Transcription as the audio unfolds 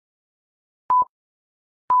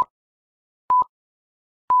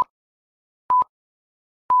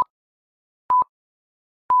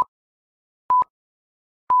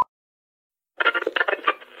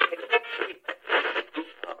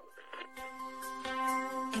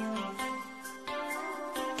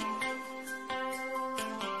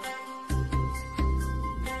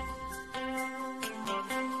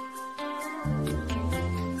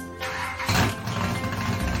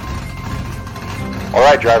All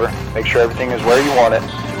right, driver, make sure everything is where you want it.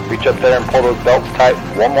 Reach up there and pull those belts tight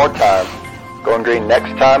one more time. Going green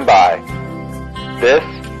next time by. This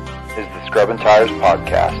is the Scrubbin' Tires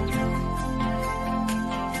Podcast.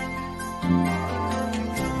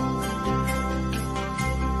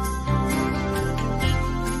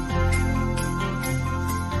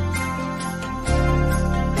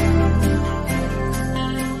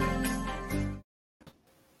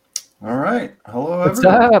 All right. Hello, What's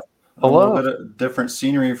everyone. up? Hello. A little bit of different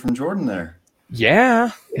scenery from Jordan there. Yeah.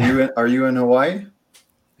 Are you in Hawaii?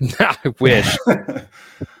 I wish.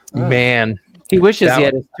 Man. He wishes he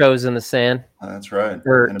had his toes in the sand. That's right.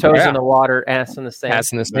 Or toes in the water, ass in the sand.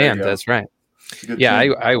 Ass in the sand. That's right. Yeah,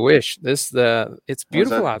 I wish. It's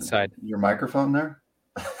beautiful outside. Your microphone there?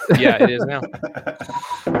 Yeah, it is now.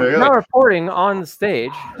 There you Now go. reporting on the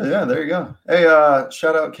stage. Yeah, there you go. Hey,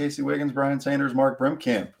 shout out Casey Wiggins, Brian Sanders, Mark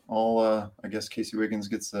Brimkamp. I guess Casey Wiggins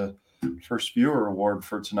gets the first viewer award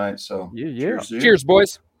for tonight. So Yeah. Cheers,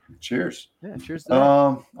 boys. Cheers. Yeah, cheers to that.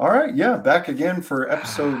 All right, yeah, back again for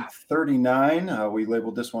episode 39. We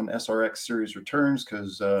labeled this one SRX Series Returns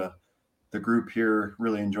because the group here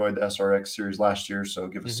really enjoyed the SRX Series last year, so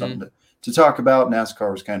give us something to talk about.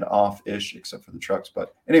 NASCAR was kind of off-ish except for the trucks,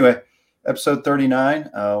 but anyway, episode 39.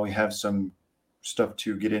 We have some stuff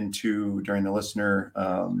to get into during the listener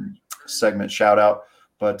segment shout out,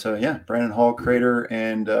 but yeah, Brandon Hall, creator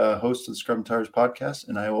and host of the Scrubbin' Tires Podcast,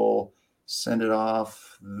 and I will send it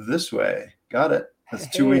off this way. Got it. That's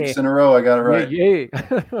 2 weeks in a row. I got it right. Yay.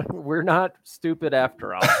 We're not stupid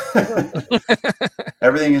after all.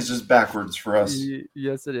 Everything is just backwards for us.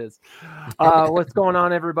 Yes, it is. What's going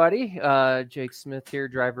on, everybody? Jake Smith here,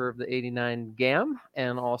 driver of the 89 GAM,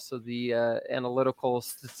 and also the analytical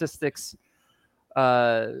statistics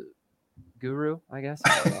guru, I guess.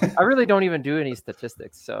 I really don't even do any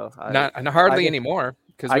statistics, so hardly anymore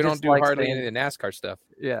because we don't do like hardly saying, any of the NASCAR stuff.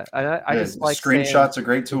 Yeah, I just like screenshots. A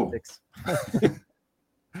great tool.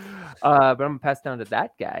 But I'm gonna pass down to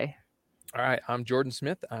that guy. All right, I'm Jordan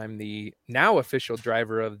Smith. I'm the now official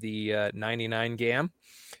driver of the 99 GAM,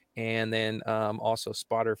 and then also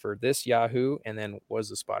spotter for this Yahoo, and then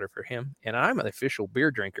was a spotter for him. And I'm an official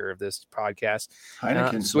beer drinker of this podcast.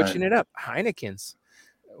 Heineken, switching it up, Heineken's.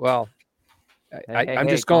 Well, I'm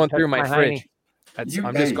just don't going touch through my fridge. Heine.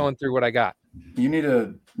 I'm just going through what I got. You need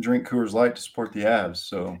to drink Coors Light to support the Avs.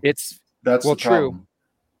 So that's the true,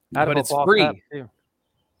 Out of but a it's ball free. cap, too.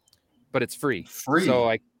 But it's free. Free. So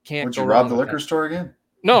I can't Would go you rob wrong the with liquor that. store again?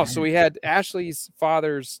 No, so we had Ashley's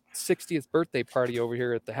father's 60th birthday party over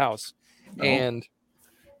here at the house, and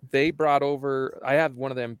they brought over. I have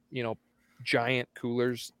one of them, giant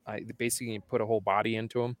coolers. I basically put a whole body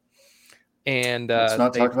into them, and let's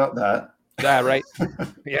not talk about that. Yeah, right.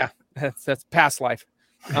 Yeah, that's past life.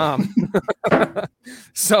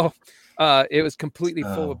 So it was completely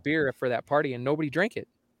full of beer for that party, and nobody drank it.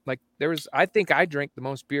 Like I think I drank the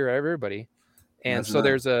most beer of everybody. And so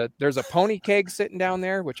there's a pony keg sitting down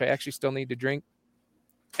there, which I actually still need to drink.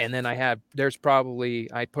 And then I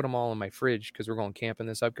put them all in my fridge because we're going camping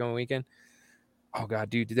this upcoming weekend. Oh God,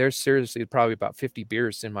 dude, there's seriously probably about 50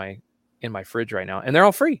 beers in my fridge right now, and they're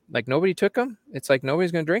all free. Like nobody took them. It's like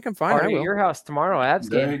nobody's gonna drink them. Fine, Party I will. at your house tomorrow, Avs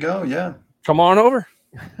There game. you go. Yeah. Come on over.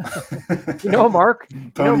 Mark.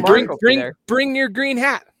 Bring your green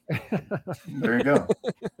hat. There you go.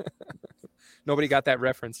 Nobody got that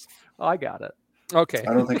reference. I got it. Okay.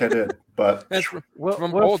 I don't think I did, but That's from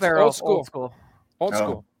Will Ferrell, old school. Old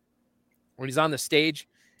school. Oh. When he's on the stage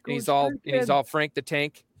and he's Goes all Frank the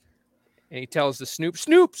Tank, and he tells the Snoop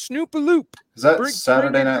a loop. is that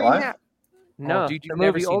Saturday Night Live? No, dude, you've the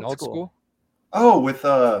never movie seen Old School? Oh, with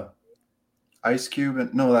Ice Cube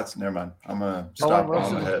and no, that's never mind. I'm gonna stop Owen on my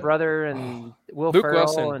Wilson's head. brother and Will Luke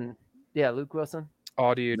Ferrell Wilson. and Luke Wilson.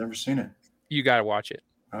 Oh, dude, Never seen it. you gotta watch it.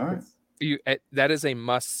 All right. That is a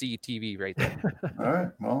must-see TV right there. All right.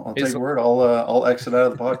 Well, I'll take your word. I'll exit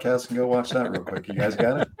out of the podcast and go watch that real quick. You guys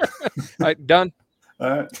got it? All right, done. All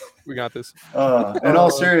right. We got this. In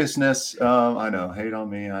all seriousness, I know, hate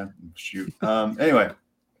on me. Shoot. Anyway,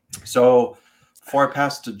 so before I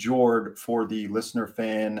pass to Jord for the listener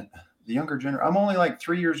fan, the younger generation, I'm only like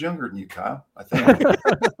 3 years younger than you, Kyle, I think.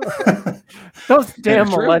 Those damn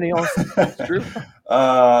It's true. millennials. It's true.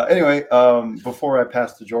 Anyway, before I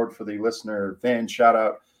pass to Jord for the listener fan shout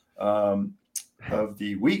out of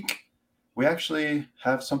the week, we actually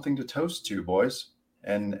have something to toast to, boys,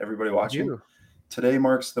 and everybody watching. Today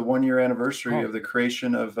marks the 1 year anniversary of the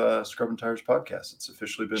creation of Scrubbin' Tires Podcast. It's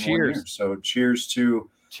officially been 1 year. So cheers to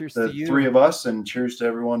the you. three of us, and cheers to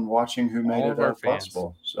everyone watching who made All it of our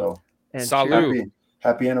possible. So And Salud.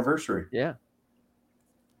 happy anniversary. Yeah.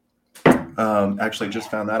 Actually just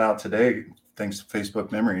found that out today. thanks to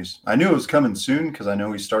Facebook Memories. I knew it was coming soon because I know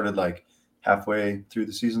we started like halfway through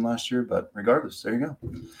the season last year, but regardless, there you go.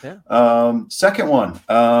 Yeah. Second one,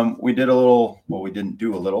 we did a little, well, we didn't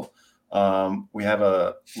do a little. We have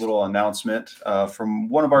a little announcement from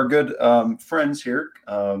one of our good friends here,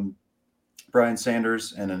 Brian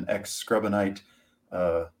Sanders, and an ex-Scrubbanite,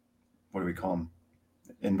 what do we call him?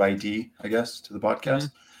 Invitee, I guess, to the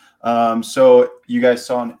podcast. So you guys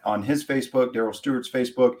saw on his Facebook, Daryl Stewart's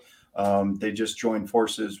Facebook, they just joined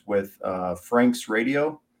forces with Frank's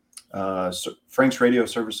Radio. Frank's Radio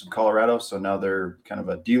Service of Colorado. So now they're kind of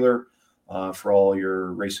a dealer for all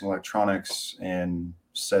your racing electronics and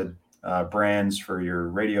said brands for your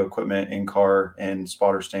radio equipment, in-car and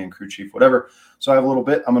spotter stand, crew chief, whatever. So I have a little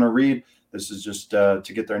bit I'm going to read. This is just to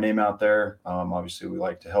get their name out there. Obviously, we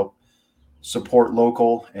like to help support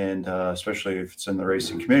local and especially if it's in the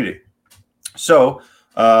racing community. So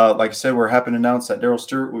like I said, we're happy to announce that Daryl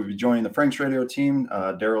Stewart will be joining the Frank's Radio team.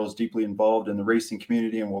 Daryl is deeply involved in the racing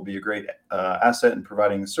community and will be a great asset in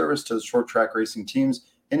providing service to the short track racing teams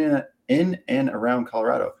in and around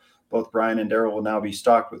Colorado. Both Brian and Daryl will now be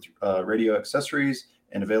stocked with radio accessories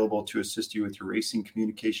and available to assist you with your racing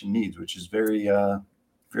communication needs, which is very,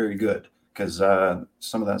 very good because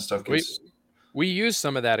some of that stuff gets... We use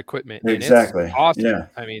some of that equipment. Exactly. And it's awesome. Yeah.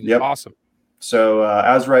 I mean, awesome. So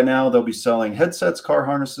as right now, they'll be selling headsets, car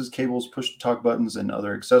harnesses, cables, push-to-talk buttons, and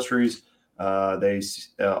other accessories. They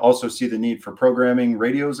also see the need for programming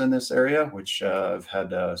radios in this area, which I've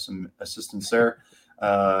had some assistance there.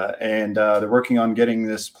 And they're working on getting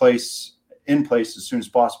this in place as soon as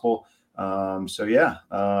possible. And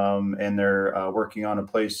they're working on a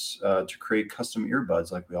place to create custom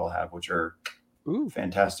earbuds like we all have, which are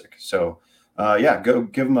fantastic. So go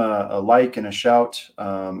give them a like and a shout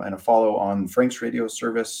and a follow on Frank's Radio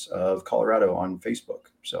Service of Colorado on Facebook.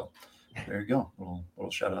 So there you go.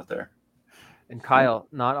 Little shout out there. And Kyle,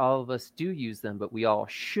 not all of us do use them, but we all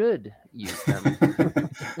should use them.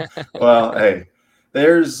 Well, hey,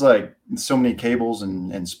 there's like so many cables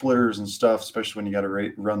and splitters and stuff, especially when you got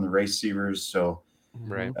to run the receivers. So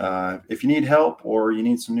right. If you need help or you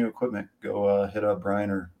need some new equipment, go hit up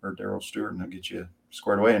Brian or Daryl Stewart and they'll get you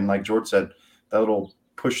squared away. And like George said, that little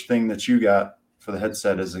push thing that you got for the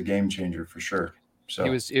headset is a game changer for sure. So it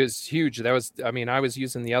was huge. That was, I mean, I was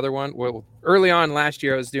using the other one. Well, early on last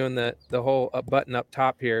year, I was doing the whole button up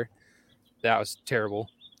top here. That was terrible.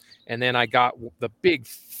 And then I got the big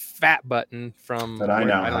fat button from that I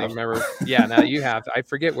don't even remember. Yeah, now you have. I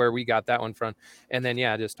forget where we got that one from. And then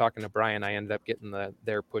just talking to Brian, I ended up getting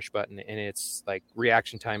their push button, and it's like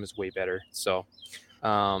reaction time is way better. So,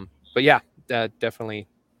 but yeah, definitely.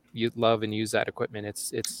 You love and use that equipment.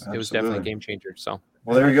 It was definitely a game changer. So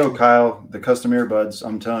well, there you go, Kyle. The custom earbuds.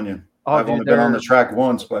 I'm telling you, I've only been on the track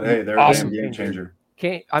once, but hey, they're awesome. A game changer.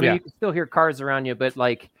 You can still hear cars around you, but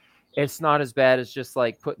like it's not as bad as just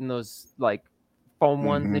like putting those like foam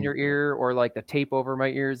ones in your ear or like the tape over my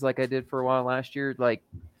ears like I did for a while last year. Like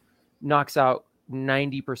knocks out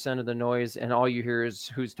 90% of the noise, and all you hear is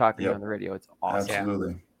who's talking on the radio. It's awesome.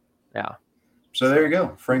 Absolutely. Yeah. So there you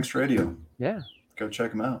go, Frank's Radio. Yeah. Go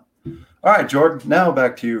check them out. All right, Jordan, now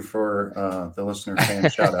back to you for the listener fan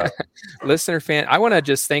shout out. Listener fan. I want to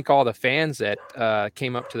just thank all the fans that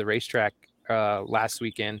came up to the racetrack last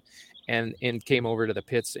weekend and came over to the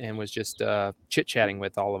pits and was just chit-chatting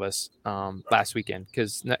with all of us last weekend,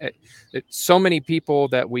 because so many people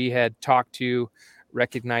that we had talked to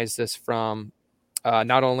recognized us from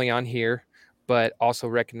not only on here, but also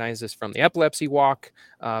recognized us from the epilepsy walk.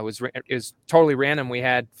 It was totally random. We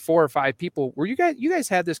had 4 or 5 people. You guys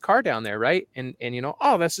had this car down there, right? And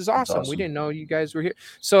this is awesome. We didn't know you guys were here.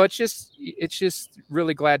 So it's just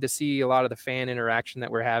really glad to see a lot of the fan interaction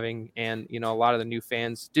that we're having. And, a lot of the new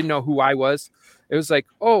fans didn't know who I was. It was like,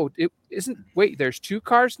 there's 2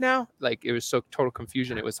 cars now. Like it was so total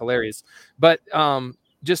confusion. It was hilarious. But,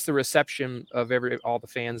 just the reception of all the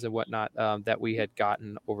fans and whatnot that we had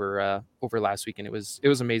gotten over last weekend. It was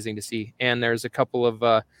amazing to see. And there's a couple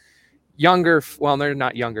of younger, well, they're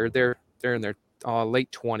not younger. They're in their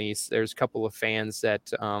late 20s. There's a couple of fans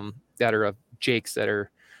that are of Jake's that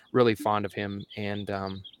are really fond of him. And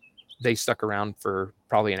they stuck around for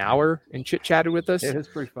probably an hour and chit chatted with us. It was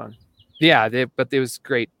pretty fun. Yeah. But it was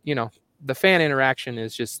great. The fan interaction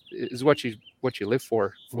is what you live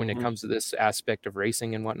for when it comes to this aspect of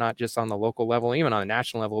racing and whatnot, just on the local level, even on the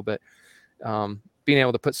national level. But being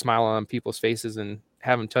able to put a smile on people's faces and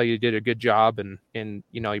have them tell you did a good job and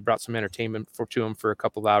you brought some entertainment to them for a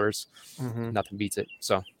couple of hours, nothing beats it.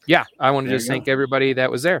 So yeah, I want to just thank everybody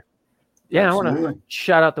that was there. Yeah, absolutely. I want to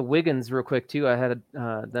shout out the Wiggins real quick too. I had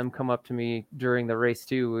them come up to me during the race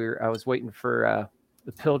too. I was waiting for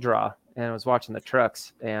the pill draw and I was watching the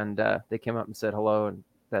trucks, and they came up and said hello and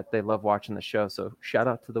that they love watching the show. So shout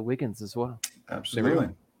out to the Wiggins as well. Absolutely.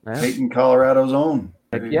 Yeah. Dayton, Colorado's own.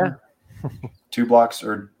 Heck yeah. 2 blocks,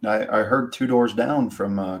 or I heard 2 doors down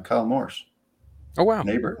from Kyle Morris. Oh, wow.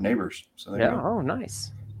 Neighbors. So Yeah. Oh,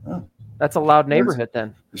 nice. Oh. That's a loud neighborhood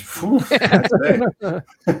then. The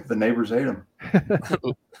neighbors hate him.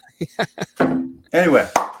 Anyway,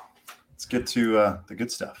 let's get to the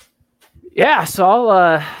good stuff. Yeah, so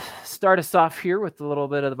I'll start us off here with a little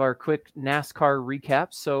bit of our quick NASCAR recap.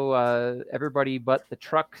 So everybody but the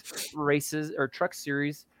truck races or truck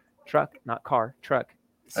series, truck, not car, truck.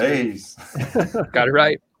 Hey, got it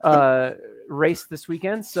right. Race this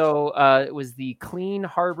weekend. So it was the Clean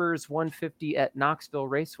Harbors 150 at Knoxville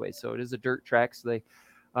Raceway. So it is a dirt track. So they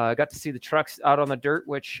got to see the trucks out on the dirt,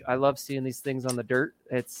 which I love seeing these things on the dirt.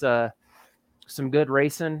 It's some good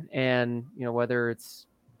racing, and whether it's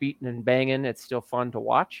beating and banging, it's still fun to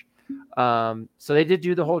watch. So they did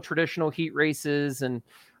do the whole traditional heat races and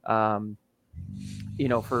for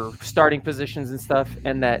starting positions and stuff.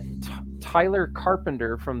 And that Tyler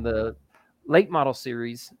Carpenter from the late model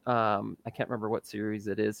series, I can't remember what series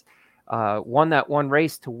it is, won that one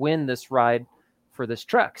race to win this ride for this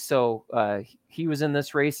truck. So he was in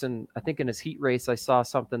this race, and I think in his heat race I saw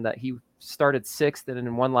something that he started 6th and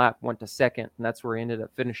in one lap went to 2nd, and that's where he ended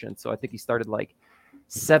up finishing. So I think he started like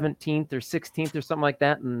 17th or 16th or something like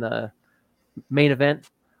that in the main event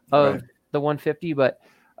of the 150. But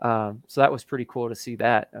so that was pretty cool to see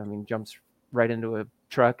that. I mean, jumps right into a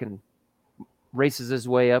truck and races his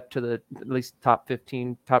way up to the at least top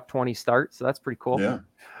 15, top 20 start. So that's pretty cool. Yeah.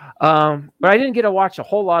 But I didn't get to watch a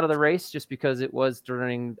whole lot of the race just because it was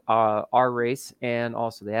during our race and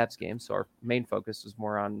also the Abs game. So our main focus was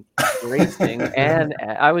more on racing. And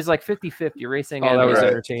I was like 50-50 racing. Oh, that was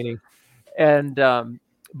entertaining. And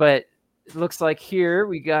but it looks like here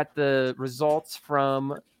we got the results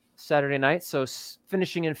from Saturday night. So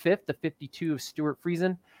finishing in 5th, the 52 of Stuart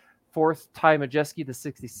Friesen. 4th, Ty Majeski, the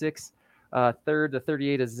 66. 3rd, the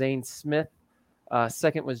 38 is Zane Smith.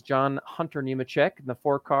 2nd was John Hunter Nemechek in the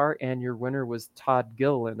 4-car, and your winner was Todd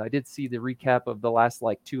Gilliland. I did see the recap of the last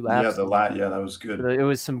 2 laps. Yeah, that was good. It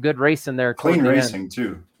was some good racing there. Clean racing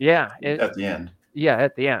too. Yeah, at the end. Yeah,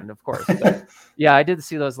 at the end, of course. But, yeah, I did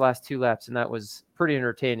see those last 2 laps, and that was pretty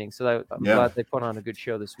entertaining. So I'm glad they put on a good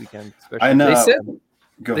show this weekend. Especially. I know.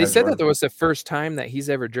 They said that was the first time that he's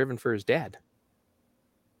ever driven for his dad.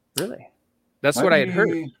 Really? That's what I had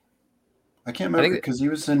heard. I can't remember because he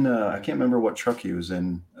was in. I can't remember what truck he was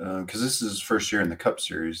in because this is his first year in the Cup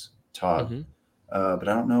Series, Todd. Mm-hmm. But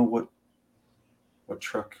I don't know what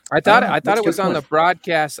truck. I thought it was on the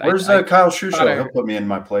broadcast. Where's Kyle Shusho? He'll put me in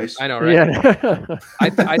my place. I know, right? Yeah.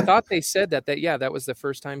 I thought they said that was the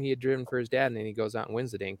first time he had driven for his dad, and then he goes out and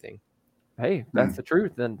wins the dang thing. Hey, that's the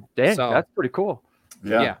truth. Then dang, that's pretty cool.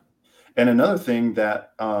 Yeah. And another thing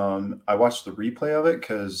that I watched the replay of it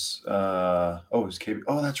because it was KB.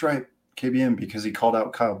 Oh, that's right. KBM, because he called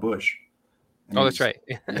out Kyle Busch. That's right.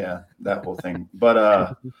 Yeah, that whole thing.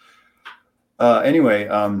 But anyway,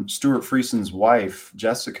 Stuart Friesen's wife,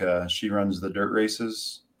 Jessica, she runs the dirt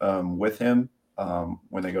races with him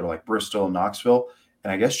when they go to Bristol and Knoxville.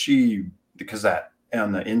 And I guess because that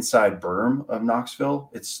on the inside berm of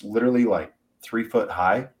Knoxville, it's literally 3 foot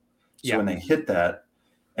high. So when they hit that,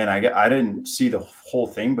 and I didn't see the whole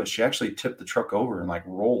thing, but she actually tipped the truck over and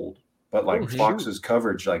rolled. But Fox's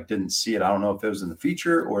coverage didn't see it. I don't know if it was in the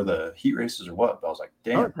feature or the heat races or what. But I was like,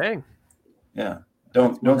 damn. Oh, dang. Yeah.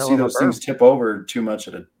 Don't see those things tip over too much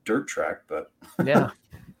at a dirt track, but yeah.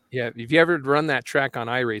 Yeah. If you ever run that track on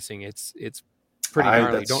iRacing, it's pretty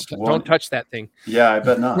gnarly. Don't touch that thing. Yeah, I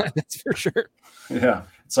bet not. That's for sure. Yeah.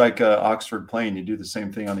 It's like Oxford Plain. You do the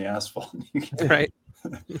same thing on the asphalt. Right.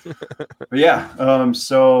 But yeah.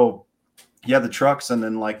 So yeah, the trucks, and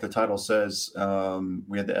then the title says,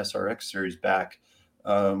 we had the SRX series back,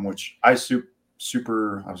 which I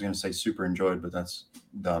super I was going to say super enjoyed, but that's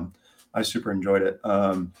dumb. I super enjoyed it.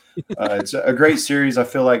 It's a great series. I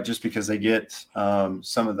feel like just because they get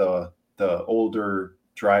some of the older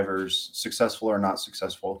drivers, successful or not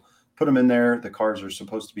successful, put them in there. The cars are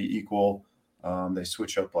supposed to be equal. They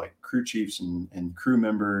switch up crew chiefs and crew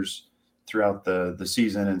members throughout the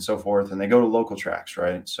season and so forth, and they go to local tracks,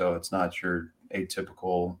 right? So it's not your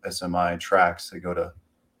atypical SMI tracks. They go to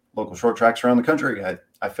local short tracks around the country.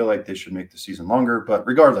 I feel like they should make the season longer, but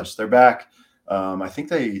regardless, they're back. I think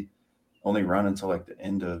they only run until the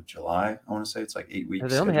end of July. I want to say it's 8 weeks.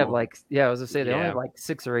 They only have I was gonna say they only have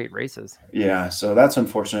 6 or 8 races. Yeah, so that's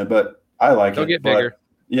unfortunate, but I like They'll get bigger.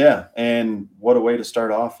 Yeah, and what a way to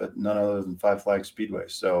start off at none other than Five Flags Speedway.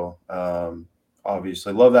 So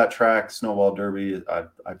obviously love that track. Snowball Derby.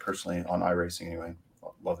 I personally, on iRacing anyway,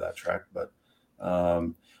 love that track. But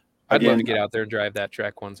I'd love to get out there and drive that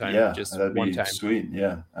track one time. Yeah, just that'd one be time. sweet.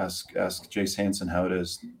 Yeah, ask Jace Hansen how it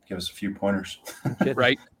is. Give us a few pointers.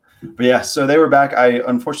 Right. But yeah, so they were back. I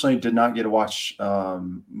unfortunately did not get to watch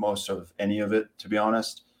most of any of it, to be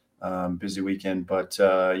honest. Busy weekend, but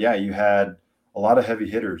yeah, you had a lot of heavy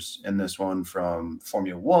hitters in this one, from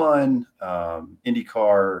Formula One,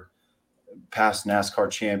 IndyCar, past NASCAR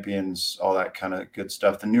champions, all that kind of good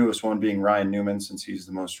stuff. The newest one being Ryan Newman, since he's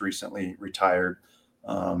the most recently retired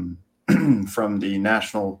from the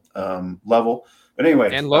national level. But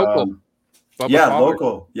anyway, and local. Yeah, Pollard.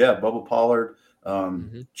 local. Yeah, Bubba Pollard,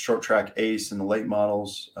 short track ace in the late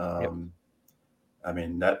models. I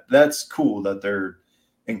mean, that's cool that they're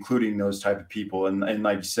including those type of people. And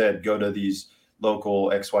like you said, go to these local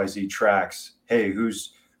XYZ tracks. Hey,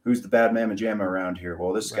 who's the bad mamma jamma around here?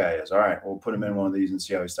 Well, this guy is. All right, we'll put him in one of these and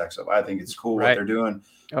see how he stacks up. I think it's cool what they're doing.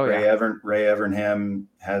 Ray Evernham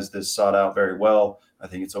has this sought out very well. I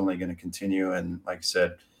think it's only going to continue. And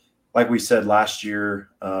like we said last year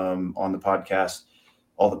on the podcast,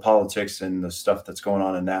 all the politics and the stuff that's going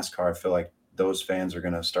on in NASCAR, I feel like those fans are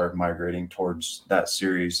going to start migrating towards that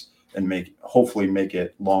series and hopefully make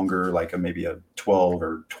it longer, like maybe a 12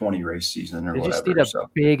 or 20 race season or whatever. They just need a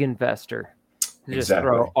big investor to just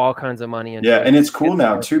throw all kinds of money into it. And it's cool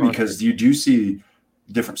now too, because you do see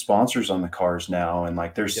different sponsors on the cars now. And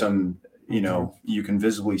like, there's some, you can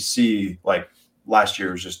visibly see, like last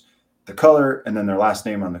year was just the color and then their last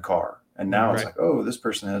name on the car. And now it's like, oh, this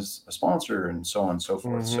person has a sponsor and so on and so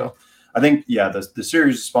forth. So I think, the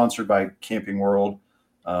series is sponsored by Camping World.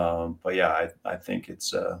 But yeah, I think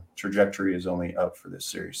its trajectory is only up for this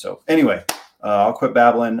series. So anyway, I'll quit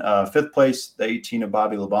babbling. 5th place, the 18 of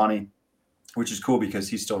Bobby Labonte, which is cool because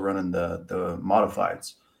he's still running the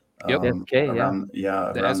modifieds. Around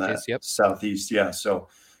that Southeast. Yeah. So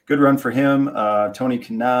good run for him. Tony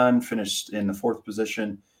Kanaan finished in the 4th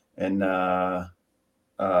position, and the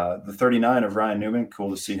 39 of Ryan Newman.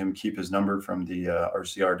 Cool to see him keep his number from the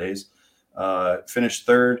RCR days. Finished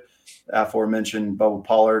 3rd. Aforementioned Bubba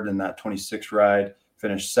Pollard in that 26 ride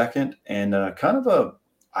finished 2nd, and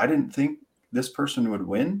I didn't think this person would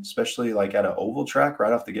win, especially like at an oval track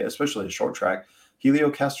right off the gate, especially a short track. Helio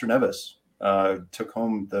Castroneves took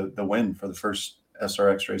home the win for the first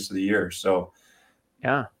SRX race of the year. So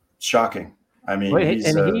yeah, shocking. I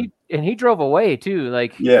mean, he drove away too.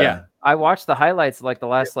 Like, I watched the highlights like the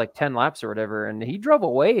last 10 laps or whatever, and he drove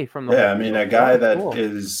away from the. Yeah, I mean, a guy that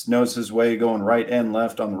knows his way, going right and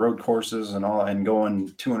left on the road courses and all, and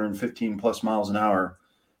going 215 plus miles an hour.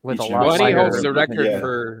 With a lot. He holds the record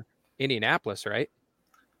for Indianapolis, right?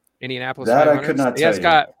 Indianapolis. That 500s. I could not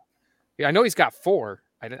tell you. I know he's got 4.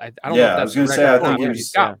 I don't know. If that's I was going to say, I think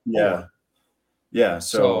he's got 4. Yeah.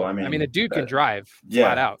 So I mean, the dude can drive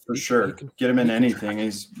flat out for sure. Get him in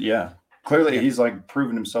anything. Clearly, he's like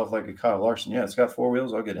proven himself like a Kyle Larson. Yeah, it's got 4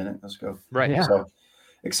 wheels. I'll get in it. Let's go. Right. Yeah. So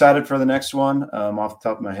excited for the next one. Off the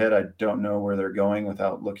top of my head, I don't know where they're going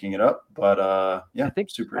without looking it up. But I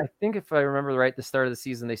think if I remember right, the start of the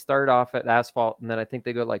season, they started off at asphalt, and then I think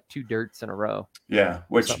they go like 2 dirts in a row. Yeah,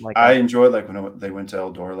 which I enjoyed. Like when they went to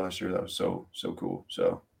Eldora last year, that was so cool.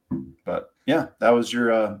 So, but yeah, that was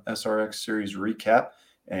your SRX series recap.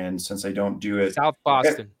 And since they don't do it,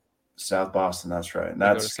 South Boston, that's right. And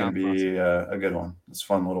that's going to be a good one. It's a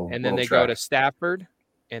fun little. And then they go to Stafford,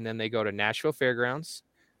 and then they go to Nashville Fairgrounds,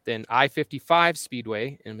 then I-55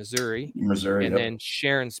 Speedway in Missouri, and then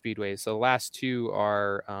Sharon Speedway. So the last 2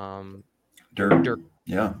 are dirt.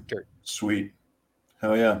 Yeah, dirt. Sweet.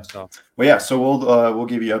 Hell yeah. So we'll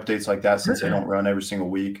give you updates like that since they don't run every single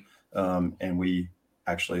week, and we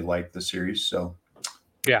actually like the series. So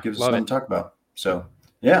gives us something to talk about. So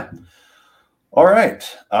yeah. All right.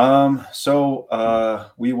 So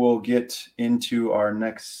we will get into our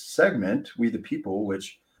next segment, We the People,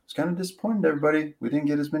 which is kind of disappointing to everybody. We didn't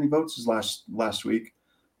get as many votes as last week.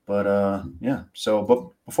 But but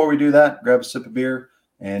before we do that, grab a sip of beer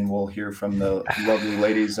and we'll hear from the lovely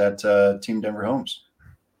ladies at Team Denver Homes.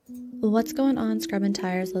 What's going on, Scrub and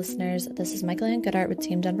Tires listeners? This is Michael Ann Goodart with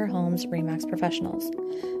Team Denver Homes RE/MAX Professionals.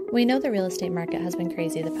 We know the real estate market has been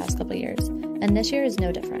crazy the past couple years, and this year is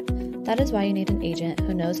no different. That is why you need an agent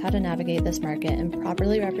who knows how to navigate this market and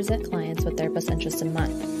properly represent clients with their best interests in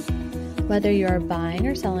mind. Whether you are buying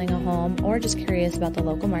or selling a home or just curious about the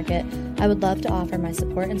local market, I would love to offer my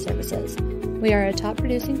support and services. We are a top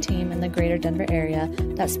producing team in the greater Denver area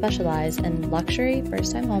that specialize in luxury,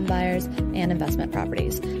 first-time home buyers, and investment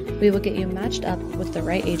properties. We will get you matched up with the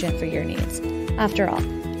right agent for your needs. After all,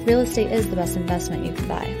 real estate is the best investment you can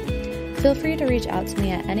buy. Feel free to reach out to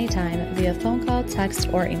me at any time via phone call, text,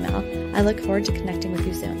 or email. I look forward to connecting with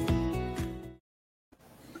you soon.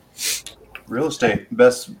 Real estate,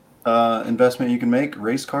 best investment you can make.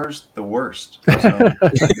 Race cars, the worst. So,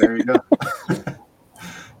 there you go.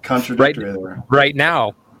 Contradictory there. Right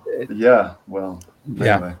now. Yeah, well,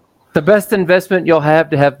 Yeah. anyway. The best investment you'll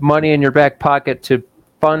have to have money in your back pocket to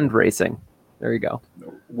fund racing. There you go.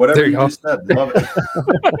 Whatever There you you go. just said, love it.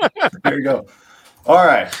 There you go. All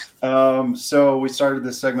right. So we started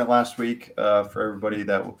this segment last week. For everybody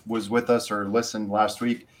that was with us or listened last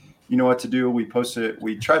week, you know what to do. We posted it.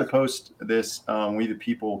 We try to post this We the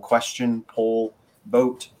People question, poll,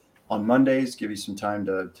 vote on Mondays. Give you some time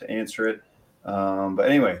to answer it. But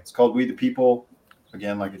anyway, it's called We the People.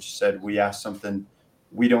 Again, like I just said, we asked something.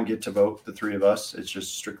 We don't get to vote, the three of us. It's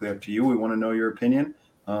just strictly up to you. We want to know your opinion.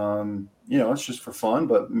 It's just for fun,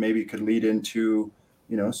 but maybe it could lead into,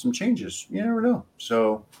 some changes. You never know.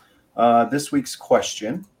 So this week's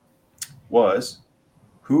question was,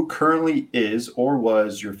 who currently is or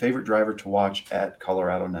was your favorite driver to watch at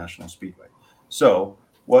Colorado National Speedway? So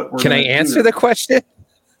what we're Can I answer the question?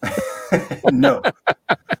 No.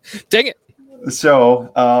 Dang it.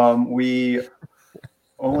 So we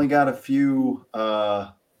only got a few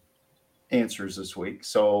answers this week.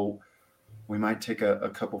 So we might take a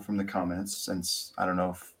couple from the comments, since I don't know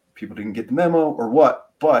if people didn't get the memo or what.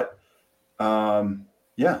 But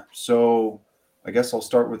so I guess I'll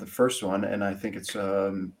start with the first one. And I think it's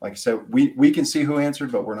like I said, we can see who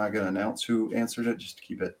answered, but we're not going to announce who answered it, just to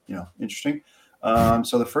keep it interesting.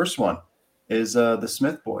 So the first one is the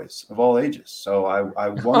Smith boys of all ages. So I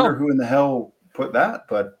wonder who in the hell put that,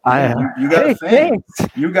 but you got a fan.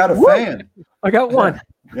 Thanks. You got a fan. I got one.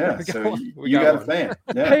 Yeah, We got so one. you got a fan.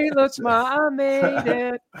 Yeah. Hey, look, I made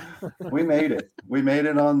it. We made it. We made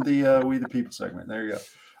it on the We the People segment. There you go.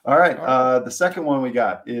 All right. The second one we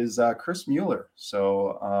got is Chris Mueller.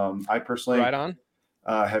 So I personally Right on.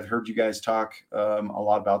 have heard you guys talk a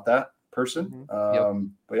lot about that person.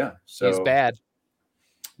 But yeah, so He's bad.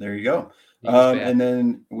 there you go. He's bad. And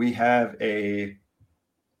then we have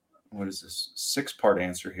what is this? 6-part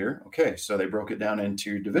answer here. Okay, so they broke it down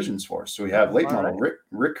into divisions for us. So we have late model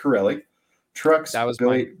Rick Corelli, trucks That was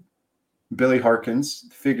Billy Harkins,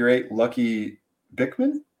 figure 8 Lucky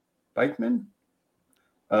Bikeman,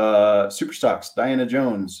 super stocks Diana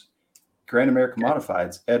Jones, Grand American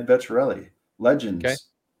Modifieds Ed Vecchiarelli, Legends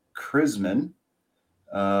Chrisman,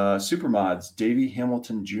 Supermods Davey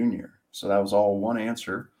Hamilton Jr. So that was all one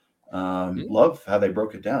answer. Love how they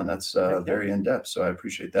broke it down. That's very in depth. So I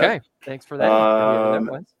appreciate that. Okay. Thanks for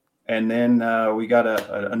that. And then we got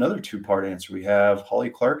another 2-part answer. We have Holly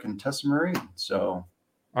Clark and Tessa Marine. So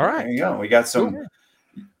all right, there you go. We got some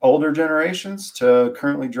older generations to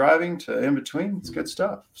currently driving to in between. It's good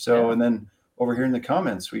stuff. So and then over here in the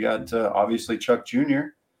comments, we got obviously Chuck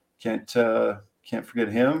Jr. Can't forget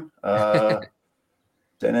him.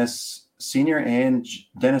 Dennis Senior and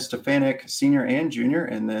Dennis Stefanik Senior and Junior,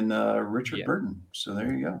 and then Richard Burton. So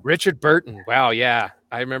there you go. Richard Burton. Wow, yeah,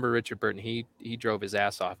 I remember Richard Burton. He drove his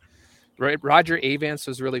ass off. Roger Avance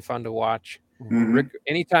was really fun to watch. Mm-hmm. Rick,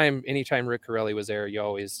 anytime Rick Corelli was there, you're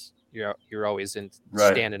always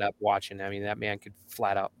standing up watching. I mean, that man could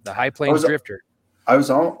flat out the High Plains drifter. I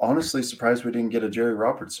was honestly surprised we didn't get a Jerry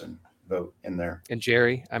Robertson vote in there. And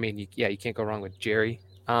Jerry, I mean, you can't go wrong with Jerry.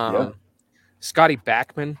 Scotty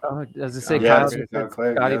Backman. Oh, does it say Scotty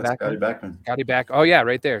Backman? Backman. Scotty Back. Oh yeah,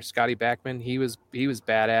 right there. Scotty Backman. He was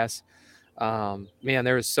badass. Man,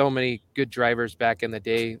 there was so many good drivers back in the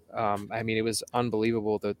day. I mean, it was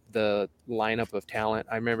unbelievable the lineup of talent.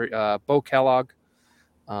 I remember Bo Kellogg.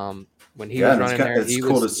 When he was running there, it's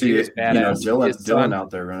cool to see it. Badass. Dylan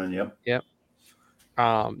out there running. Yep.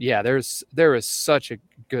 There was such a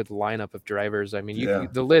good lineup of drivers. I mean,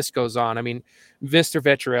 the list goes on. I mean, Mr.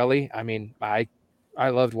 Vecchiarelli. I mean, I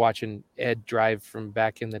loved watching Ed drive from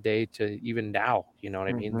back in the day to even now. You know what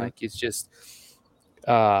I mean? Like, it's just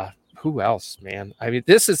who else, man? I mean,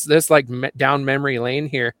 this like down memory lane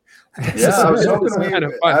here. I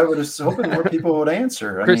was hoping more people would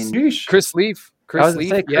answer. Chris Leaf. Chris Leaf,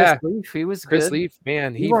 he was Chris good. Leaf,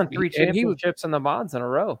 man. He won 3 championships in the mods in a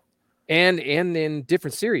row. And in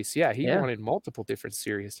different series. Yeah, he won in multiple different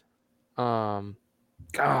series. Man.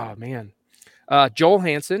 Joel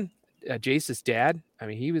Hansen, Jace's dad. I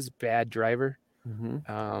mean, he was a bad driver.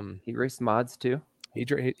 He raced mods too. He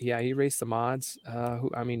raced the mods.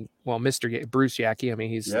 Mr. Bruce Yackey. I mean,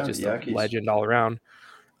 he's just a legend all around.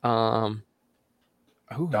 Dominic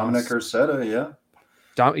Ursetta,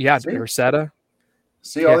 Ursetta.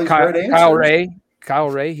 See all these great answers. Kyle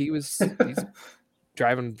Ray. He's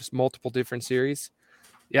driving multiple different series.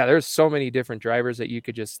 Yeah, there's so many different drivers that you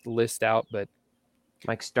could just list out, but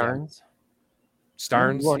Mike Starnes.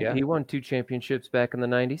 Starnes, he won 2 championships back in the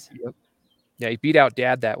 90s. Yep. Yeah, he beat out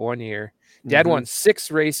Dad that one year. Dad won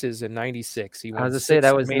 6 races in 96. He won I was to say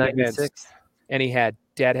that was main 96. events, and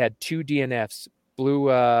Dad had 2 DNFs. Blew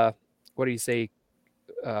what do you say?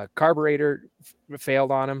 Carburetor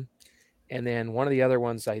failed on him, and then one of the other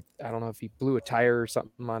ones, I don't know if he blew a tire or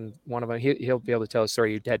something on one of them. He'll be able to tell a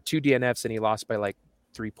story. He had 2 DNFs and he lost by like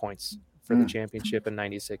 3 points for the championship in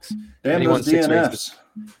 96. Damn those DNFs.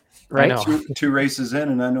 Right. Two races in,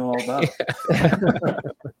 and I know all about it.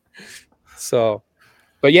 So,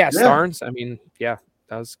 but Starnes. I mean,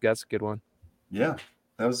 that's a good one. Yeah,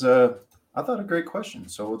 that was I thought a great question.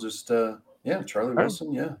 So we'll just Charlie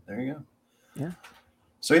Wilson. Yeah, there you go. Yeah.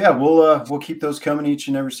 So we'll keep those coming each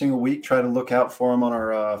and every single week. Try to look out for them on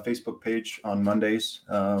our Facebook page on Mondays.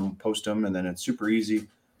 Post them, and then it's super easy.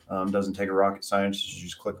 Doesn't take a rocket science. You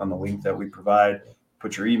just click on the link that we provide.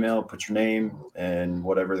 Put your email, put your name, and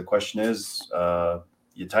whatever the question is,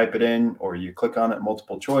 you type it in or you click on it,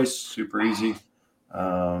 multiple choice, super easy.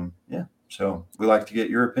 So we like to get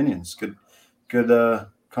your opinions. Good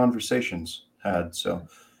conversations had. So,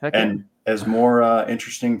 and as more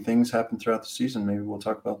interesting things happen throughout the season, maybe we'll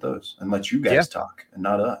talk about those and let you guys talk and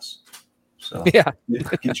not us. So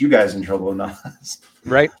get you guys in trouble and not us.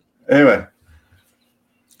 Right. Anyway.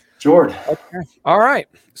 Jordan. Okay. All right.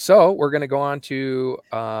 So we're going to go on to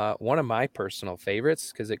one of my personal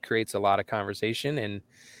favorites because it creates a lot of conversation, and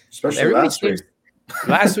especially last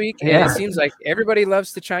week. And it seems like everybody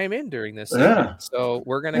loves to chime in during this. So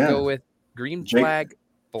we're going to go with green flag,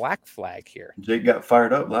 black flag here. Jake got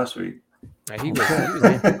fired up last week.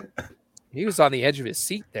 He was on the edge of his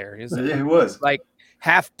seat there. He was like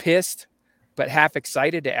half pissed, but half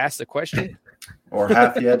excited to ask the question. Or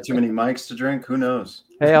half he had too many mics to drink. Who knows?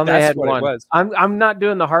 Hey, I only had one. I'm not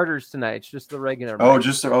doing the harders tonight. It's just the regular. Oh,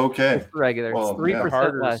 just okay. Just regular. Well,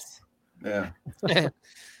 3% less. Yeah.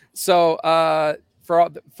 So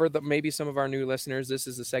for the maybe some of our new listeners, this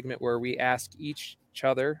is a segment where we ask each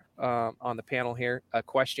other on the panel here a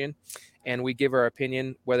question, and we give our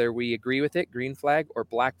opinion whether we agree with it, green flag, or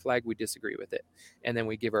black flag, we disagree with it, and then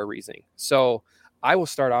we give our reasoning. So I will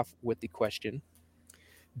start off with the question: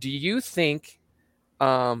 do you think,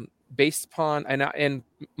 based upon and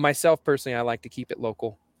myself personally, I like to keep it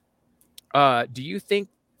local. Do you think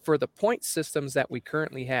for the point systems that we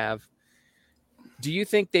currently have, do you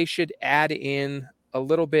think they should add in a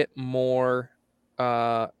little bit more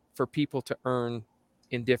for people to earn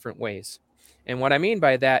in different ways? And what I mean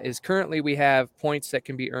by that is currently we have points that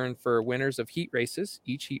can be earned for winners of heat races.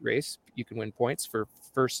 Each heat race, you can win points for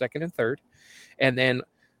first, second, and third. And then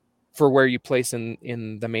for where you place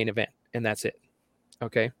in the main event. And that's it.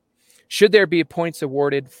 Okay. Should there be points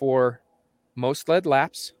awarded for most led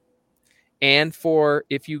laps and for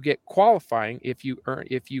if you get qualifying, if you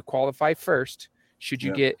qualify first, should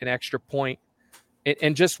you get an extra point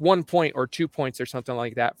and just 1 point or 2 points or something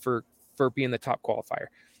like that for being the top qualifier?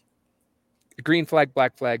 Green flag,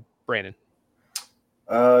 black flag, Brandon.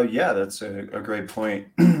 That's a great point.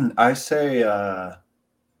 I say,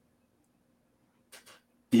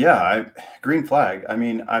 green flag. I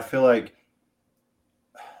mean, I feel like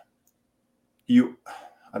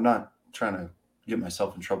I'm not trying to get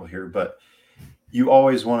myself in trouble here, but you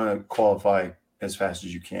always want to qualify as fast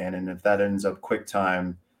as you can. And if that ends up quick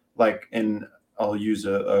time, I'll use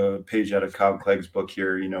a page out of Cobb Clegg's book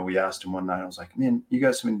here. We asked him one night, I was like, man, you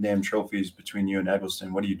got so many damn trophies between you and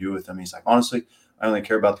Eggleston. What do you do with them? He's like, honestly, I only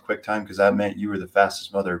care about the quick time because that meant you were the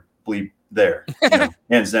fastest mother bleep there,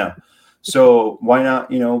 hands down. So why not,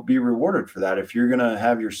 be rewarded for that? If you're going to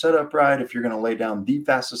have your setup right, if you're going to lay down the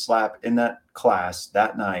fastest lap in that class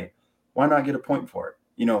that night, why not get a point for it?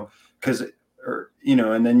 Because,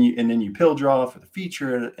 and then you pill draw for the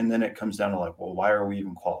feature. And then it comes down to like, well, why are we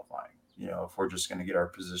even qualifying? If we're just going to get our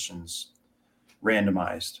positions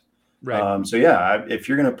randomized. Right. If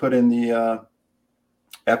you're going to put in the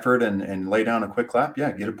effort and lay down a quick lap,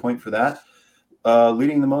 get a point for that.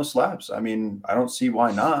 Leading the most laps. I mean, I don't see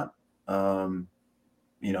why not.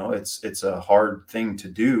 It's a hard thing to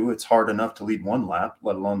do. It's hard enough to lead one lap,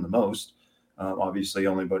 let alone the most. Obviously,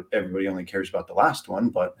 everybody only cares about the last one.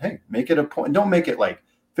 But hey, make it a point. Don't make it like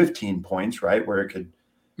 15 points, right? Where it could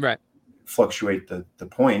fluctuate the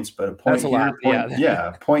points. But a point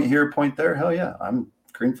here, point here, point there. Hell yeah, I'm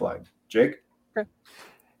green flag. Jake. Okay.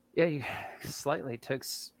 Yeah, you slightly took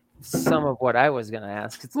some of what I was going to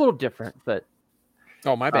ask. It's a little different, but.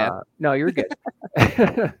 Oh, my bad. No, you're good.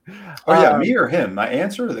 Me or him? My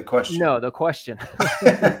answer or the question? No, the question.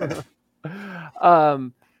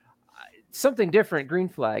 Something different, green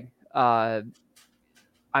flag.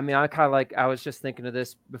 I mean, I was just thinking of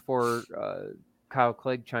this before Kyle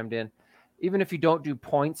Clegg chimed in. Even if you don't do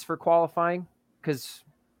points for qualifying, because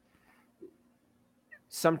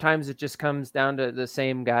sometimes it just comes down to the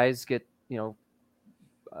same guys get,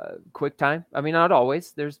 quick time. I mean, not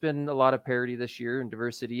always. There's been a lot of parity this year and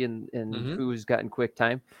diversity in who's gotten quick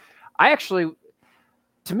time.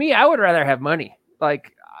 To me, I would rather have money.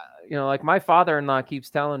 Like, like my father-in-law keeps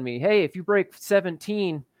telling me, hey, if you break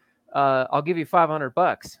 17, I'll give you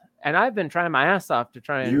 $500. And I've been trying my ass off to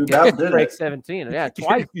try and break 17. Yeah,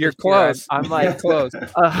 twice. You're close. I'm like close.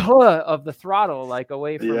 Of the throttle, like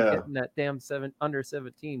away from getting that damn under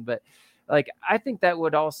 17. But like, I think that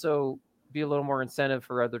would also be a little more incentive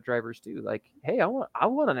for other drivers too. Like, hey, I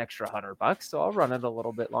want an extra $100, so I'll run it a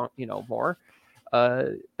little bit long, more.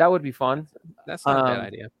 That would be fun. That's not a bad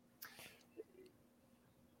idea.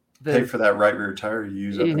 Pay for that right rear tire you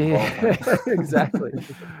use up in qualifying. Exactly.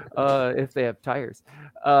 If they have tires.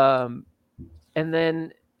 And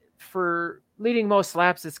then for leading most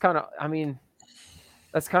laps, it's kind of,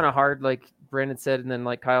 that's kind of hard. Like Brandon said, and then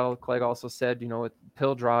like Kyle Clegg also said, with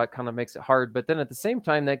pill draw, it kind of makes it hard. But then at the same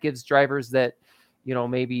time, that gives drivers that,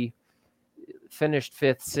 maybe finished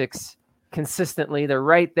 5th, 6th consistently. They're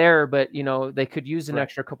right there, but they could use an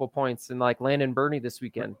extra couple points. And like Landon Burney this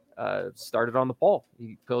weekend started on the pole.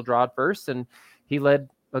 He pill drawed first, and he led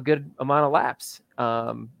a good amount of laps.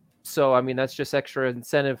 So that's just extra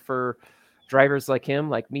incentive for drivers like him,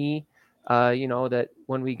 like me. That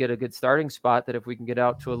when we get a good starting spot, that if we can get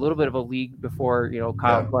out to a little bit of a league before,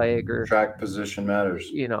 Kyle Clegg or track position matters,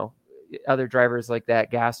 other drivers like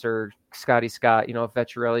that, Gasser, Scotty Scott, if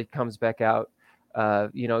Vecchiarelli comes back out,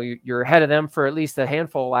 you're ahead of them for at least a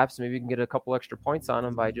handful of laps. Maybe you can get a couple extra points on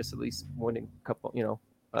them by just at least winning a couple,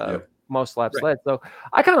 most laps led. So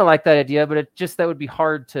I kind of like that idea, but that would be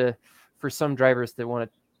hard for some drivers that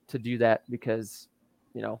want to do that because,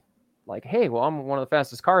 like, hey, well, I'm one of the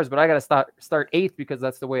fastest cars, but I got to start 8th because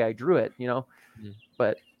that's the way I drew it,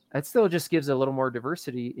 But it still just gives a little more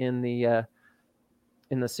diversity in the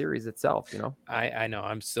series itself, I know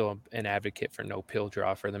I'm still an advocate for no pill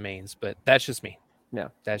draw for the mains, but that's just me. Yeah,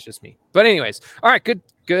 that's just me. But anyways, all right,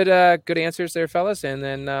 good answers there, fellas. And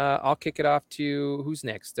then I'll kick it off to who's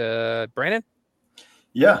next. Brandon.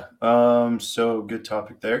 Yeah. So good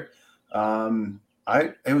topic there.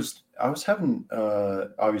 I was having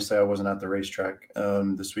obviously I wasn't at the racetrack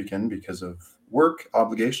this weekend because of work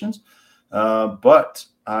obligations, but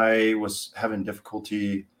I was having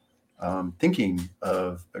difficulty thinking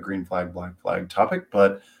of a green flag, black flag topic,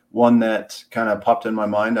 but one that kind of popped in my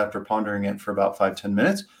mind after pondering it for about 5-10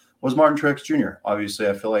 minutes was Martin Truex Jr. Obviously,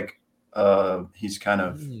 I feel like he's kind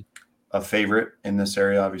of a favorite in this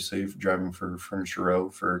area, obviously driving for Furniture Row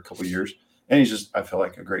for a couple of years. And he's just, I feel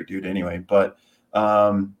like a great dude anyway. But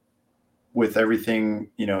with everything,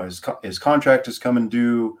 his contract is coming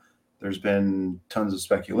due. There's been tons of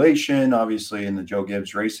speculation, obviously, in the Joe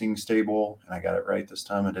Gibbs Racing stable. And I got it right this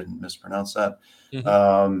time. I didn't mispronounce that.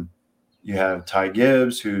 Mm-hmm. You have Ty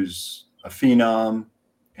Gibbs, who's a phenom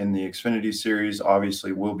in the Xfinity Series,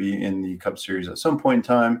 obviously will be in the Cup Series at some point in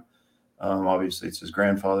time. Obviously, it's his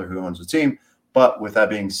grandfather who owns the team. But with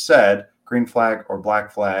that being said, green flag or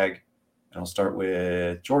black flag, and I'll start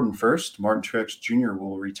with Jordan first. Martin Truex Jr.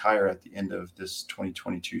 will retire at the end of this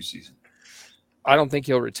 2022 season. I don't think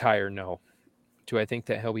he'll retire, no. Do I think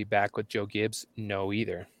that he'll be back with Joe Gibbs? No,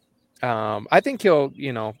 either. I think he'll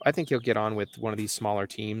get on with one of these smaller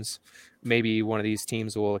teams. Maybe one of these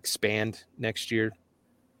teams will expand next year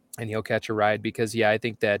and he'll catch a ride because, I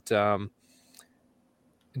think that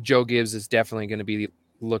Joe Gibbs is definitely going to be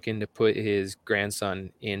looking to put his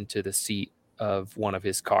grandson into the seat of one of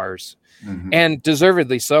his cars. Mm-hmm. And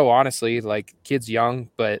deservedly so, honestly. Like, kid's young,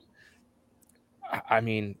 but I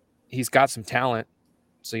mean, he's got some talent.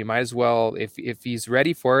 So you might as well, if he's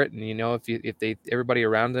ready for it, and if everybody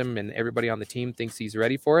around him and everybody on the team thinks he's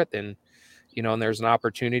ready for it, then and there's an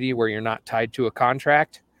opportunity where you're not tied to a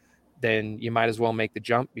contract, then you might as well make the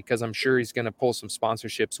jump because I'm sure he's going to pull some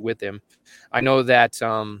sponsorships with him. I know that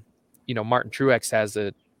Martin Truex has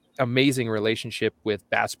an amazing relationship with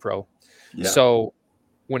Bass Pro. Yeah. So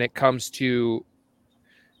when it comes to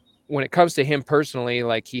him personally,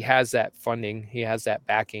 like, he has that funding, he has that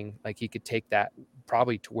backing, like he could take that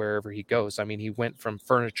probably to wherever he goes. I mean, he went from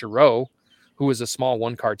Furniture Row, who was a small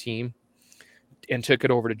one-car team, and took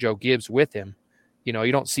it over to Joe Gibbs with him. You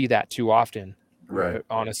don't see that too often. Right.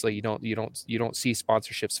 Honestly, you don't see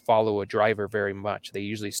sponsorships follow a driver very much. They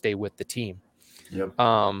usually stay with the team. Yep.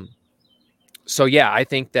 So yeah, I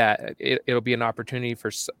think that it'll be an opportunity for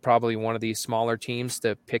probably one of these smaller teams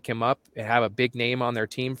to pick him up and have a big name on their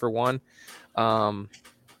team for one.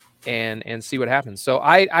 and see what happens. So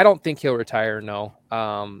I don't think he'll retire. No.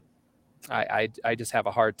 I just have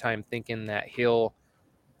a hard time thinking that he'll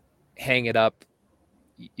hang it up.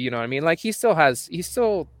 You know what I mean? Like he's still got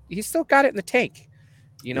it in the tank,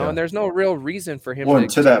 and there's no real reason for him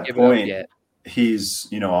to that give point, it up yet. He's,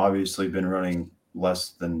 obviously been running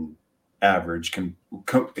less than average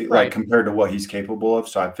compared to what he's capable of.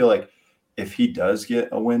 So I feel like if he does get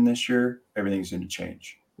a win this year, everything's going to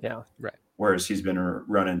change. Yeah. Right. Whereas he's been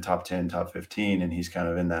running top 10, top 15, and he's kind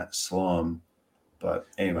of in that slum. But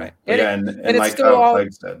anyway, right. and like Kyle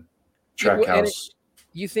Clegg said, Trackhouse.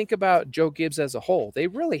 You think about Joe Gibbs as a whole, they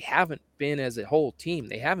really haven't been as a whole team.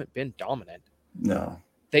 They haven't been dominant. No.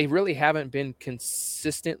 They really haven't been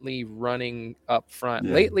consistently running up front.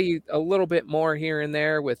 Lately, a little bit more here and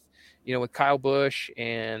there with Kyle Busch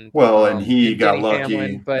and he got Denny lucky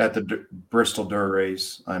Hamlin, at the Bristol Dirt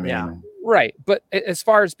Race. I mean, right. But as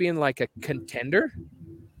far as being like a contender,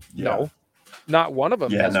 no, not one of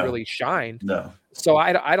them has really shined. No. So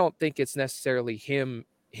I don't think it's necessarily him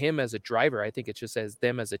as a driver. I think it's just as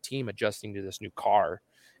them as a team adjusting to this new car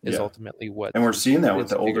is ultimately what. And we're seeing that with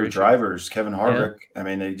the older drivers, Kevin Harvick. I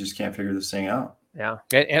mean, they just can't figure this thing out. Yeah.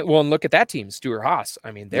 And look at that team, Stewart Haas.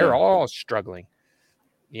 I mean, they're all struggling.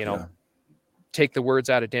 Take the words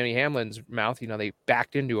out of Denny Hamlin's mouth. They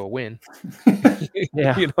backed into a win. You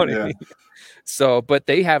know what I mean? So, but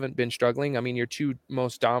they haven't been struggling. I mean, your two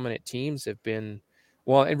most dominant teams have been.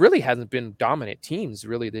 Well, it really hasn't been dominant teams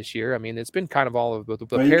really this year. I mean, it's been kind of all of the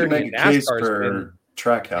parity in NASCAR.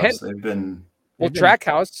 Trackhouse, they've been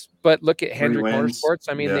Trackhouse, but look at Hendrick Motorsports.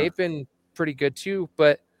 I mean, they've been pretty good too.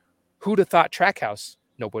 But who'd have thought Trackhouse?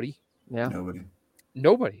 Nobody. Yeah,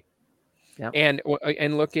 nobody. Yeah, and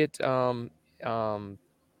look at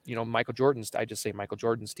Michael Jordan's. I just say Michael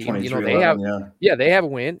Jordan's team. They have they have a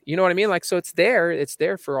win. You know what I mean? Like, so it's there. It's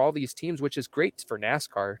there for all these teams, which is great for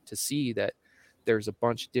NASCAR to see that. There's a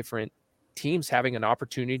bunch of different teams having an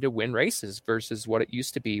opportunity to win races versus what it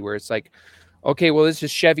used to be, where it's like, okay, well, this is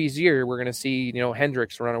Chevy's year. We're going to see,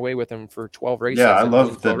 Hendricks run away with him for 12 races. Yeah, I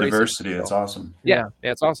love the diversity. It's awesome. Yeah,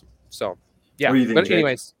 it's awesome. So, yeah. What do you think, but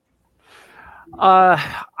anyways.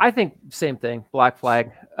 I think same thing, black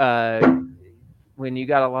flag. When you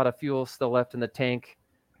got a lot of fuel still left in the tank,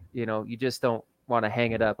 you just don't want to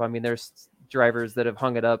hang it up. I mean, there's drivers that have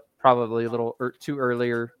hung it up probably a little too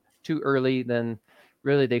early than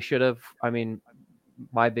really they should have. I mean,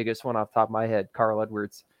 my biggest one off the top of my head, Carl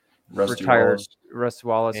Edwards, retired. Rusty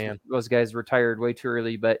Wallace. Man. Those guys retired way too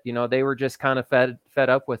early, but they were just kind of fed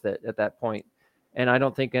up with it at that point. And I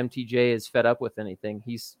don't think MTJ is fed up with anything.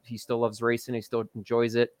 He still loves racing. He still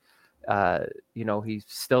enjoys it. He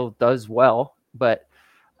still does well, but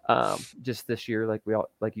just this year, like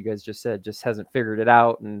you guys just said, just hasn't figured it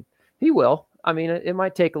out, and he will. I mean, it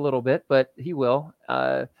might take a little bit, but he will.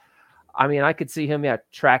 I mean, I could see him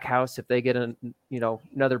at Trackhouse if they get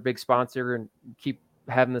another big sponsor and keep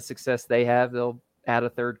having the success they have. They'll add a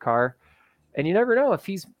third car, and you never know if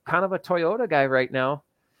he's kind of a Toyota guy right now.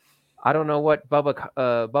 I don't know what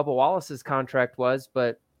Bubba Wallace's contract was,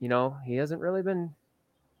 but he hasn't really been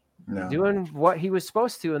doing what he was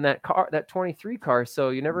supposed to in that car, that 23 car. So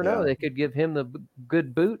you never know. They could give him the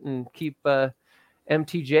good boot and keep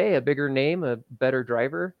MTJ, a bigger name, a better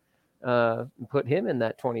driver. Put him in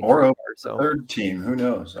that 23 or third team. Who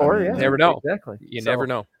knows? Never know. Exactly. You never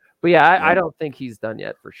know. But I don't think he's done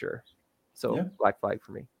yet for sure. So black flag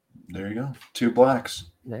for me. There you go. 2 blacks.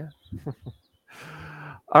 Yeah.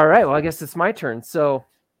 All right. Well, I guess it's my turn. So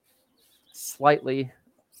slightly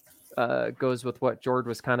goes with what George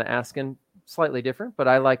was kind of asking. Slightly different, but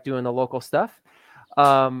I like doing the local stuff.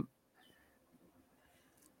 And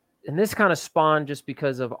this kind of spawned just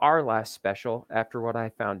because of our last special. After what I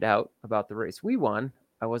found out about the race we won,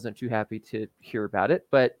 I wasn't too happy to hear about it.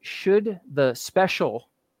 But should the special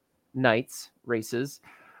nights races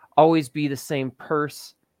always be the same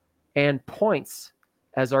purse and points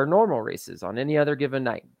as our normal races on any other given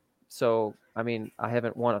night? So, I mean, I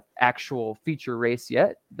haven't won an actual feature race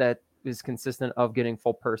yet that is consistent of getting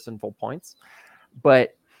full purse and full points.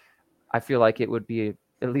 But I feel like it would be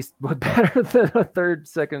at least better than a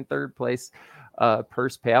second, third place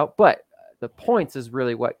purse payout. But the points is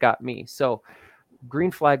really what got me. So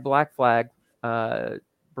green flag, black flag.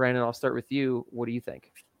 Brandon, I'll start with you. What do you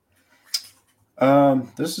think?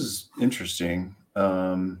 This is interesting.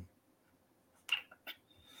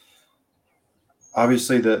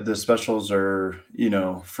 Obviously the specials are,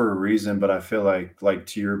 for a reason, but I feel like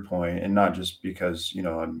to your point, and not just because,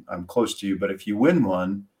 I'm close to you, but if you win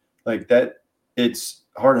one like that, it's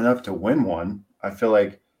hard enough to win one. I feel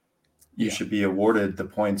like you should be awarded the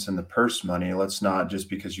points and the purse money. Let's not, just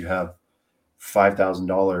because you have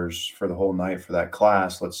 $5,000 for the whole night for that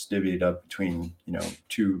class. Let's divvy it up between,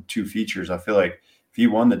 two features. I feel like if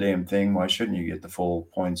you won the damn thing, why shouldn't you get the full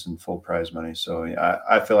points and full prize money? So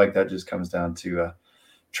I feel like that just comes down to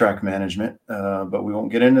track management, but we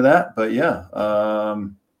won't get into that. But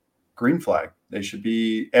green flag. They should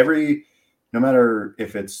be no matter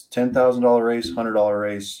if it's $10,000 race, $100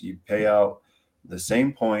 race, you pay out the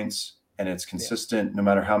same points, and it's consistent no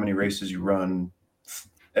matter how many races you run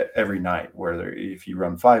every night. Whether if you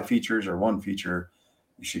run 5 features or 1 feature,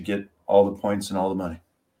 you should get all the points and all the money.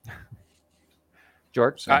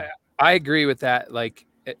 George, so. I agree with that.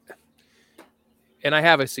 And I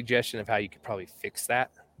have a suggestion of how you could probably fix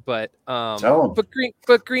that. But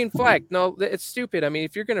green flag. No, it's stupid. I mean,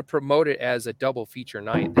 if you're going to promote it as a double feature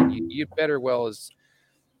night, then you better well as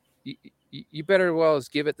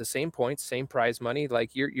give it the same points, same prize money.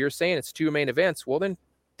 Like you're saying, it's 2 main events. Well, then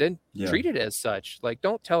treat it as such. Like,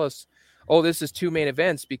 don't tell us, oh, this is 2 main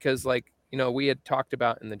events, because we had talked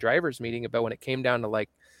about in the drivers meeting about when it came down to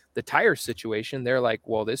the tire situation. They're like,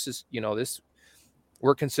 well, this is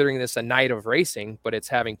we're considering this a night of racing, but it's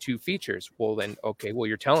having 2 features. Well, then, okay, well,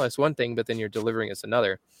 you're telling us one thing, but then you're delivering us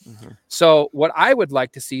another. Mm-hmm. So what I would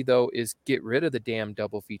like to see, though, is get rid of the damn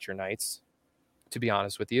double feature nights, to be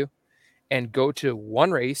honest with you, and go to 1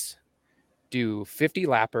 race, do 50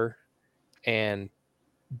 lapper, and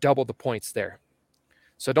double the points there.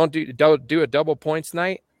 So don't do a double points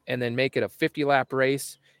night and then make it a 50 lap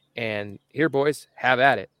race. And here, boys, have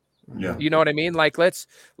at it. Yeah. You know what I mean? Like, let's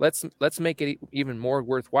make it even more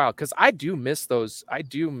worthwhile. Cause I do miss those. I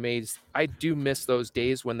do miss those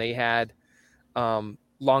days when they had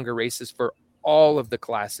longer races for all of the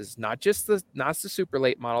classes, not the super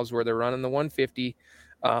late models where they're running the 150.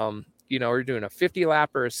 You're doing a 50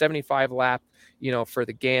 lap or a 75 lap, for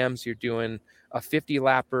the GAMs. You're doing a 50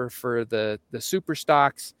 lapper for the super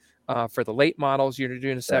stocks. For the late models, you're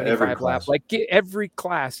doing a 75 lap. Like, get every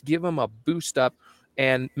class, give them a boost up.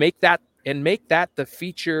 And make that the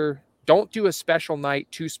feature. Don't do a special night,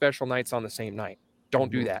 2 special nights on the same night. Don't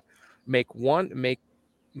do that. Make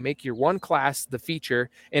your one class the feature.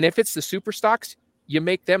 And if it's the super stocks, you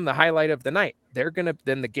make them the highlight of the night.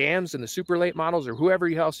 Then the GAMs and the super late models, or whoever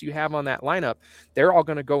else you have on that lineup, they're all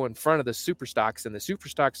going to go in front of the super stocks, and the super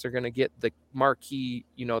stocks are going to get the marquee,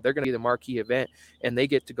 they're going to be the marquee event, and they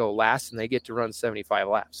get to go last, and they get to run 75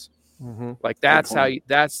 laps. Mm-hmm. Like, that's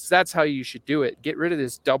how you should do it. Get rid of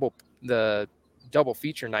the double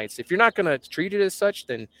feature nights. If you're not going to treat it as such,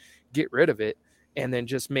 then get rid of it, and then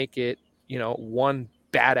just make it, one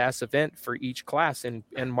badass event for each class,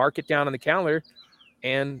 and mark it down on the calendar.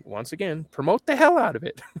 And once again, promote the hell out of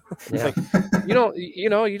it. Yeah.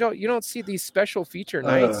 You don't see these special feature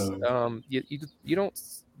nights. You don't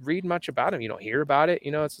read much about them. You don't hear about it.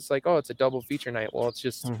 It's just like, oh, it's a double feature night. Well, it's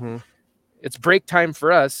just, it's break time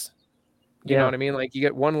for us. You know what I mean? Like, you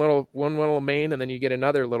get one little main, and then you get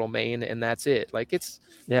another little main, and that's it. Like,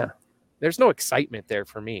 there's no excitement there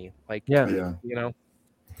for me. Like, And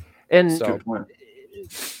good point.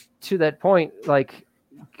 To that point, like,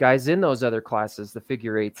 guys in those other classes, the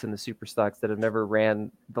figure 8s and the super stocks that have never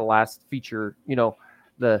ran the last feature,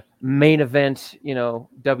 the main event,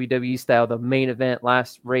 WWE style, the main event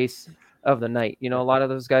last race of the night. A lot of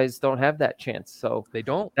those guys don't have that chance. So they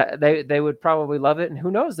don't. They would probably love it. And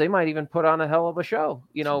who knows, they might even put on a hell of a show,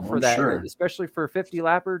 for that, especially for 50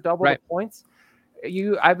 lapper, double the points.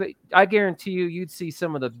 I guarantee you'd see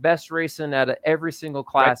some of the best racing out of every single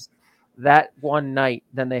class that one night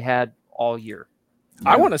than they had all year.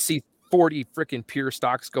 I want to see 40 freaking pure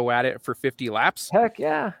stocks go at it for 50 laps. Heck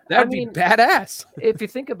yeah. That'd be badass. If you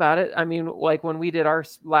think about it, I mean, like when we did our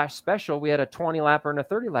last special, we had a 20 lapper and a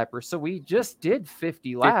 30 lapper. So we just did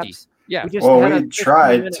 50 laps. Yeah. We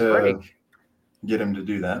tried to get him to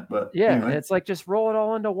do that, but anyway. It's like, just roll it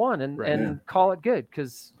all into one and call it good.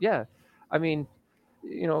 Cause I mean,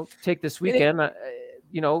 take this weekend,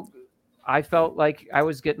 I felt like I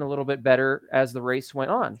was getting a little bit better as the race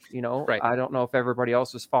went on. I don't know if everybody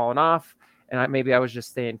else was falling off, and maybe I was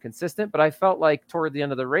just staying consistent, but I felt like toward the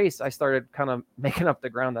end of the race, I started kind of making up the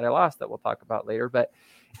ground that I lost, that we'll talk about later. But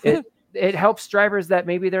it helps drivers that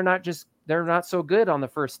maybe they're not so good on the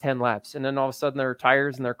first 10 laps. And then all of a sudden their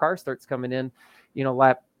tires and their car starts coming in,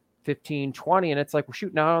 lap 15, 20. And it's like, well,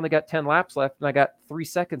 shoot, now I only got 10 laps left and I got 3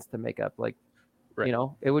 seconds to make up. Like,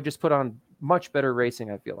 it would just put on much better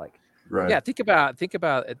racing, I feel like. Right. Yeah. Think about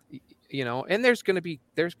it, and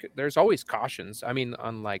there's always cautions. I mean,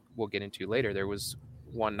 unlike we'll get into later, there was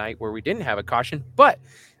one night where we didn't have a caution, but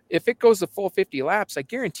if it goes the full 50 laps, I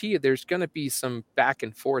guarantee you there's going to be some back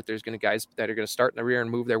and forth. There's going to guys that are going to start in the rear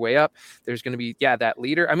and move their way up. There's going to be, that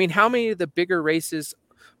leader. I mean, how many of the bigger races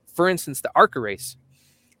for instance, the ARCA race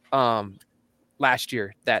last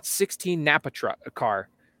year, that 16 Napa car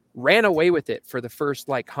ran away with it for the first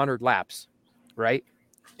like 100 laps, right?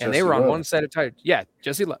 And they were on one set of tires. Yeah,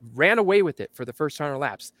 Jesse ran away with it for the first 100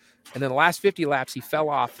 laps. And then the last 50 laps, he fell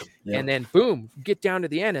off. Yeah. And then, boom, get down to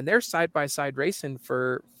the end. And they're side-by-side racing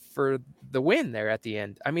for the win there at the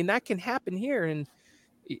end. I mean, that can happen here. And,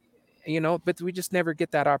 you know, but we just never get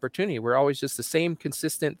that opportunity. We're always just the same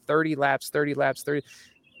consistent 30 laps.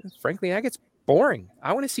 Frankly, that gets boring.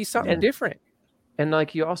 I want to see something different. And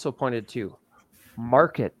like you also pointed to,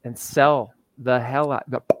 market and sell the hell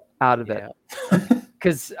out of it.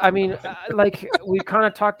 Because, I mean, like we kind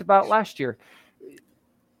of talked about last year,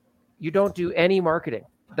 you don't do any marketing.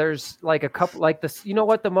 There's like a couple, like this, you know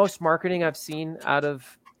what, the most marketing I've seen out of,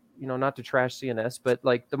 you know, not to trash CNS, but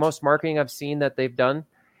like the most marketing I've seen that they've done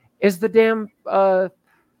is the damn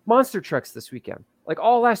monster trucks this weekend. Like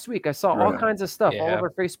all last week, I saw all kinds of stuff all over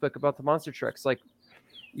Facebook about the monster trucks. Like,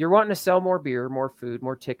 you're wanting to sell more beer, more food,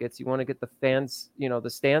 more tickets. You want to get the fans, you know, the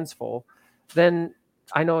stands full. Then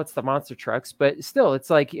I know it's the monster trucks, but still, it's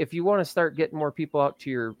like if you want to start getting more people out to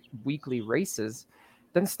your weekly races,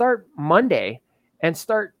 then start Monday and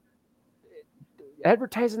start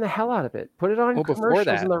advertising the hell out of it. Put it on commercials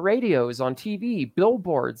on the radios, on TV,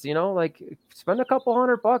 billboards, you know, like spend a couple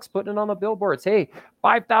 $100 putting it on the billboards. Hey,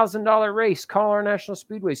 $5,000 race, Colorado National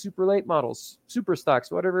Speedway, super late models, super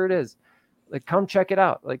stocks, whatever it is. Like, come check it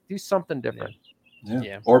out. Like, do something different.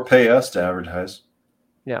 Yeah. Or pay us to advertise.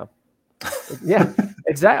 Yeah. Yeah,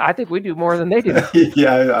 exactly. I think we do more than they do.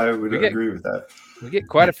 Yeah, I would agree with that. We get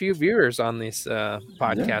quite a few viewers on these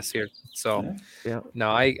podcasts here. So, no,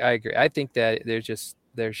 I agree. I think that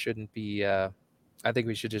there shouldn't be. I think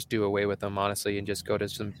we should just do away with them, honestly, and just go to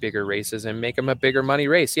some bigger races and make them a bigger money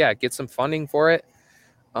race. Yeah, get some funding for it.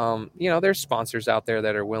 You know, there's sponsors out there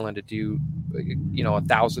that are willing to do, you know,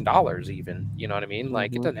 $1,000 even. You know what I mean?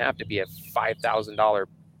 Like, it doesn't have to be a $5,000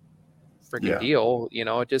 freaking deal. You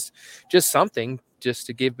know, just something just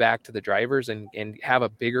to give back to the drivers and have a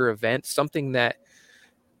bigger event, something that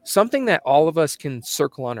all of us can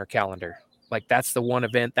circle on our calendar. Like, that's the one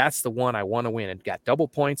event, that's the one I want to win. It got double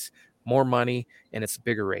points, more money, and it's a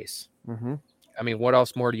bigger race. I mean, what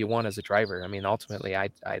else more do you want as a driver? I mean, ultimately, I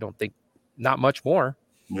don't think not much more.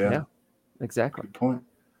 Yeah, exactly. Good point.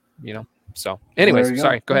 You know, so anyways,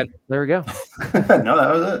 sorry, go ahead. There we go. No,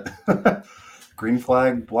 that was it. Green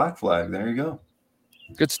flag, black flag. There you go.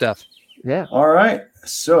 Good stuff. Yeah. All right.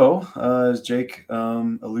 So, as Jake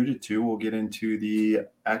alluded to, we'll get into the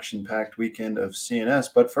action-packed weekend of CNS.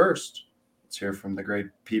 But first, let's hear from the great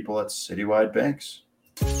people at Citywide Banks.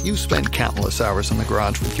 You spent countless hours in the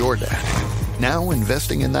garage with your dad. Now,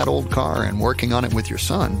 investing in that old car and working on it with your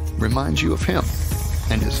son reminds you of him.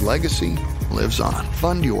 And his legacy lives on.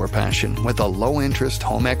 Fund your passion with a low-interest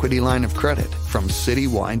home equity line of credit from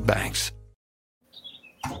Citywide Banks.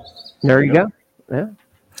 There you go. Yeah.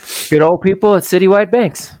 Good old people at Citywide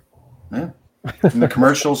Banks. Yeah. In the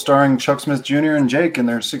commercial starring Chuck Smith Jr. and Jake in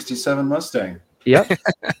their 67 Mustang. Yep.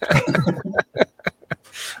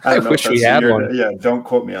 I wish we had one. Yeah, don't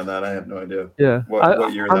quote me on that. I have no idea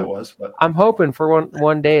what year that was. But I'm hoping for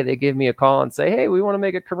one day they give me a call and say, hey, we want to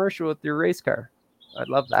make a commercial with your race car. I'd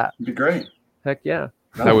love that. It'd be great. Heck yeah.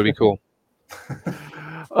 That would be cool.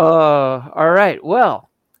 All right. Well,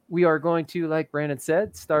 we are going to, like Brandon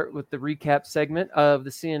said, start with the recap segment of the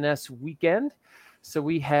CNS weekend. So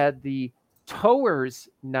we had the Towers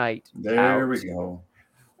night. There we go.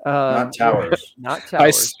 Not Towers. Not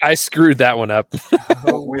Towers. I screwed that one up.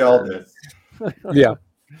 We all did. Yeah.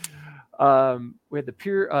 We had the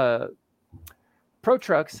pure Pro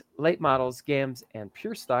Trucks, late models, GAMs, and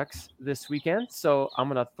pure stocks this weekend. So I'm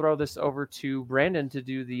going to throw this over to Brandon to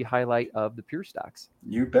do the highlight of the pure stocks.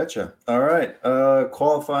 You betcha. All right.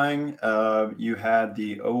 Qualifying, you had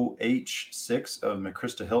the OH6 of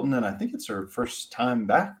McChrista Hilton, and I think it's her first time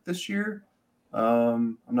back this year.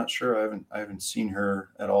 I'm not sure. I haven't seen her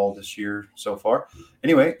at all this year so far.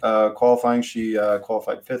 Anyway, qualifying, she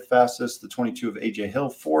qualified fifth fastest. The 22 of AJ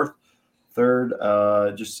Hill, fourth. Third,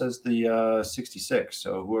 just says the 66.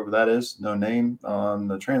 So whoever that is, no name on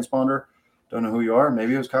the transponder. Don't know who you are.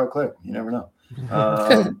 Maybe it was Kyle Click. You never know.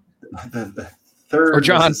 The third, or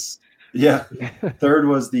John. Third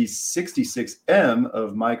was the 66M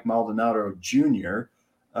of Mike Maldonado Jr.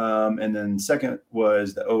 And then second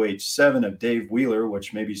was the OH7 of Dave Wheeler,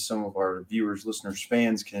 which maybe some of our viewers, listeners,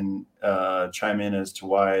 fans can chime in as to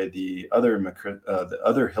why the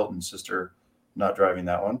other Hilton sister not driving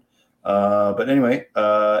that one. But anyway,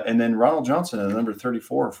 and then Ronald Johnson at number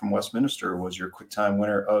 34 from Westminster was your quick time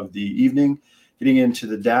winner of the evening. Getting into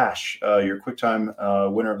the dash, your quick time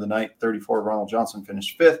winner of the night, 34, Ronald Johnson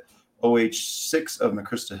finished 5th. OH6 of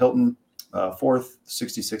McChrista Hilton, 4th.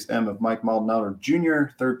 66M of Mike Maldonado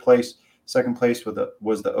Jr., 3rd place. 2nd place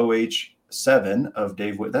was the OH7 of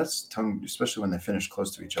Dave Witt. That's tongue, especially when they finish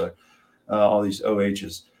close to each other. All these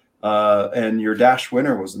OHs. And your dash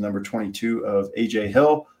winner was the number 22 of AJ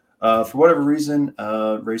Hill. For whatever reason,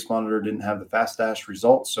 Race Monitor didn't have the fast dash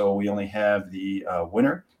results, so we only have the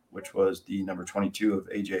winner, which was the number 22 of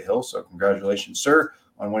AJ Hill. So congratulations, sir,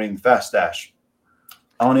 on winning the fast dash.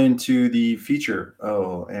 On into the feature.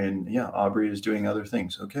 Oh, and yeah, Aubrey is doing other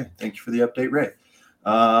things. Okay, thank you for the update, Ray.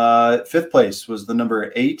 5th place was the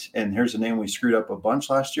number 8, and here's a name we screwed up a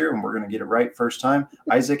bunch last year, and we're going to get it right first time.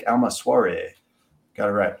 Isaac Almasuare. Got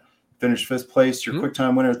it right. Finished 5th place. Your quick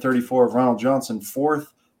time winner, 34 of Ronald Johnson, 4th.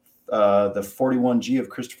 The 41G of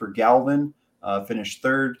Christopher Galvin finished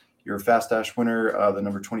 3rd. Your fast dash winner, the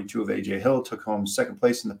number 22 of AJ Hill, took home 2nd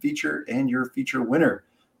place in the feature, and your feature winner,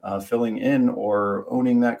 filling in or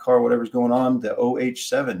owning that car, whatever's going on, the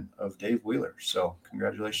OH7 of Dave Wheeler. So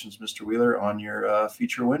congratulations, Mr. Wheeler, on your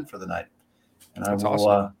feature win for the night. And I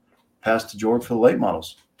will pass to George for the late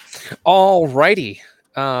models. All righty.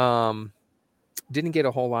 Didn't get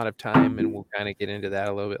a whole lot of time, and we'll kind of get into that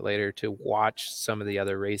a little bit later, to watch some of the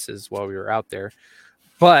other races while we were out there.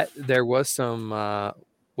 But there was some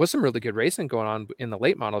really good racing going on in the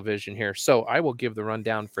late model division here. So I will give the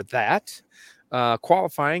rundown for that.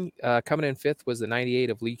 Qualifying, coming in 5th was the 98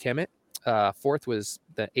 of Lee Kemet. 4th was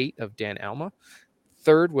the 8 of Dan Alma.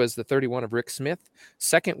 3rd was the 31 of Rick Smith.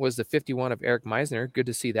 2nd was the 51 of Eric Meisner. Good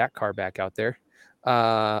to see that car back out there.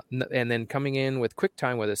 And then coming in with quick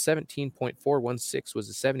time with a 17.416 was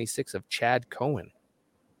the 76 of Chad Cohen.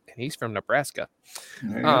 And he's from Nebraska.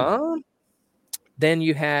 Then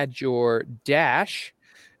you had your dash,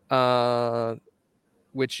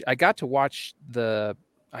 which I got to watch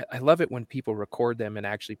I love it when people record them and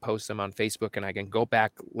actually post them on Facebook, and I can go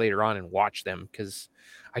back later on and watch them, because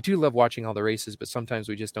I do love watching all the races, but sometimes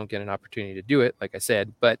we just don't get an opportunity to do it, like I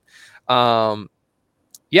said. But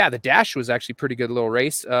yeah, the dash was actually a pretty good little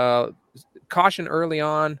race. Caution early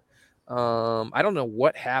on. I don't know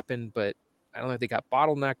what happened, but I don't know if they got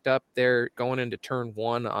bottlenecked up there going into turn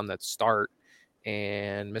 1 on the start,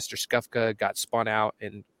 and Mr. Skufka got spun out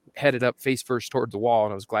and headed up face first toward the wall,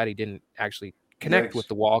 and I was glad he didn't actually connect with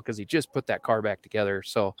the wall, because he just put that car back together.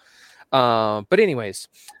 So but anyways,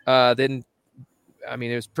 then I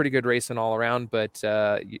mean, it was pretty good racing all around, but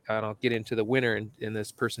I'll get into the winner, and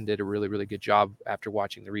this person did a really, really good job after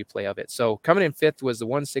watching the replay of it. So coming in 5th was the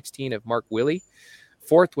 116 of Mark Willie.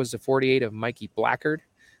 4th was the 48 of Mikey Blackard.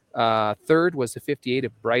 3rd was the 58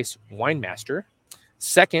 of Bryce Winemaster.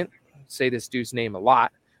 2nd, say this dude's name a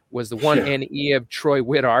lot, was the 1NE of Troy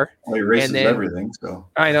Whittar. Well, he races everything, so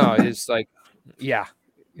I know, it's like, yeah,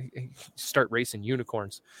 start racing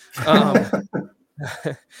unicorns.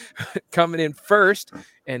 Coming in 1st,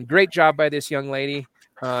 and great job by this young lady.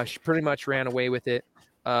 She pretty much ran away with it.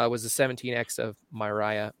 Was the 17X of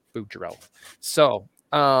Mariah Boudreau. So,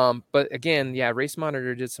 but again, yeah, Race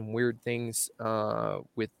Monitor did some weird things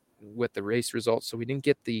with the race results, so we didn't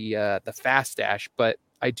get the fast dash. But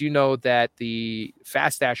I do know that the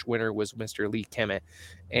fast dash winner was Mr. Lee Kemet,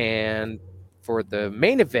 and for the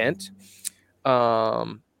main event,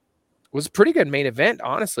 was a pretty good main event,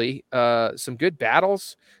 honestly. Some good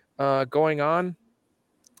battles going on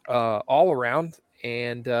all around.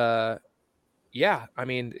 And yeah, I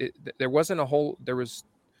mean, there wasn't a whole,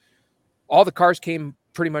 all the cars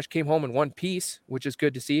pretty much came home in one piece, which is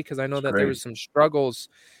good to see, because I know that there was some struggles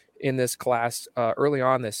in this class early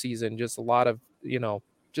on this season. Just a lot of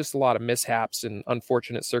mishaps and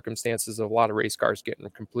unfortunate circumstances of a lot of race cars getting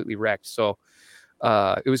completely wrecked. So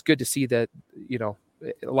it was good to see that,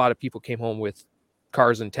 a lot of people came home with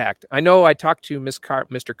cars intact. I know I talked to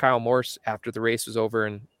Mr. Kyle Morse after the race was over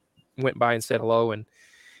and went by and said hello. And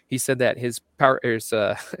he said that his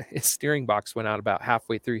steering box went out about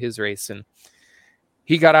halfway through his race, and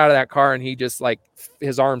he got out of that car and he just, like,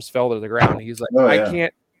 his arms fell to the ground. He's like,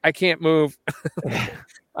 I can't move.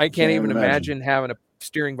 I can't even imagine having a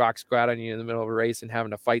steering box go out on you in the middle of a race and having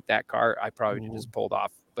to fight that car. I probably just pulled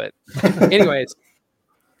off. But anyways,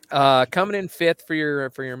 coming in 5th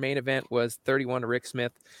for your main event was 31 of Rick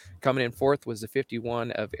Smith. Coming in 4th was the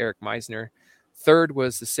 51 of Eric Meisner. 3rd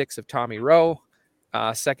was the 6 of Tommy Rowe.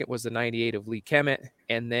 2nd was the 98 of Lee Kemet.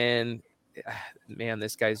 And then, man,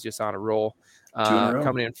 this guy's just on a roll.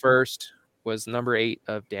 Coming in 1st was number 8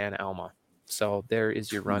 of Dan Alma. So there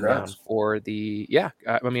is your rundown for the,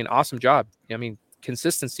 I mean, awesome job. I mean,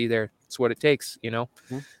 consistency there. It's what it takes,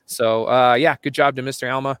 So, good job to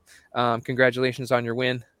Mr. Alma. Congratulations on your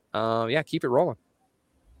win. keep it rolling.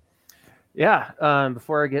 Yeah.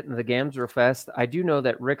 Before I get into the games real fast, I do know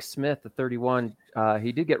that Rick Smith, the 31,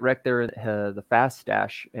 he did get wrecked there in the fast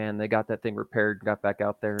dash, and they got that thing repaired, got back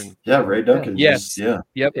out there. And Ray Duncan. Yes. Yep.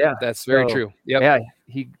 Yeah. That's very true. Yep. Yeah.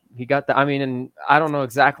 He got the, I mean, and I don't know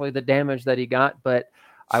exactly the damage that he got, but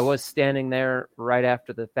I was standing there right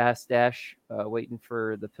after the fast dash, waiting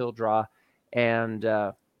for the pill draw, and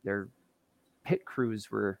their pit crews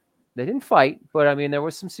they didn't fight, but I mean, there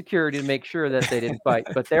was some security to make sure that they didn't fight.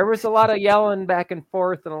 But there was a lot of yelling back and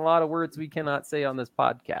forth and a lot of words we cannot say on this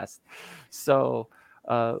podcast. So,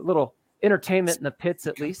 little entertainment in the pits,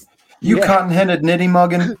 at least. You cotton-headed nitty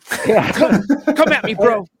muggin. Yeah. Come at me,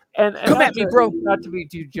 bro. And come at me, bro. Not to be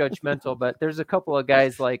too judgmental, but there's a couple of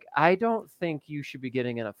guys like, I don't think you should be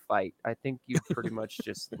getting in a fight. I think you pretty much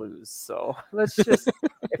just lose. So let's just,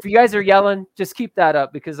 if you guys are yelling, just keep that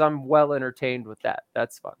up because I'm well entertained with that.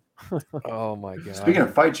 That's fun. Oh my God. Speaking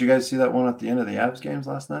of fights, you guys see that one at the end of the Avs games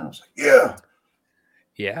last night? I was like, yeah.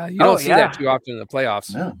 Yeah. You don't see that too often in the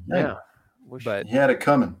playoffs. No, yeah. But he had it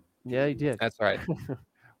coming. Yeah, he did. That's right.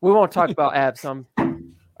 We won't talk about Avs.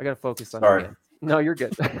 I got to focus on Sorry. the game. No, you're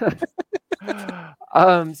good.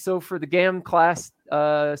 So for the GAM class,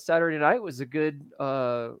 Saturday night was a good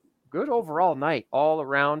overall night all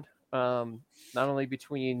around. Not only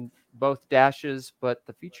between both dashes, but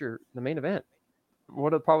the main event.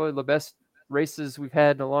 One of probably the best races we've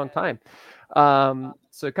had in a long time.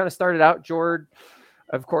 So it kind of started out. Jord,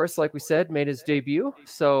 of course, like we said, made his debut.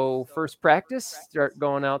 So first practice, start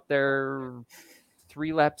going out there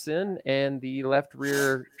 3 laps in, and the left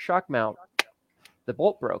rear shock mount, the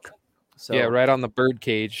bolt broke. So yeah, right on the bird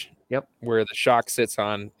cage. Yep. Where the shock sits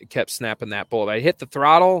on, it kept snapping that bolt. I hit the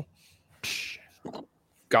throttle,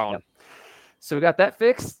 gone. Yep. So we got that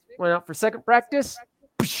fixed. Went out for second practice.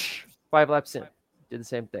 5 laps in, did the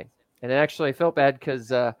same thing. And actually, I felt bad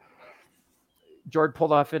because Jord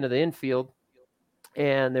pulled off into the infield,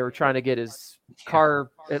 and they were trying to get his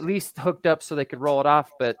car at least hooked up so they could roll it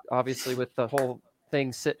off. But obviously, with the whole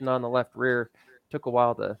thing sitting on the left rear, it took a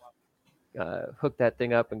while to hook that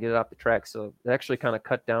thing up and get it off the track. So it actually kind of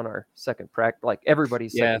cut down our second practice, like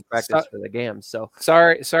everybody's second practice for the GAM. So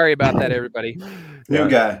sorry about that, everybody. New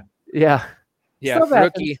guy. Yeah. Yeah. Stuff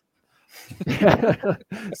Rookie.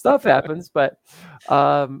 Stuff happens, but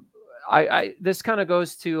I this kind of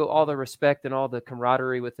goes to all the respect and all the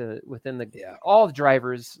camaraderie within all the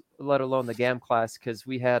drivers, let alone the GAM class, because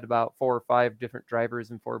we had about 4 or 5 different drivers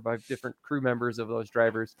and 4 or 5 different crew members of those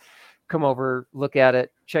drivers come over, look at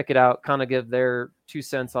it, check it out, kind of give their 2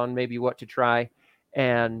 cents on maybe what to try.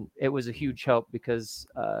 And it was a huge help because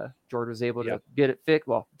Jord was able to get it fixed.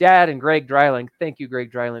 Well, Dad and Greg Dreiling, thank you,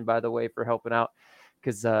 Greg Dreiling, by the way, for helping out,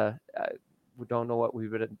 because we don't know what we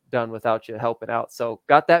would have done without you helping out. So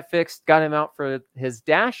got that fixed, got him out for his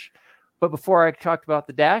dash. But before I talked about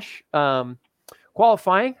the dash,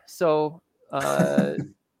 qualifying. So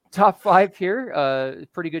top 5 here,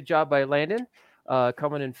 pretty good job by Landon,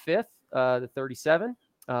 coming in 5th, the 37.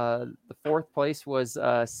 The 4th place was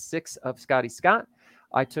 6 of Scotty Scott.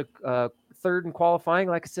 I took 3rd in qualifying.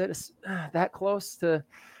 Like I said, it's that close to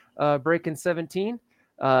breaking 17.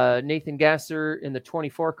 Nathan Gasser in the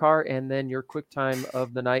 24 car, and then your quick time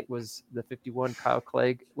of the night was the 51 Kyle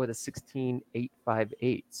Clegg with a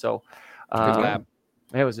 16.858. So good lap.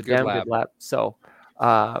 It was a damn good lap. So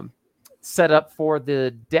set up for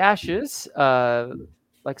the dashes.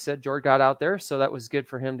 Like I said, Jord got out there, so that was good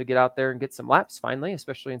for him to get out there and get some laps finally,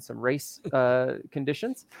 especially in some race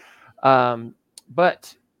conditions.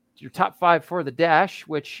 But your top 5 for the dash,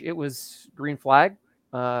 which it was green flag,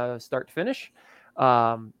 start to finish.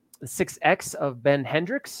 The 6X of Ben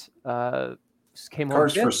Hendricks came home.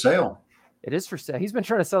 Car's for sale. It is for sale. He's been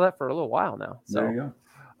trying to sell that for a little while now. So, there you go.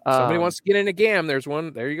 Somebody wants to get into GAM. There's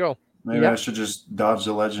one. There you go. Maybe I should just dodge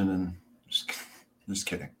the legend and just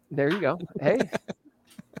kidding. There you go. Hey,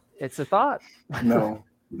 it's a thought. No,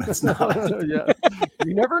 that's not. Yeah.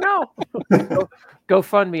 You never know. Go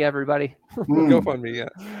fund me, everybody. Go fund me. Yeah.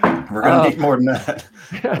 We're going to need more than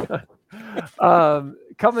that.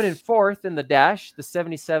 Coming in 4th in the dash, the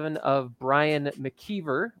 77 of Brian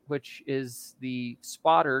McKeever, which is the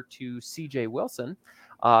spotter to CJ Wilson.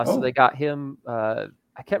 So they got him.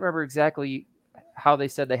 I can't remember exactly how they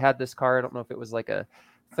said they had this car. I don't know if it was like a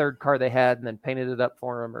 3rd car they had and then painted it up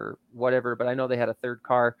for him or whatever, but I know they had a 3rd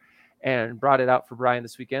car and brought it out for Brian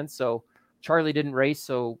this weekend. So Charlie didn't race,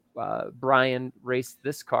 so Brian raced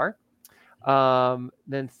this car.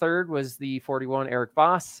 Then 3rd was the 41 Eric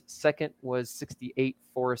Voss. 2nd was 68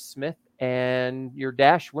 Forrest Smith, and your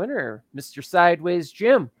dash winner, Mr. Sideways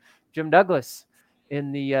Jim Douglas,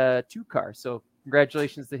 in the 2 car. So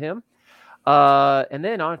congratulations to him. And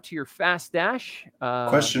then on to your fast dash.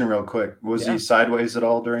 Question real quick. Was he sideways at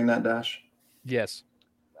all during that dash? Yes.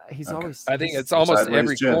 He's always. I think it's almost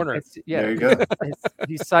every Jim. corner. There you go.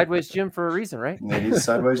 He's sideways Jim for a reason, right? Yeah, he's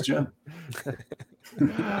sideways Jim.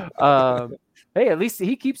 Hey, at least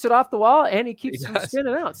he keeps it off the wall and he keeps from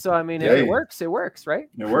spinning out. So I mean, if it works, right?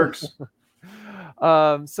 It works.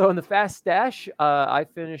 So in the fast dash, I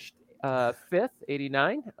finished 5th,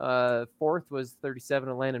 89. 4th was 37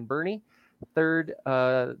 of Landon Burney.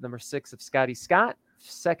 3rd, number 6 of Scotty Scott.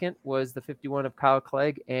 2nd was the 51 of Kyle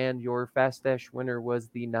Clegg, and your fast dash winner was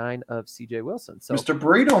the 9 of CJ Wilson. So Mr.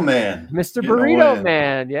 Burrito Man. Mr. Burrito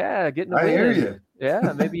Man. Yeah, getting a win. I hear you.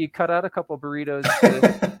 Yeah, maybe you cut out a couple of burritos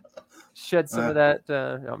to shed some of that.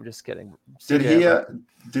 No, I'm just kidding.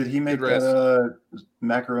 Did he make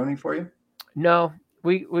macaroni for you? No.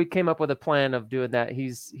 We came up with a plan of doing that.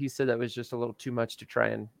 He said that was just a little too much to try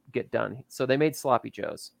and get done. So they made sloppy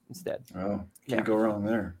joes instead. Oh, can't go wrong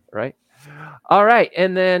there. Right. All right.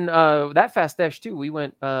 And then that fast dash too, we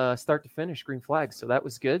went start to finish green flag. So that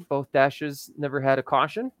was good. Both dashes never had a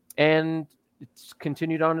caution and it's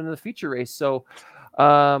continued on into the feature race. So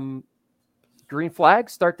green flag,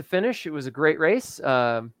 start to finish. It was a great race.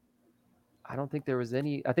 I don't think there was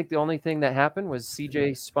any. I think the only thing that happened was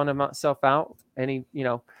CJ spun himself out, and he,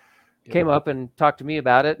 came up and talked to me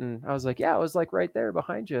about it, and I was like, "Yeah, I was like right there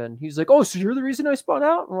behind you." And he's like, "Oh, so you're the reason I spun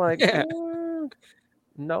out?" I'm like,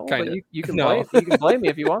 "No, but you can blame me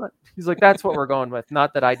if you want." He's like, "That's what we're going with.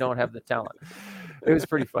 Not that I don't have the talent." It was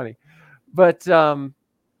pretty funny, but it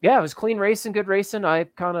was clean racing, good racing. I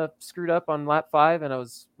kind of screwed up on lap 5, and I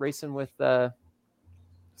was racing with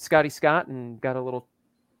Scotty Scott and got a little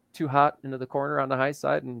too hot into the corner on the high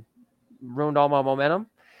side and ruined all my momentum.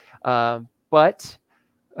 But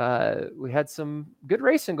we had some good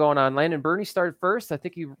racing going on. Landon Burney started first. I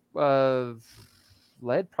think he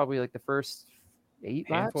led probably like the first 8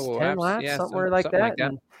 laps, 10 laps, somewhere like that.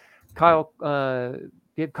 And Kyle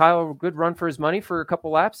gave Kyle a good run for his money for a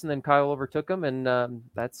couple laps, and then Kyle overtook him, and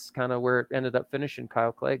that's kind of where it ended up finishing,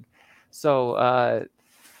 Kyle Clegg. So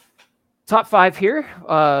top 5 here.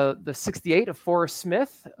 The 68 of Forrest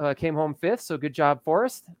Smith came home 5th. So good job,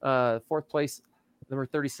 Forrest. 4th place, number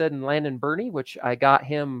 37, Landon Burney, which I got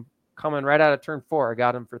him coming right out of turn 4. I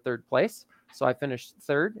got him for 3rd place. So I finished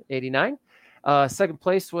 3rd, 89. 2nd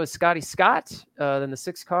place was Scotty Scott, then the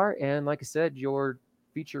 6th car. And like I said, your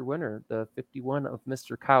feature winner, the 51 of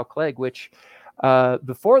Mr. Kyle Clegg, which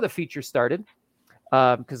before the feature started,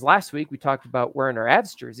 because last week we talked about wearing our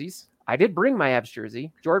Avs jerseys. I did bring my Avs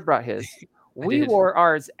jersey. George brought his. We wore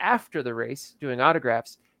ours after the race doing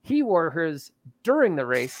autographs. He wore his during the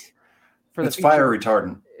race. It's fire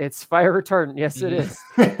retardant. It's fire retardant. Yes, it is.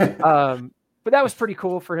 But that was pretty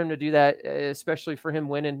cool for him to do that, especially for him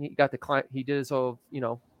winning. He got the climb. He did his whole,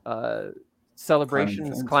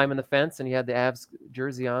 celebrations, climbing the fence, and he had the Avs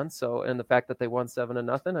jersey on. So, and the fact that they won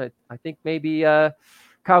 7-0, I think maybe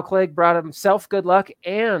Kyle Clegg brought himself good luck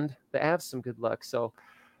and the Avs some good luck. So,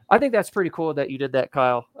 I think that's pretty cool that you did that,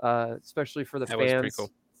 Kyle, especially for the fans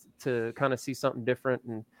to kind of see something different.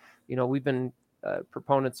 And, we've been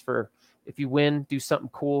proponents for, if you win, do something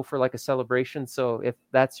cool for like a celebration. So if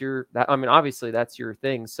that's obviously that's your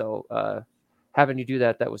thing. So having you do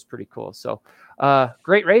that was pretty cool. So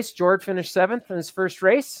great race. George finished 7th in his first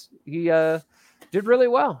race. He did really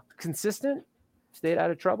well, consistent, stayed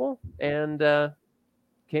out of trouble, and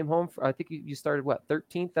came home. I think you started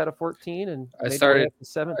 13th out of 14, and I started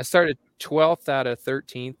 7th. I started 12th out of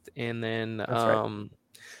 13th, and then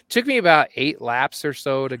took me about 8 laps or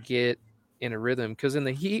so to get in a rhythm, because in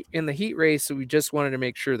the heat race, we just wanted to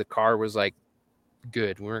make sure the car was like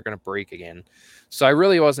good. We weren't going to break again, so I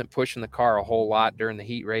really wasn't pushing the car a whole lot during the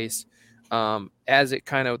heat race. As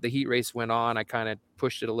the heat race went on, I kind of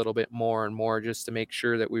pushed it a little bit more and more just to make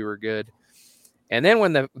sure that we were good. And then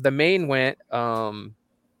when the main went,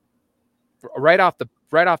 right off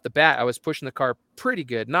the bat, I was pushing the car pretty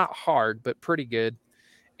good, not hard, but pretty good.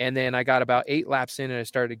 And then I got about 8 laps in, and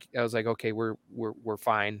I was like, okay, we're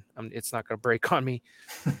fine. It's not going to break on me.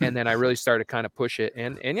 And then I really started to kind of push it,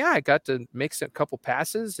 and I got to make a couple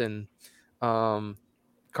passes, and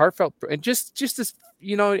car felt, and just this,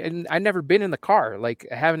 and I've never been in the car. Like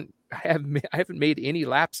I haven't made any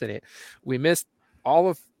laps in it. We missed all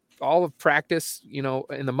of practice,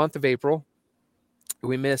 in the month of April.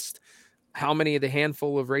 We missed how many of the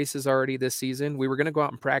handful of races already this season. We were going to go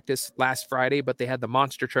out and practice last Friday, but they had the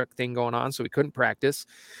monster truck thing going on, so we couldn't practice.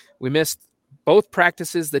 We missed both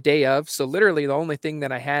practices the day of. So literally the only thing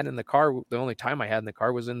that I had in the car, the only time I had in the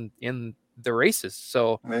car was in the races.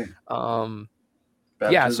 So, right.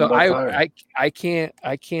 Yeah, so Baptism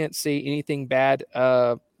I can't say anything bad.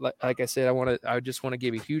 Like I said, I just want to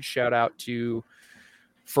give a huge shout out to,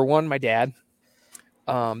 for one, my dad.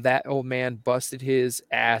 That old man busted his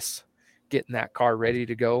ass getting that car ready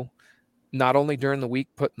to go. Not only during the week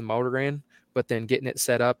putting the motor in, but then getting it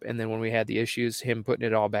set up, and then when we had the issues, him putting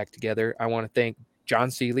it all back together. I want to thank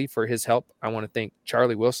John Seeley for his help. I want to thank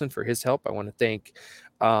Charlie Wilson for his help. I want to thank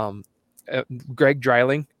Greg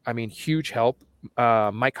Dreiling. I mean, huge help.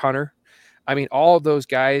 Mike Hunter. I mean, all of those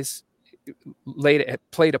guys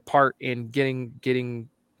played a part in getting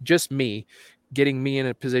just me in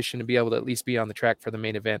a position to be able to at least be on the track for the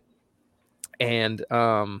main event. And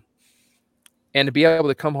to be able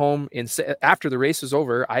to come home and after the race was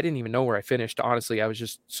over, I didn't even know where I finished. Honestly, I was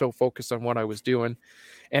just so focused on what I was doing,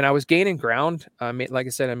 and I was gaining ground. Like I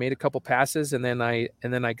said, I made a couple passes, and then I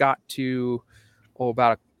got to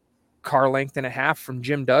about a car length and a half from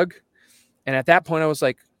Jim Doug. And at that point I was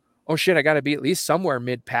like, oh shit, I got to be at least somewhere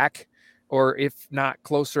mid pack, or if not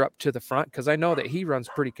closer up to the front. Cause I know that he runs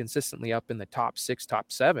pretty consistently up in the top 6,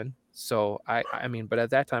 top 7. So I mean, but at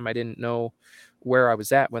that time I didn't know where I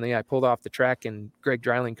was at when I pulled off the track, and Greg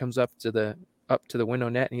Dreiling comes up to the window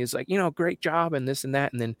net, and he's like, great job, and this and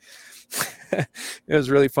that. And then it was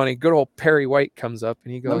really funny. Good old Perry White comes up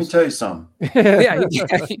and he goes, let me tell you something. Yeah,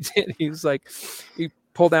 he did. He was like, he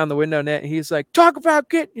pulled down the window net, and he's like, talk about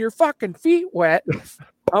getting your fucking feet wet.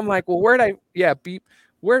 I'm like, well, where'd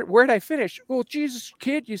I finish? Well, Jesus,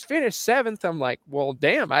 kid, you finished 7th. I'm like, well,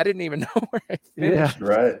 damn, I didn't even know where I finished. Yeah,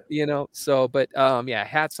 right. So, but yeah,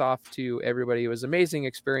 hats off to everybody. It was an amazing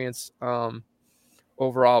experience.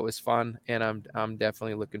 Overall, it was fun, and I'm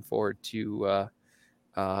definitely looking forward to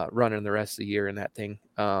running the rest of the year in that thing.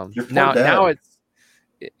 Now it's,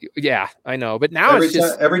 yeah, I know, but now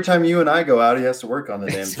every time you and I go out, he has to work on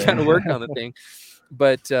the damn thing. Kind of work on the thing.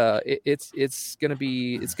 But it's gonna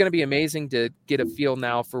be amazing to get a feel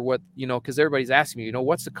now for what, because everybody's asking me,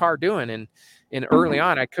 what's the car doing? And early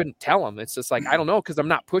on, I couldn't tell them. It's just like, I don't know, because I'm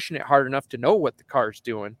not pushing it hard enough to know what the car's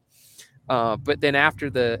doing. But then after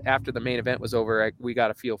the main event was over, we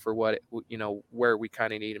got a feel for what where we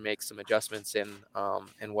kind of need to make some adjustments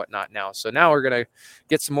and whatnot now. So now we're gonna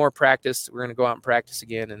get some more practice. We're gonna go out and practice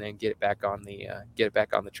again, and then get it back on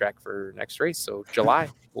the track for next race. So July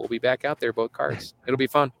we'll be back out there, both cars. It'll be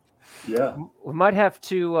fun. Yeah, we might have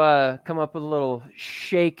to come up with a little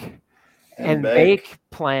shake and bake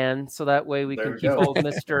plan, so that way we can keep old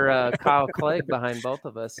Mr. Kyle Clegg behind both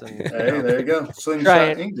of us. And hey, there you go.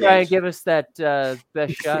 Try and give us that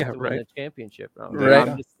best shot to win the championship. No,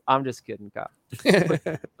 right. I'm just kidding, Kyle.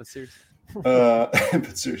 But seriously.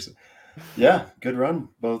 But seriously, yeah, good run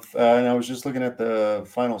both. And I was just looking at the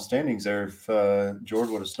final standings there. If George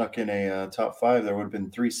would have snuck in a top 5, there would have been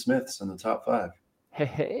 3 Smiths in the top 5.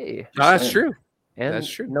 Hey, that's true. And that's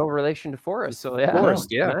true. No relation to Forrest. So yeah, Forrest,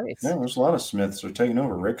 yeah. Nice. Yeah, there's a lot of Smiths are taking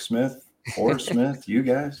over. Rick Smith, Forrest Smith, you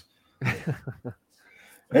guys.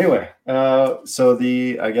 Anyway, so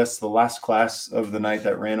I guess the last class of the night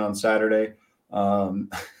that ran on Saturday.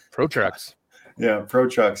 Pro Trucks. Yeah, Pro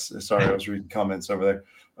Trucks. Sorry, I was reading comments over there.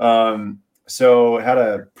 So it had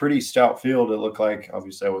a pretty stout field, it looked like.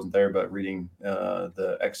 Obviously, I wasn't there, but reading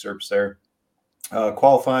the excerpts there.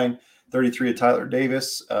 Qualifying, 33 of Tyler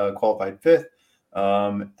Davis, qualified 5th.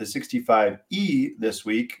 The 65E this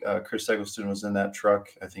week, Chris Eggleston was in that truck.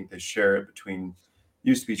 I think they share it between,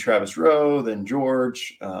 used to be Travis Rowe, then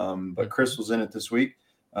George, but Chris was in it this week.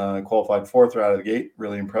 Qualified 4th right out of the gate.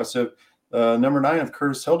 Really impressive. Number 9 of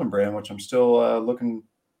Curtis Hildenbrand, which I'm still looking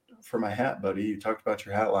for my hat, buddy. You talked about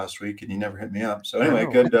your hat last week and you never hit me up. So anyway,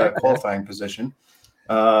 good qualifying position.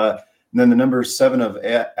 And then the number 7 of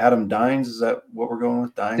Adam Dines. Is that what we're going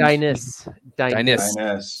with? Dines.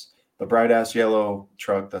 The bright ass yellow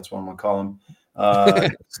truck. That's what I'm going to call him.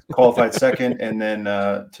 Qualified 2nd. And then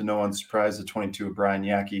to no one's surprise, the 22 of Brian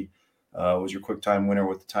Yackey was your quick time winner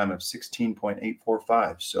with a time of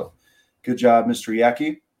 16.845. So good job, Mr.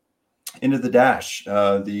 Yackey. Into the dash.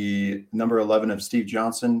 The number 11 of Steve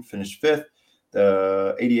Johnson finished 5th.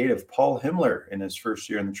 The 88 of Paul Himmler in his first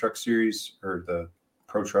year in the truck series, or the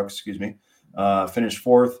Pro Trucks, finished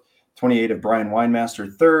 4th. 28 of Brian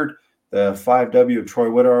Weinmaster 3rd. The 5W of Troy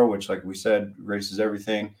Whittar, which, like we said, races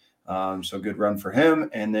everything. So good run for him.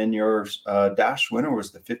 And then your dash winner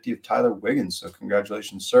was the 50 of Tyler Wiggins. So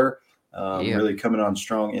congratulations, sir. Really coming on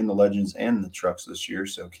strong in the Legends and the trucks this year.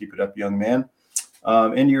 So keep it up, young man.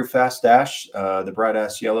 Into your fast dash, the bright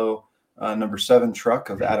ass yellow number 7 truck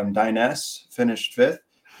of Adam Dines finished 5th.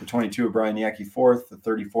 The 22 of Brian Yackey 4th. The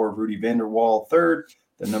 34 of Rudy Vanderwall 3rd.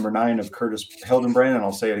 The number 9 of Curtis Hildenbrand, and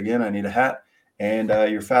I'll say it again, I need a hat. And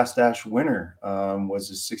your Fast Dash winner was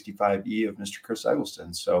the 65E of Mr. Chris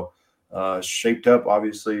Eggleston. So shaped up,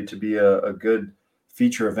 obviously, to be a good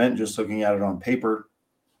feature event, just looking at it on paper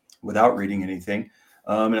without reading anything.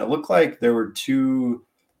 And it looked like there were two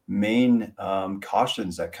main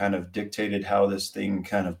cautions that kind of dictated how this thing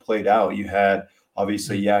kind of played out. You had,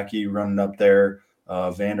 obviously, Yaki running up there,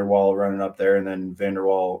 Vanderwall running up there, and then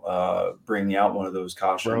Vanderwall bringing out one of those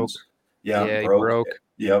cautions. Yeah, broke.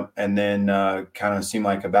 Yep. And then kind of seemed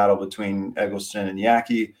like a battle between Eggleston and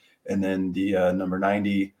Yaki. And then the number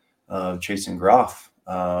 90, Chasen Groff,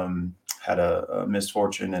 had a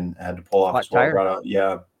misfortune and had to pull off as well.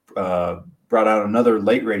 Brought out another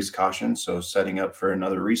late race caution. So setting up for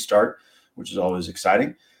another restart, which is always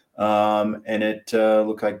exciting. And it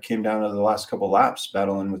looked like it came down to the last couple laps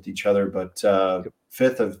battling with each other. But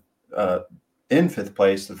in fifth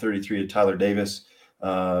place, the 33 of Tyler Davis.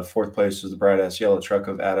 Fourth place was the bright ass yellow truck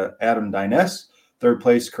of Adam Dines. Third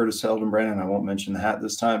place, Curtis Hildenbrand. I won't mention the hat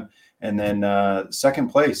this time. And then second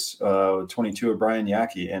place, 22 of Brian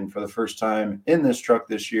Yaki. And for the first time in this truck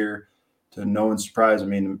this year, to no one's surprise, I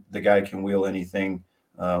mean, the guy can wheel anything.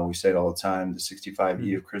 We say it all the time, the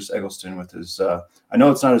 65E of Chris Eggleston with his, I know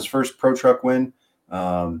it's not his first pro truck win,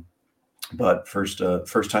 but first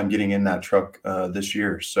time getting in that truck this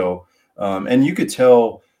year. So, and you could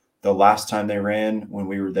tell the last time they ran when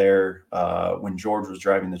we were there, when George was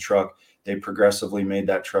driving the truck, they progressively made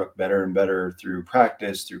that truck better and better through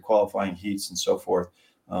practice, through qualifying heats and so forth.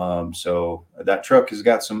 So that truck has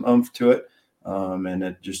got some oomph to it. And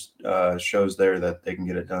it just shows there that they can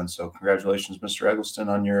get it done. So congratulations, Mr. Eggleston,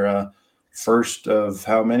 on your first of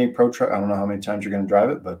how many pro truck. I don't know how many times you're going to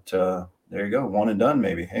drive it, but there you go. One and done,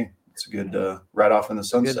 maybe. Hey, it's a good right off in the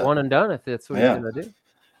sunset. Good one and done if that's what you're going to do.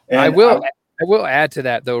 And I will add to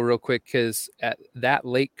that, though, real quick, because at that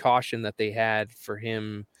late caution that they had for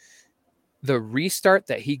him, the restart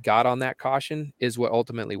that he got on that caution is what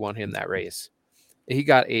ultimately won him that race. He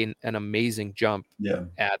got an amazing jump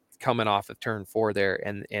at coming off of turn 4 there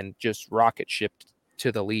and just rocket shipped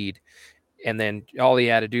to the lead. And then all he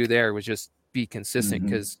had to do there was just be consistent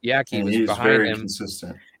because Yaki was behind him.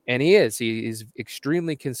 Consistent. And he's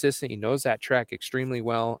extremely consistent. He knows that track extremely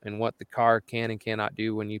well and what the car can and cannot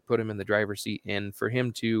do when you put him in the driver's seat. And for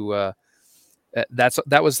him to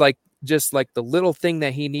that was like just like the little thing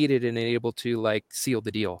that he needed and able to like seal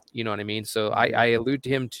the deal. You know what I mean? So I allude to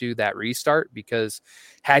him to that restart, because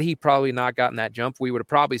had he probably not gotten that jump, we would have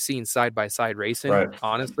probably seen side-by-side racing,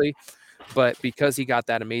 honestly. But because he got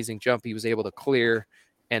that amazing jump, he was able to clear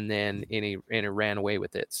and then he ran away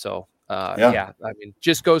with it. So I mean,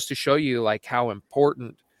 just goes to show you like how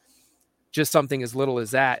important just something as little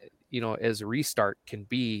as that, you know, as a restart can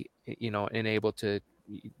be, you know, and able to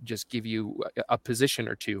just give you a position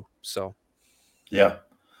or two. So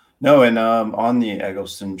on the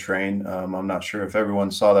Eggleston train, I'm not sure if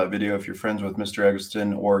everyone saw that video. If you're friends with Mr.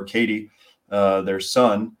 Eggleston or Katie, their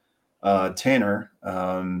son, Tanner,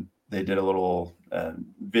 they did a little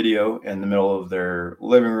video in the middle of their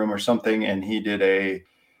living room or something, and he did a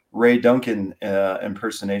Ray Duncan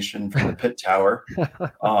impersonation from the pit tower.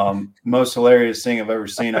 Most hilarious thing I've ever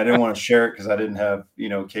seen. I didn't want to share it because I didn't have, you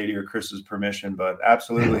know, Katie or Chris's permission, but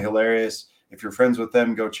absolutely hilarious. If you're friends with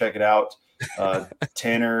them, go check it out.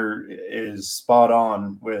 Tanner is spot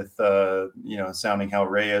on with, you know, sounding how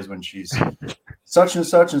Ray is when she's such and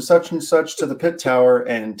such and such and such to the pit tower.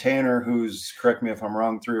 And Tanner, who's, correct me if I'm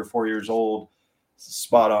wrong, 3 or 4 years old,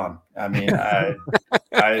 spot on. I mean,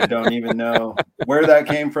 I don't even know where that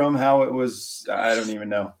came from, how it was. I don't even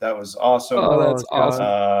know. That was awesome. Oh, that's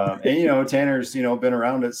awesome. And, you know, Tanner's, you know, been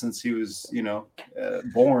around it since he was, you know,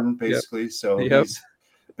 born basically. So he's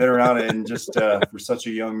been around it, and just for such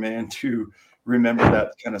a young man to remember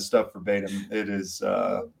that kind of stuff verbatim, it is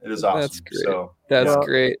awesome. That's great. So that's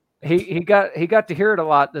great. He got to hear it a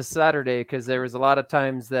lot this Saturday, because there was a lot of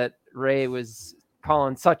times that Ray was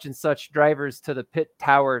calling such and such drivers to the pit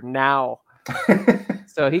tower now.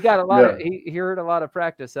 So he got a lot of he heard a lot of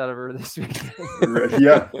practice out of her this weekend.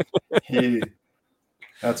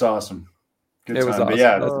 That's awesome. Good it time. Was awesome. But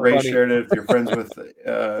yeah, Ray funny. shared it. If you're friends with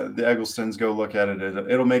the Egglestons, go look at it.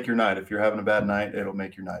 It'll make your night. If you're having a bad night, it'll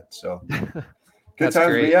make your night. So good times.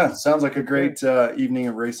 But yeah, sounds like a great evening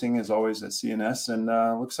of racing as always at CNS, and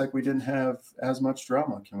looks like we didn't have as much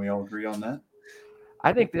drama. Can we all agree on that?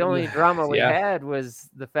 I think the only drama we had was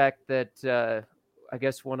the fact that I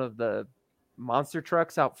guess one of the monster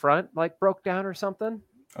trucks out front like broke down or something.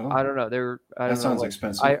 Oh, I don't know. That sounds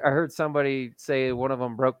expensive. I heard somebody say one of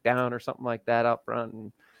them broke down or something like that out front,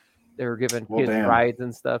 and they were giving kids rides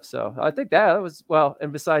and stuff. So I think that was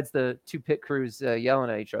and besides the 2 pit crews yelling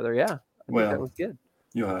at each other, I think that was good.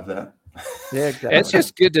 You'll have that. Yeah, exactly. It's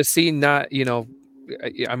just good to see. Not, you know,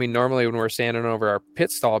 I mean, normally when we're standing over our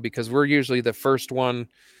pit stall, because we're usually the first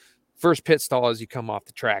pit stall as you come off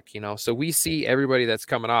the track, you know, so we see everybody that's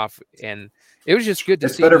coming off, and it was just good to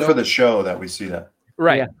see. It's better for the show that we see that.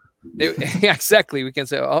 Right. Yeah. Yeah, exactly. We can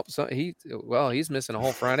say, oh, so he's missing a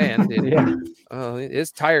whole front end. And,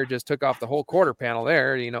 his tire just took off the whole quarter panel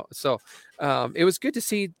there, you know. So it was good to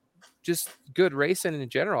see just good racing in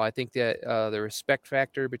general. I think that the respect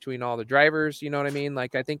factor between all the drivers, you know what I mean?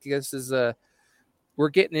 Like, I think this is we're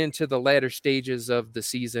getting into the latter stages of the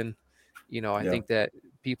season. You know, I think that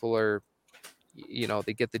people are, you know,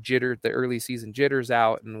 they get the early season jitters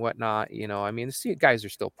out and whatnot, you know. I mean, guys are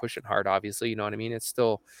still pushing hard, obviously, you know what I mean? It's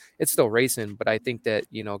still racing, but I think that,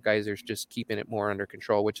 you know, guys are just keeping it more under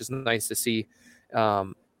control, which is nice to see.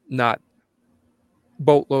 Not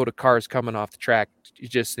boatload of cars coming off the track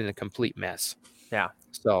just in a complete mess. Yeah.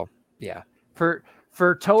 So, yeah. For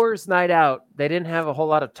Towers Night Out, they didn't have a whole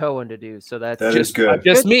lot of towing to do, so that's just good.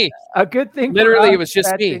 Just me. A good thing. Literally, it was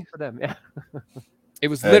just me. For them. Yeah. It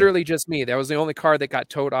was literally just me. That was the only car that got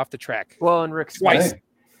towed off the track. Well, and Rick twice.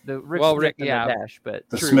 Rick, yeah, the dash, but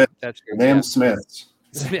the Smith. That's true. Name Smiths.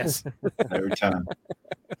 Smiths. Every time.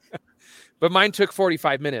 But mine took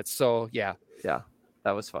 45 minutes, so yeah. Yeah,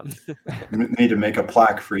 that was fun. Need to make a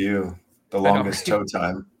plaque for you. The longest tow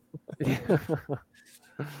time.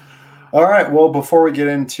 All right. Well, before we get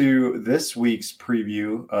into this week's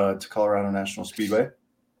preview to Colorado National Speedway,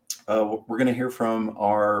 we're going to hear from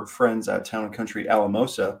our friends at Town and Country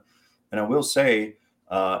Alamosa. And I will say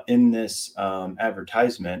in this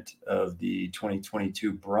advertisement of the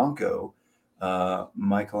 2022 Bronco,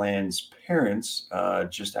 Michael Ann's parents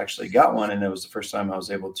just actually got one. And it was the first time I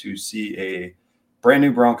was able to see a brand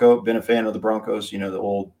new Bronco. Been a fan of the Broncos, you know, the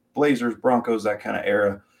old Blazers, Broncos, that kind of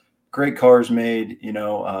era. Great cars made, you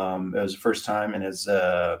know. It was the first time, and it's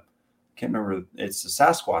can't remember. It's the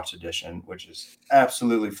Sasquatch edition, which is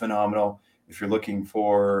absolutely phenomenal. If you're looking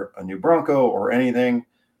for a new Bronco or anything,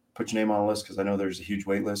 put your name on a list because I know there's a huge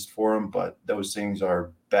wait list for them. But those things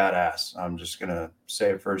are badass. I'm just gonna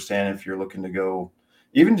say it firsthand. If you're looking to go,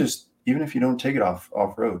 even if you don't take it off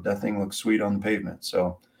road, that thing looks sweet on the pavement.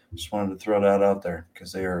 So just wanted to throw that out there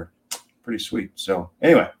because they are pretty sweet. So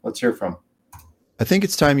anyway, let's hear from. I think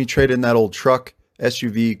it's time you trade in that old truck,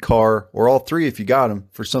 SUV, car, or all three if you got them,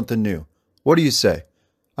 for something new. What do you say?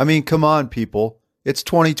 I mean, come on, people. It's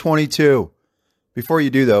 2022. Before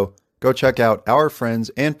you do, though, go check out our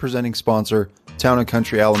friends and presenting sponsor, Town &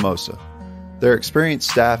 Country Alamosa. Their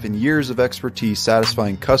experienced staff and years of expertise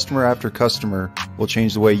satisfying customer after customer will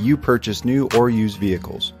change the way you purchase new or used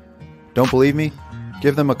vehicles. Don't believe me?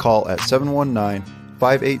 Give them a call at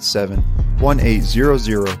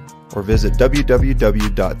 719-587-1800 or visit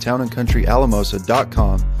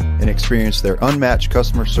www.townandcountryalamosa.com and experience their unmatched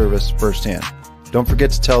customer service firsthand. Don't forget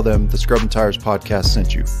to tell them the Scrubbin' Tires podcast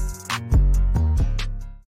sent you.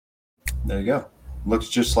 There you go. Looks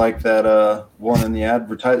just like that one in the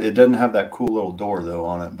advertisement. It doesn't have that cool little door, though,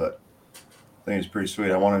 on it, but I think it's pretty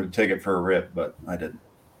sweet. I wanted to take it for a rip, but I didn't.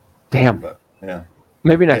 Damn. But, yeah.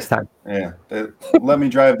 Maybe next time. Yeah. Let me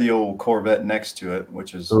drive the old Corvette next to it,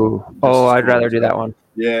 which is... I'd rather do that one.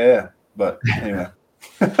 Yeah. But anyway.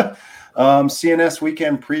 CNS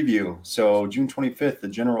weekend preview. So June 25th, the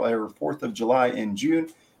General Air 4th of July in June.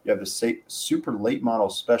 You have the super late model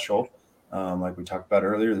special, like we talked about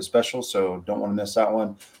earlier, the special. So don't want to miss that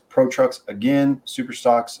one. Pro trucks again, super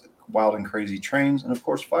stocks, wild and crazy trains, and of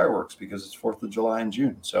course fireworks because it's 4th of July in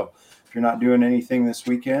June. So if you're not doing anything this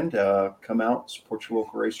weekend, come out, support your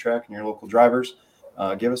local racetrack and your local drivers.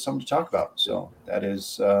 Give us something to talk about. So that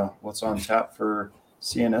is what's on tap for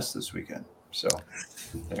CNS this weekend. So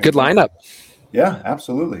good lineup. Yeah,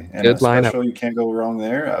 absolutely. And good lineup. You can't go wrong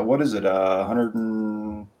there. What is it?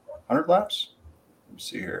 100 laps? Let me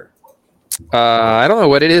see here. I don't know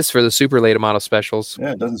what it is for the super late model specials.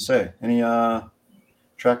 Yeah, it doesn't say. Any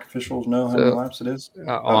track officials know how many laps it is?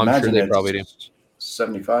 I'm sure they probably do.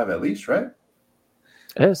 75 at least, right?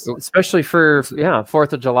 It is, especially for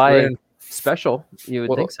 4th of July special. You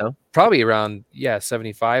would think so. Probably around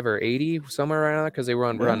 75 or 80, somewhere around there, because they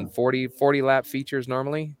run 40 lap features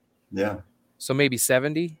normally. Yeah. So maybe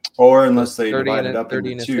 70. Or unless they divide it up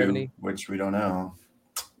into two, 70. Which we don't know.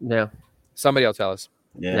 Yeah. Somebody will tell us.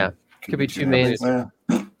 Yeah. Could be two mains.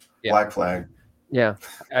 Black flag. Yeah.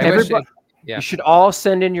 Everybody, you should all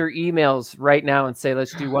send in your emails right now and say,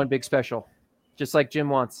 let's do one big special. Just like Jim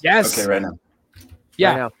wants. Yes. Okay, right now.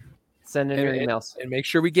 Yeah. Right now. Send in your emails. And make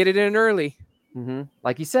sure we get it in early. Mm-hmm.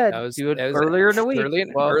 Like you said, do it earlier in the week. Early in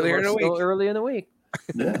the week.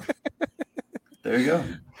 Yeah. There you go.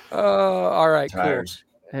 All right. Tires.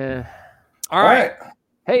 Cool. All right.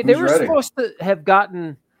 Hey, they Who's were ready? supposed to have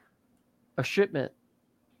gotten a shipment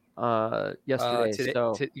yesterday. Yesterday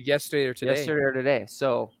or today. Yesterday or today.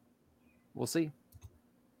 So we'll see.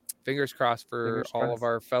 Fingers crossed for Fingers all crossed. of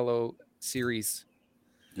our fellow series.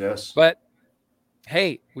 Yes. But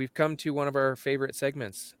hey, we've come to one of our favorite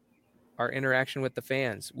segments, our interaction with the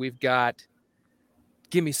fans. We've got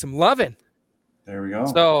Give Me Some Lovin'. There we go.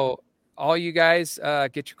 So all you guys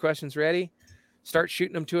get your questions ready. Start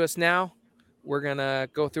shooting them to us now. We're going to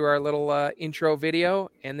go through our little intro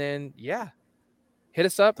video, and then, hit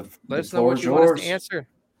us up. Let us know what you want us to answer.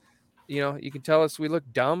 You know, you can tell us we look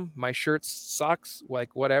dumb. My shirt sucks,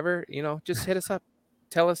 like whatever. You know, just hit us up.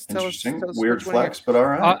 Tell us. Weird flex, but all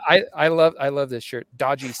right. I love this shirt,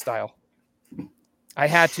 dodgy style. I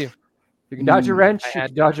had to. You can dodge a wrench. You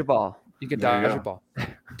can dodge a ball. You can dodge a ball,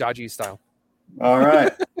 dodgy style. All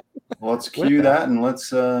right. Well, let's cue that and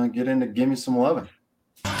let's get into Give Me Some Lovin'.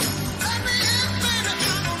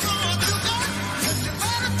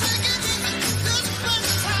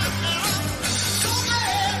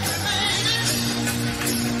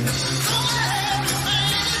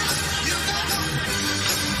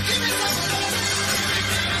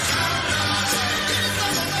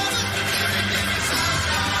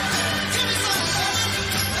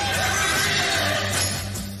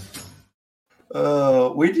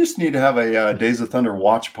 We just need to have a Days of Thunder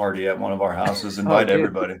watch party at one of our houses. Invite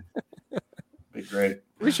everybody. Be great.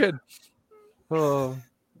 We should. Oh,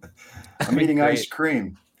 I'm eating ice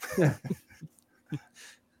cream.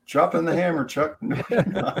 Dropping the hammer, Chuck.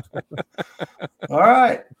 All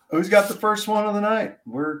right. Who's got the first one of the night?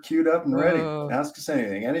 We're queued up and ready. Ask us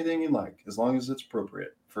anything you'd like, as long as it's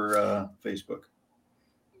appropriate for Facebook.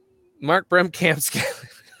 Mark Bremkamp's got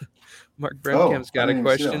a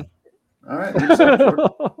question. All right.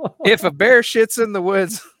 If a bear shits in the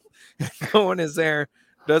woods, no one is there,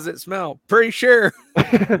 does it smell? Pretty sure.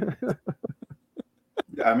 I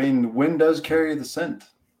mean, wind does carry the scent.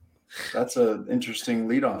 That's an interesting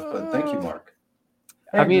lead off, but thank you, Mark.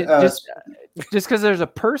 I mean, just because there's a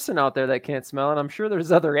person out there that can't smell it, I'm sure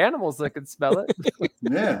there's other animals that can smell it.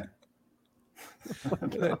 Yeah.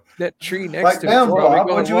 that tree next to down, it. Bob.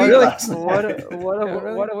 What'd you eat last night?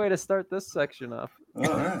 What a way to start this section off. All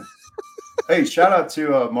right. Hey, shout out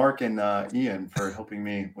to Mark and Ian for helping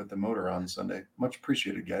me with the motor on Sunday. Much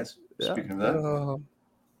appreciated, guys. Yeah. Speaking of that.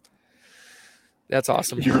 That's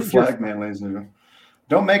awesome. You're a flag man, ladies and gentlemen.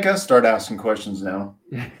 Don't make us start asking questions now.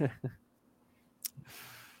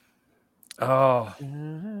 Oh.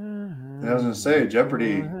 I was going to say,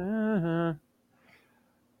 Jeopardy.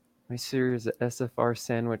 My series of SFR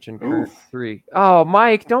sandwich and current 3. Oh,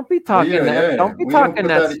 Mike, don't be talking that. Don't be talking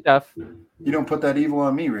that stuff. You don't put that evil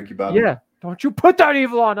on me, Ricky Bobby. Yeah, don't you put that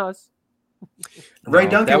evil on us. Ray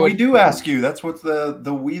Duncan, we do ask you. That's what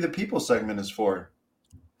the We the People segment is for.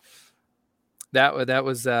 That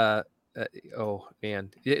was oh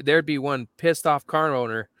man, there'd be one pissed off car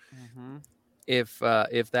owner if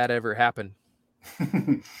that ever happened.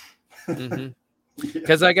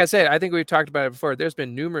 Because like I said, I think we've talked about it before. There's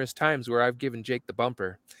been numerous times where I've given Jake the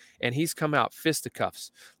bumper, and he's come out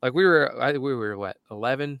fisticuffs. Like we were what,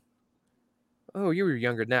 11? Oh, you were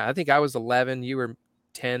younger than that. I think I was 11. You were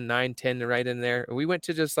 10, right in there. We went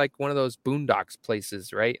to just like one of those boondocks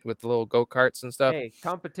places, right, with the little go-karts and stuff. Hey,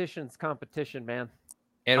 competition's competition, man.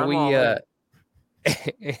 And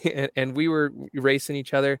we were racing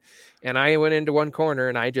each other, and I went into one corner,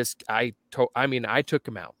 and I took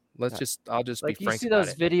him out. I'll just like be frank. You see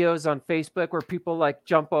those videos on Facebook where people like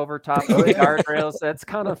jump over top of the guardrails? That's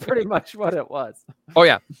kind of pretty much what it was. Oh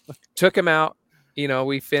yeah, took him out. You know,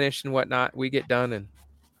 we finished and whatnot. We get done, and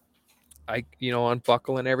I,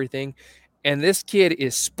 unbuckle and everything. And this kid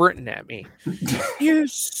is sprinting at me. You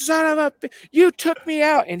son of a! You took me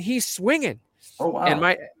out, and he's swinging. Oh wow! And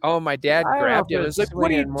my dad grabbed him. It was like,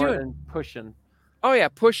 "What are you doing?" Pushing. Oh yeah,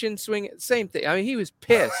 pushing, swinging, same thing. I mean, he was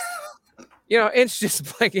pissed. It's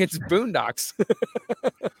just like it's boondocks.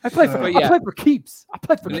 I play for keeps.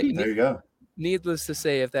 There you go. Needless to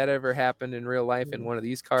say, if that ever happened in real life in one of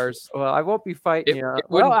these cars, well, I won't be fighting you.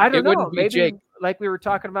 Well, I don't know. Maybe Jake. Like we were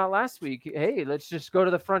talking about last week. Hey, let's just go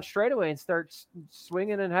to the front straightaway and start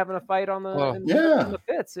swinging and having a fight on the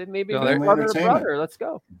pits. It maybe brother. Let's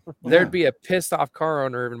go. There'd be a pissed off car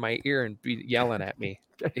owner in my ear and be yelling at me.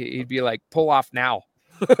 He'd be like, "Pull off now."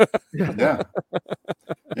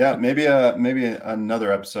 Yeah. Maybe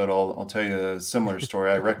another episode. I'll tell you a similar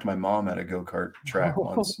story. I wrecked my mom at a go-kart track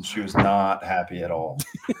once, and she was not happy at all.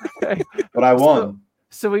 But I won.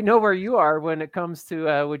 So we know where you are when it comes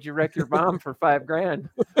to would you wreck your mom for $5,000?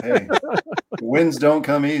 Hey, wins don't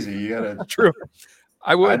come easy. You gotta. True.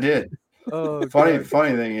 I would. I did. Oh, Funny God.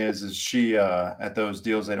 thing is she at those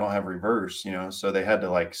deals they don't have reverse, so they had to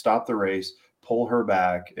like stop the race, pull her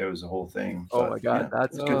back. It was a whole thing. Oh But my God, yeah,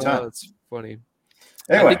 that's it's a good time. That's funny.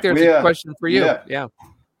 Anyway, I think there's a question for you. Yeah.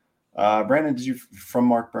 Brandon, from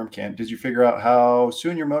Mark Brumkamp, did you figure out how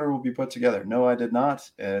soon your motor will be put together? No, I did not.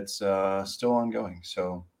 It's still ongoing,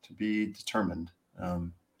 so to be determined.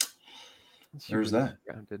 There's that.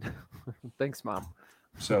 Thanks, Mom.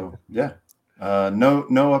 So yeah, no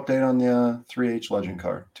update on the 3H Legend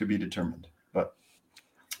car, to be determined. But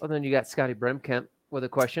well, then you got Scotty Bremkamp with a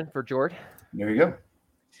question for Jord. There you go.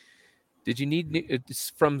 Did you need new,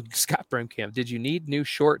 it's from Scott Bremkamp? Did you need new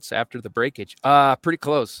shorts after the breakage? Pretty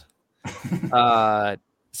close.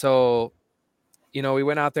 So, we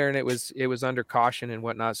went out there and it was under caution and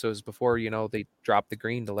whatnot. So it was before, they dropped the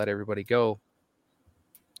green to let everybody go.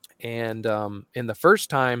 And in the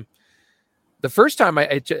first time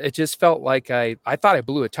it just felt like I thought I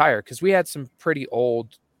blew a tire because we had some pretty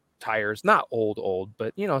old tires, not old,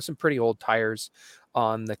 but some pretty old tires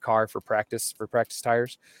on the car for practice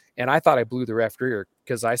tires. And I thought I blew the left rear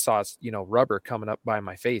because I saw, rubber coming up by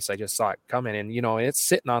my face. I just saw it coming and, it's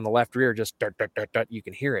sitting on the left rear, just dart, dart, dart, dart. You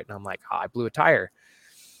can hear it. And I'm like, I blew a tire.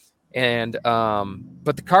 And,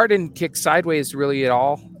 but the car didn't kick sideways really at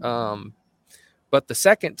all. But the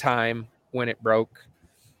second time when it broke,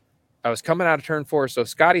 I was coming out of turn 4. So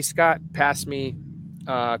Scott passed me,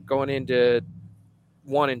 going into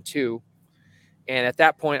 1 and 2. And at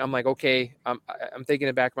that point, I'm like, okay, I'm thinking in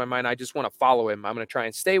the back of my mind, I just want to follow him. I'm going to try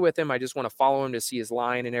and stay with him. I just want to follow him to see his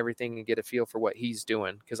line and everything and get a feel for what he's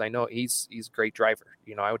doing. Because I know he's a great driver.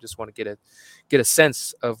 I would just want to get a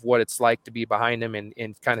sense of what it's like to be behind him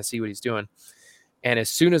and kind of see what he's doing. And as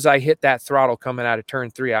soon as I hit that throttle coming out of turn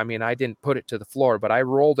 3, I mean, I didn't put it to the floor, but I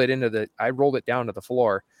rolled it down to the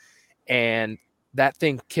floor, and that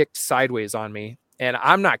thing kicked sideways on me. And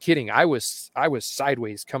I'm not kidding. I was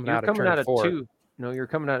sideways coming out of turn 4. 2. No, you're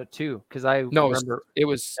coming out at 2 because I remember it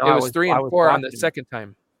was 3 and 4 on the second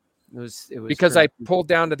time. It was because I pulled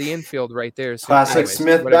down to the infield right there. So classic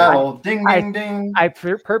Smith battle. Ding, ding, ding. I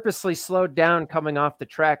purposely slowed down coming off the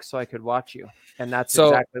track so I could watch you, and that's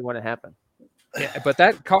exactly when it happened. Yeah, but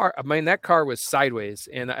that car was sideways,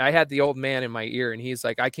 and I had the old man in my ear, and he's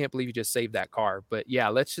like, "I can't believe you just saved that car." But yeah,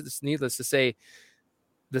 needless to say,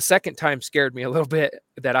 the second time scared me a little bit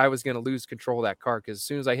that I was going to lose control of that car because as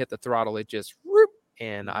soon as I hit the throttle, it just whoop,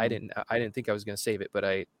 and I didn't think I was going to save it,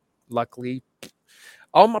 but luckily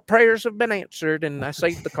all my prayers have been answered, and I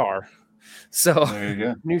saved the car. So there you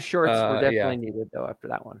go. New shorts were definitely needed though after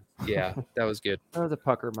that one. Yeah, that was good. That was a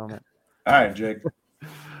pucker moment. All right, Jake.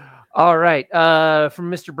 All right. From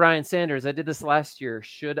Mr. Brian Sanders, I did this last year.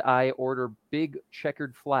 Should I order big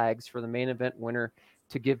checkered flags for the main event winner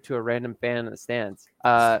to give to a random fan in the stands?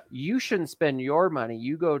 You shouldn't spend your money.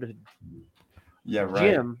 You go to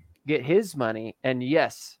Jim, get his money. And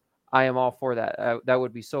yes, I am all for that. That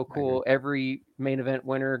would be so cool. Every main event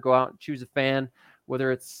winner, go out and choose a fan,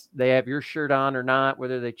 whether it's they have your shirt on or not,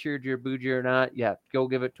 whether they cheered you or booed you or not. Yeah, go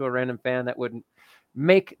give it to a random fan. That wouldn't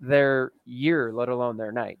make their year, let alone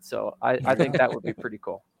their night. So I think that would be pretty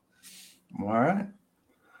cool. All right.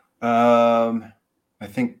 I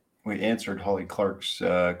think we answered Holly Clark's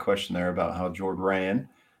question there about how Jord ran.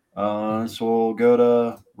 So we'll go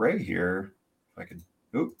to Ray here. If I could.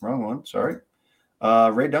 Oop, wrong one. Sorry.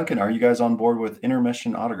 Ray Duncan, are you guys on board with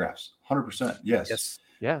intermission autographs? 100%. Yes.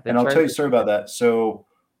 Yeah. And I'll tell you a story about that. So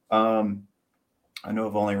I know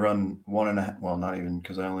I've only run 1.5, well, not even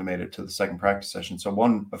because I only made it to the second practice session. So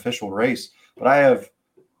one official race, but I have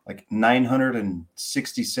like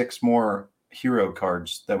 966 more hero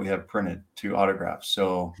cards that we have printed to autograph.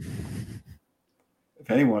 So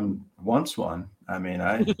if anyone wants one, I mean,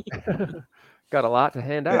 I got a lot to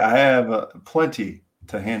hand out. I have plenty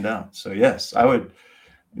to hand out. So yes, I would.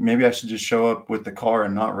 Maybe I should just show up with the car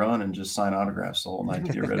and not run and just sign autographs the whole night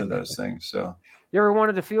to get rid of those things. So you ever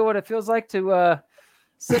wanted to feel what it feels like to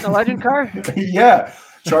sit in a Legend car? Yeah.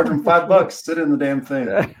 Charge them $5, sit in the damn thing.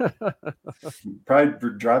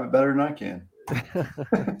 Probably drive it better than I can.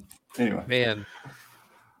 Anyway. Man.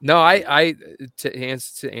 No, I to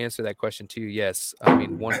answer that question too, yes. I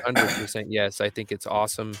mean 100% yes. I think it's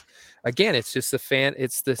awesome. Again, it's just the fan,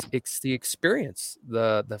 it's the experience.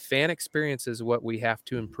 The fan experience is what we have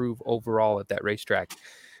to improve overall at that racetrack.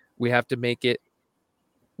 We have to make it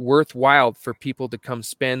worthwhile for people to come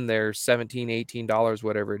spend their $17, $18,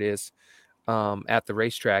 whatever it is, at the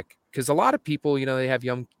racetrack. Because a lot of people, they have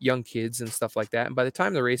young kids and stuff like that. And by the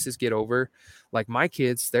time the races get over, like my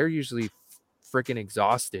kids, they're usually freaking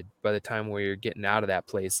exhausted by the time we're getting out of that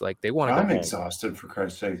place. Like they want to go I'm home. exhausted, for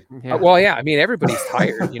Christ's sake. Yeah. Well, yeah, I mean, everybody's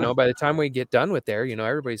tired, by the time we get done with there,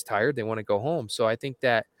 everybody's tired. They want to go home. So I think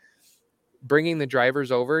that bringing the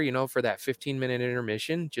drivers over, for that 15-minute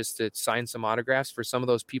intermission, just to sign some autographs for some of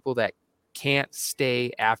those people that can't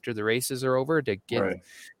stay after the races are over to get, Right.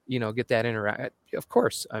 Get that interact. Of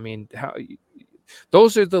course. I mean,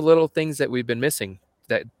 those are the little things that we've been missing.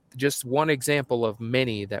 That just one example of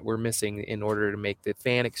many that we're missing in order to make the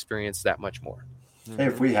fan experience that much more. Hey,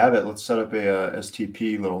 if we have it, let's set up a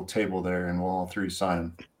STP little table there, and we'll all three sign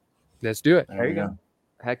them. Let's do it. There you go.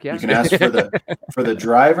 Heck yeah. You can ask for the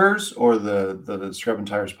drivers or the Scrubbing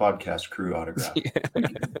Tires podcast crew autograph.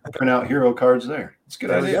 Print out hero cards there. It's a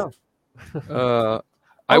good idea.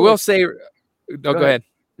 I will say, go ahead.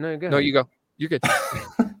 No, go ahead. No, you go. You're good.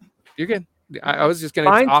 You're good. I was just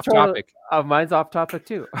going to off topic. Mine's off topic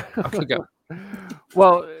too. Okay, go.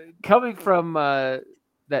 Well, coming from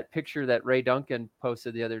that picture that Ray Duncan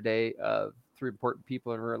posted the other day of 3 important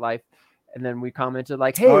people in real life, and then we commented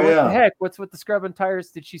like, "Hey, what the heck? What's with the Scrubbing Tires?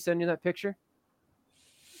 Did she send you that picture?"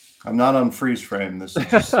 I'm not on freeze frame. This is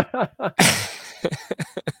just...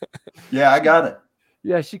 Yeah, I got it.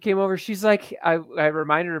 Yeah, she came over. She's like, I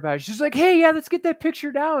reminded her about it. She's like, "Hey, yeah, let's get that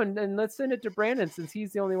picture down and let's send it to Brandon since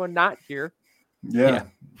he's the only one not here." Yeah.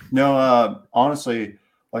 No, honestly,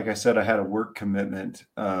 like I said, I had a work commitment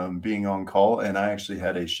being on call, and I actually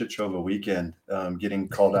had a shit show of a weekend getting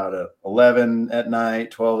called out at 11 at night,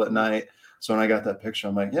 12 at night. So when I got that picture,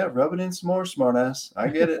 I'm like, yeah, rub it in some more, smartass. I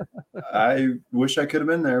get it. I wish I could have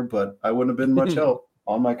been there, but I wouldn't have been much help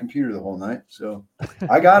on my computer the whole night. So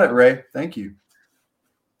I got it, Ray. Thank you.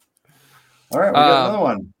 All right, we got another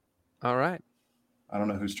one. All right. I don't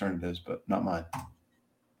know whose turn it is, but not mine.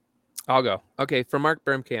 I'll go. Okay, for Mark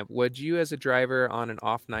Bermkamp, would you as a driver on an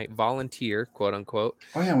off night volunteer, quote unquote?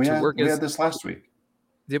 Oh yeah, we had this last week.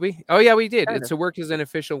 Did we? Oh yeah, we did. To work as an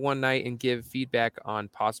official one night and give feedback on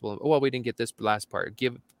possible. Well, we didn't get this last part.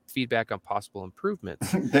 Give feedback on possible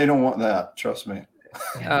improvements. They don't want that. Trust me.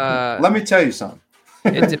 Let me tell you something.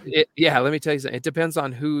 Let me tell you something. It depends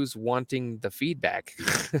on who's wanting the feedback.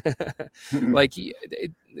 Like,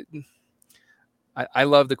 I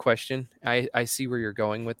love the question. I see where you're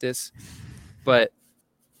going with this, but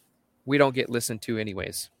we don't get listened to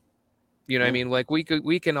anyways. You know what I mean? Like we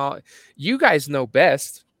can all, you guys know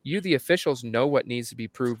best. You, the officials, know what needs to be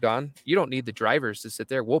proved on. You don't need the drivers to sit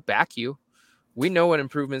there. We'll back you. We know what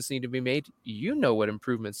improvements need to be made. You know what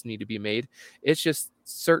improvements need to be made. It's just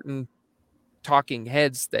certain talking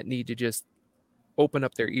heads that need to just open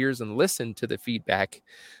up their ears and listen to the feedback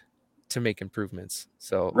to make improvements.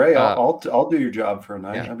 So Ray, I'll do your job for a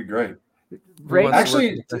night. Yeah. That'd be great. Ray,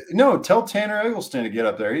 actually, no, tell Tanner Eggleston to get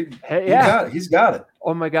up there. He's got it.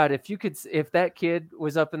 Oh my God. If that kid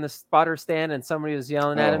was up in the spotter stand and somebody was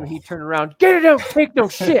yelling at him, he'd turn around, get it out, take no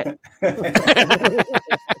shit.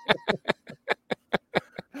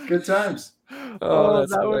 Good times. Oh,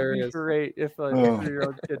 that hilarious. Would be great if a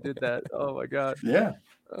 3-year-old kid did that. Oh my God. Yeah.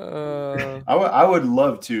 I would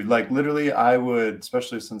love to. Like literally, I would,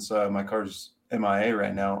 especially since my car's MIA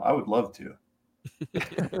right now. I would love to.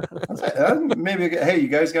 Maybe, hey, you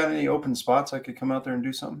guys got any open spots I could come out there and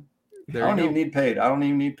do something? I don't even need paid. I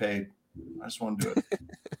just want to do it.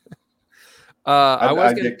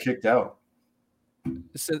 I'd get kicked out.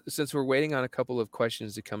 Since we're waiting on a couple of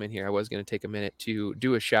questions to come in here, I was going to take a minute to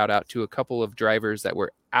do a shout out to a couple of drivers that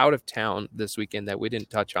were out of town this weekend that we didn't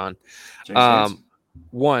touch on.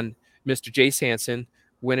 One, Mr. Jace Hansen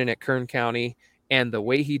winning at Kern County, and the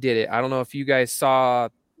way he did it. I don't know if you guys saw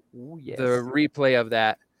the replay of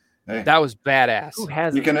that. Hey, that was badass. Who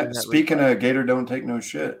hasn't? Speaking of Gator don't take no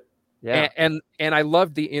shit. Yeah. And I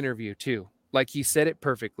loved the interview too. Like he said it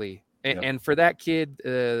perfectly. And for that kid,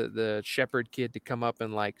 the Shepherd kid, to come up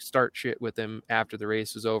and like start shit with him after the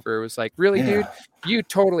race was over, it was like, really, dude, you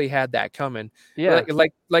totally had that coming. Yeah.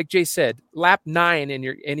 Like Jay said, lap 9,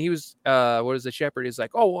 and he was what is the Shepherd? He's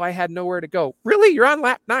like, oh, well, I had nowhere to go. Really? You're on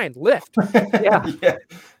lap 9. Lift. Yeah.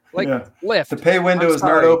 Lift. The pay window is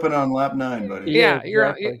not open on lap 9, buddy. Yeah,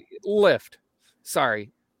 exactly. You're lift.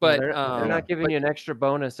 Sorry, but they're not giving you an extra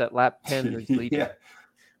bonus at lap 10.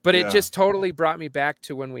 But it just totally brought me back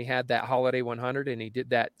to when we had that Holiday 100, and he did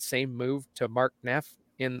that same move to Mark Neff.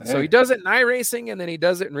 So he does it in iRacing, and then he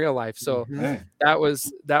does it in real life. So that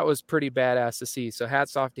was pretty badass to see. So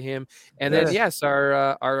hats off to him. And then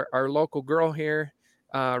our local girl here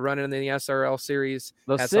running in the SRL series.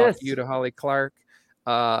 Hats off to you, to Holly Clark,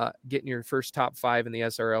 getting your first top 5 in the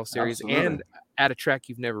SRL series. Absolutely. And at a track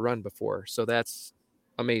you've never run before. So that's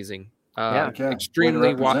amazing.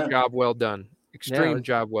 Extremely job well done.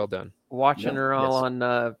 Job well done. Watching her all on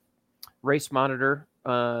race monitor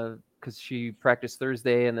because she practiced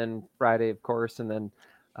Thursday and then Friday, of course, and then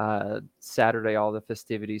Saturday all the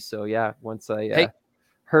festivities. So yeah, once I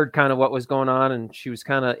heard kind of what was going on, and she was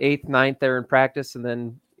kind of 8th, 9th there in practice, and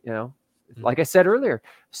then like I said earlier,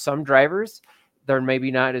 some drivers they're maybe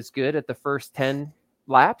not as good at the first 10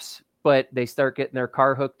 laps, but they start getting their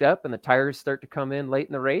car hooked up and the tires start to come in late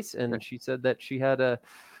in the race. And she said that she had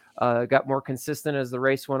got more consistent as the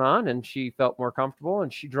race went on, and she felt more comfortable,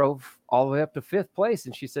 and she drove all the way up to 5th place.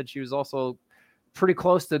 And she said she was also pretty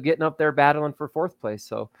close to getting up there battling for 4th place.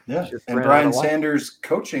 So yeah, and Brian Sanders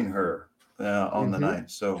coaching her on the night.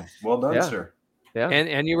 So well done, sir. Yeah,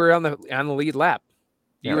 and you were on the lead lap.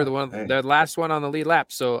 You were the last one on the lead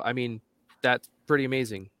lap. So I mean, that's pretty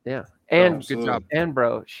amazing. Yeah. And good job. And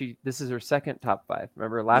bro, this is her second top 5.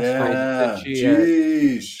 Remember last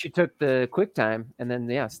race she took the quick time and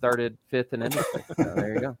then started 5th and ended 5th. So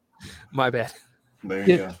there you go. My bad. There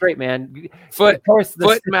you go. Straight man. Foot, of course,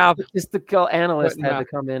 mouth. Just the analyst had to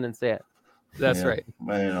come in and say it. That's right.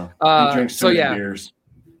 Well, he drinks too many beers.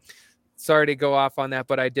 Sorry to go off on that,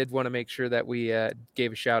 but I did want to make sure that we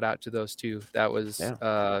gave a shout out to those two. That was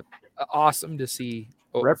awesome to see.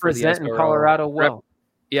 Representing Colorado well.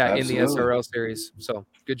 In the SRL series. So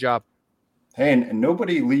good job. Hey, and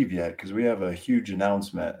nobody leave yet because we have a huge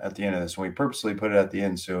announcement at the end of this. And we purposely put it at the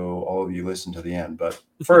end so all of you listen to the end. But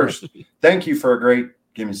first, thank you for a great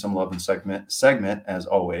Give Me Some Love and segment as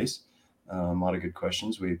always. A lot of good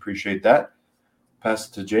questions. We appreciate that. Pass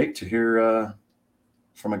it to Jake to hear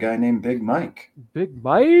from a guy named Big Mike. Big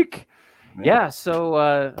Mike? Yeah,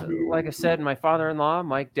 so like I said, my father-in-law,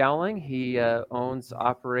 Mike Dowling, he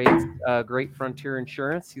operates Great Frontier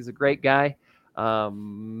Insurance. He's a great guy.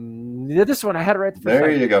 This one I had it right the first time.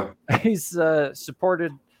 There you go. He's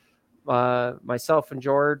supported myself and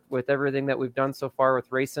Jord with everything that we've done so far with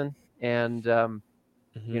racing, and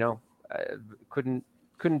couldn't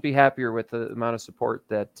be happier with the amount of support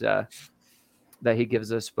that he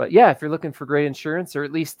gives us. But yeah, if you're looking for great insurance, or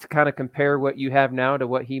at least to kind of compare what you have now to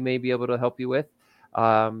what he may be able to help you with,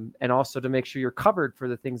 and also to make sure you're covered for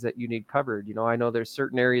the things that you need covered. I know there's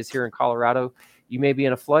certain areas here in Colorado, you may be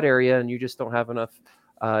in a flood area and you just don't have enough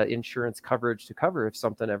insurance coverage to cover if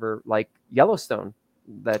something ever, like Yellowstone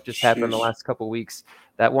that just happened in the last couple of weeks.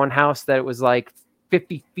 That one house that was like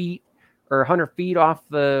 50 feet or 100 feet off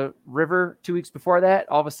the river 2 weeks before that,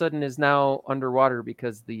 all of a sudden is now underwater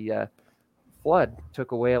because the flood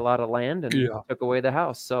took away a lot of land and took away the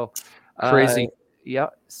house. So crazy.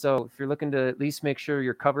 So if you're looking to at least make sure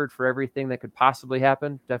you're covered for everything that could possibly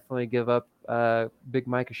happen, definitely give up Big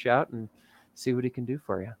Mike a shout and see what he can do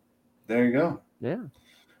for you. There you go. Yeah.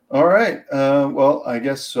 All right. Well, I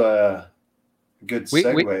guess good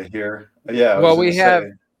segue here. Yeah. Well, we have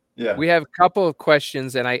a couple of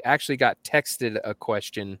questions, and I actually got texted a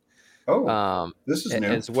question. Oh, this is new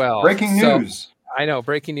as well. Breaking news. I know,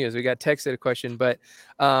 breaking news. We got texted a question, but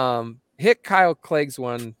hit Kyle Clegg's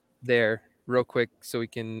one there real quick so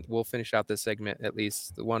we'll finish out this segment, at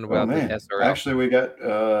least the one about the SRL. Actually, we got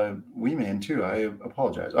Weeman too. I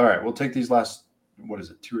apologize. All right, we'll take these last,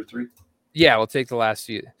 2 or 3? Yeah, we'll take the last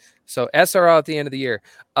few. So SRL at the end of the year.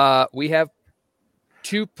 We have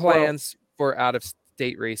 2 plans for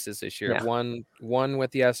out-of-state races this year. Yeah. One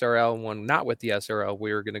with the SRL and one not with the SRL.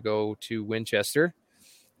 We were going to go to Winchester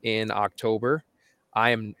in October.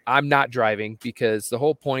 I'm not driving because the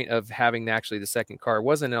whole point of having actually the second car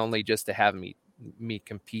wasn't only just to have me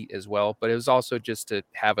compete as well, but it was also just to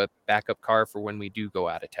have a backup car for when we do go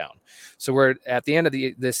out of town. So we're at the end of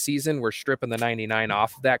this season, we're stripping the 99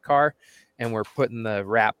 off of that car and we're putting the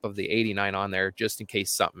wrap of the 89 on there just in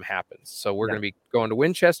case something happens. So we're going to be going to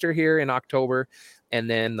Winchester here in October. And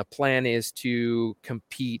then the plan is to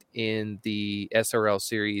compete in the SRL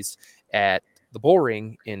series at the Bull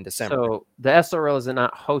Ring in December. So the SRL is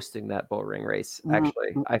not hosting that Bull Ring race.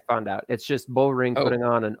 Actually, I found out it's just Bull Ring putting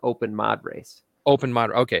on an open mod race. Open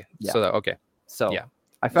mod. Okay. Yeah. So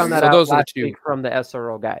I found that out last week from the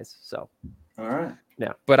SRL guys. So, all right.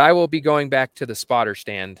 Yeah. But I will be going back to the spotter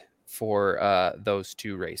stand for those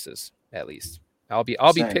 2 races at least. I'll be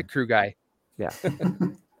pit crew guy. Yeah.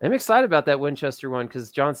 I'm excited about that Winchester one because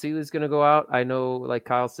John Seeley's going to go out. I know, like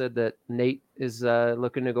Kyle said, that Nate is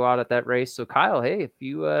looking to go out at that race. So, Kyle, hey, if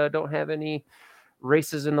you don't have any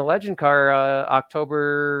races in the Legend car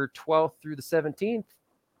October 12th through the 17th,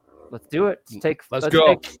 let's do it.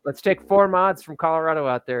 Let's take 4 mods from Colorado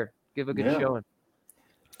out there. Give a good showing.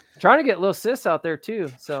 Trying to get Lil Sis out there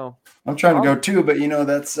too. So I'm trying to go too, but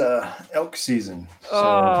that's elk season. So.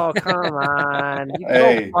 Oh, come on. You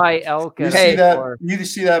go buy elk. You see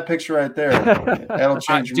that picture right there. That'll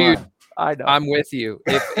change your mind. I know. I'm with you.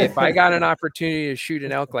 If I got an opportunity to shoot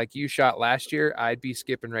an elk like you shot last year, I'd be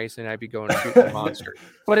skipping racing. I'd be going to shoot the monster.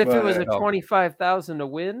 But if it was a 25,000 to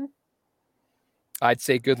win, I'd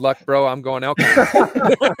say good luck, bro. I'm going elk.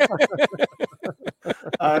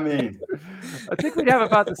 I mean, I think we'd have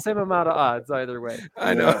about the same amount of odds either way.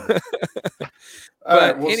 I know.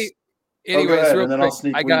 But anyways, real and then quick, I'll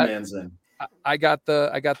sneak Wingman's in. I got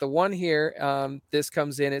the one here. This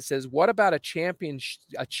comes in. It says, "What about a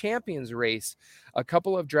champions race? A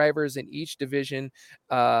couple of drivers in each division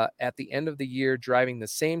at the end of the year driving the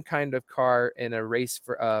same kind of car in a race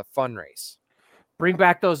for a fun race. Bring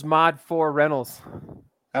back those Mod 4 rentals.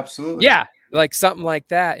 Absolutely. Yeah, like something like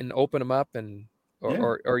that, and open them up, and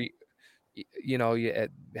or you know, you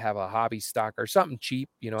have a hobby stock or something cheap.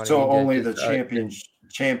 You know what I mean? So only the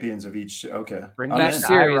champions of each. Okay. Bring each back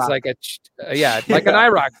series, like an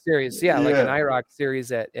IROC series. Yeah, like an Yeah. IROC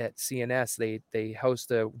series at CNS. They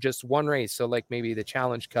host just one race. So like maybe the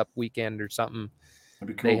Challenge Cup weekend or something.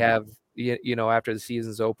 That'd be cool. They have you know, after the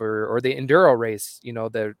season's over, or the enduro race. You know,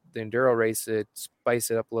 the enduro race, it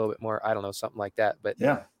spice it up a little bit more. I don't know, something like that. But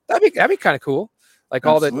Yeah. that'd be kind of cool. Like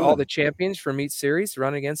all Absolutely. the champions from each series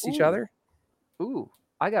run against each other. Ooh,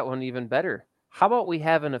 I got one even better. How about we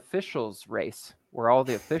have an officials race where all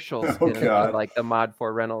the officials Oh, get into, God. like the Mod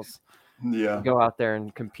 4 rentals Yeah. go out there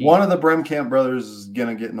and compete? One of the Bremkamp brothers is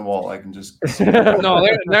gonna get in the wall. I can just No,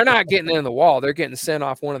 they're not getting in the wall. They're getting sent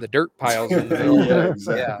off one of the dirt piles. In the middle. Yeah,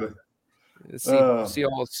 exactly. See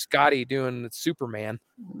old Scotty doing the Superman.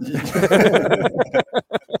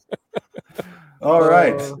 All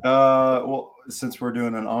right. Well, since we're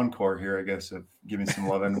doing an encore here, I guess give me some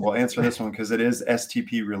love, and we'll answer this one because it is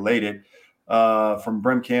STP related. From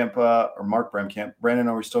Bremkamp or Mark Bremkamp. Brandon,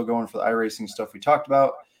 are we still going for the iRacing stuff we talked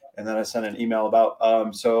about? And then I sent an email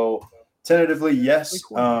about. So tentatively, yes,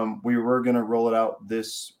 we were going to roll it out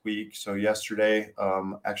this week. So yesterday,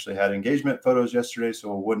 actually had engagement photos yesterday,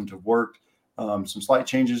 so it wouldn't have worked. Some slight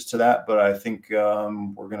changes to that, but I think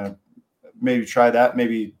we're going to maybe try that,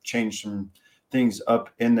 maybe change some things up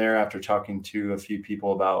in there after talking to a few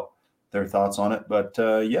people about their thoughts on it. But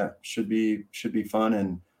yeah, should be fun,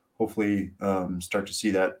 and hopefully start to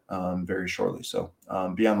see that very shortly. So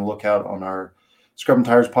be on the lookout on our Scrubbing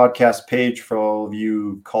Tires podcast page for all of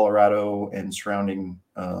you Colorado and surrounding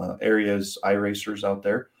areas iRacers out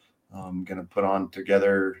there. I'm going to put on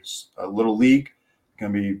together a little league.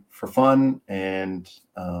 Going to be for fun and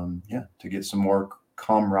to get some more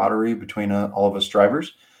camaraderie between all of us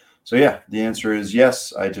drivers. So yeah, the answer is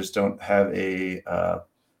yes. I just don't have a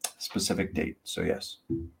specific date. So yes.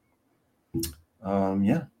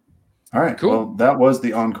 Yeah. All right. Cool. Well, that was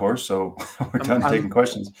the encore. So we're done taking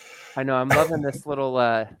questions. I know. I'm loving this little,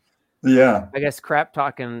 Yeah. I guess, crap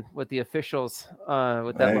talking with the officials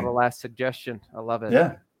with that little last suggestion. I love it.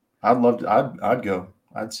 Yeah. I'd go.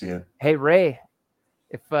 I'd see it. Hey, Ray,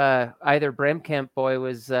 if either Bremkamp boy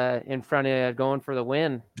was in front of you going for the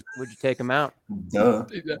win, would you take him out? Duh.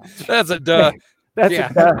 That's a duh. That's Yeah.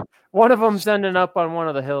 a duh. One of them's ending up on one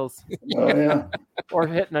of the hills Oh, yeah. or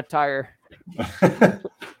hitting a tire.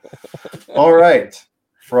 All right.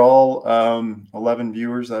 For all 11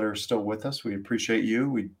 viewers that are still with us, we appreciate you.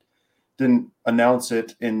 We didn't announce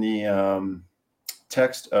it in the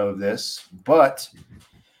text of this, but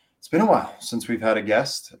it's been a while since we've had a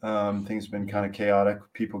guest. Things have been kind of chaotic.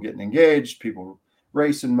 People getting engaged, people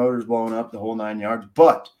racing, motors blowing up, the whole 9 yards.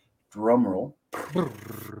 But drum roll.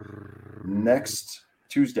 Next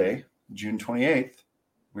Tuesday, June 28th,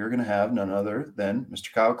 we're going to have none other than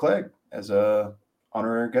Mr. Kyle Clegg as a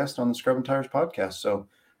honorary guest on the Scrubbing Tires podcast. So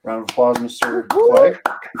round of applause, Mr. Clegg.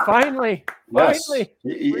 Finally. Yes. Finally.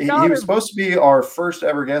 He We got was him. supposed to be our first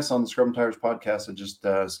ever guest on the Scrubbing Tires podcast. It just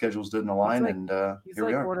schedules didn't align, like- and He's here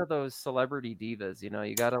we like are. one of those celebrity divas, you know.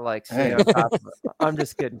 You got to like stay Hey. on top of it. I'm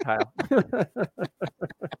just kidding, Kyle.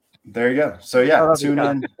 There you go. So I yeah, love you, tune Kyle.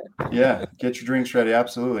 in. Yeah, get your drinks ready.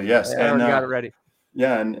 Absolutely, yes. I And already got it ready.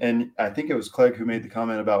 yeah, and I think it was Clegg who made the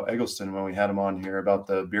comment about Eggleston when we had him on here about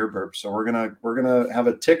the beer burp. So we're gonna have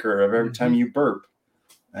a ticker of every time you burp,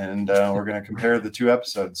 and we're gonna compare the two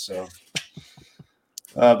episodes. So,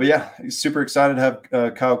 but yeah, super excited to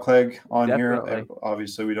have Kyle Clegg on Definitely. here.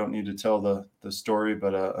 Obviously, we don't need to tell the story,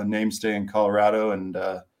 but a namestay in Colorado and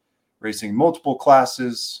racing multiple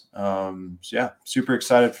classes. So yeah, super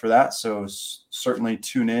excited for that. So certainly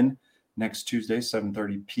tune in next Tuesday,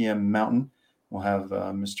 7:30 p.m. Mountain. We'll have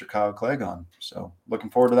Mr. Kyle Clegg on. So looking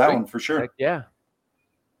forward to that Great. one for sure. Heck yeah.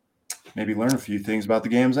 Maybe learn a few things about the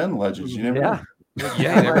games and legends. You never know. Yeah, you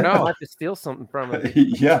never I know. want to steal something from him.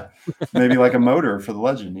 Yeah, maybe like a motor for the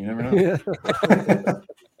legend. You never know.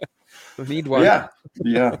 We need one.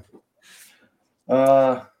 Yeah.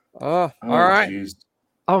 Oh, all right. Geez.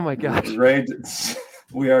 Oh my gosh. Ray,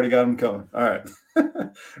 we already got him coming. All right.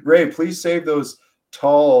 Ray, please save those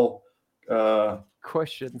tall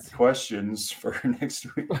questions for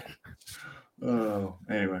next week. Oh,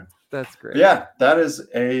 anyway. That's great. Yeah, that is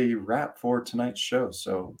a wrap for tonight's show.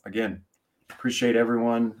 So again, appreciate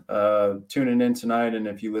everyone tuning in tonight. And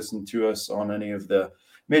if you listen to us on any of the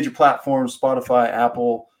major platforms, Spotify,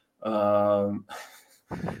 Apple,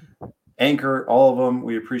 Anchor, all of them,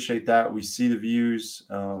 we appreciate that. We see the views.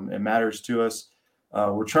 It matters to us.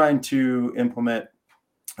 We're trying to implement,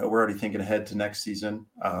 we're already thinking ahead to next season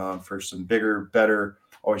for some bigger, better,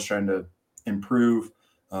 always trying to improve,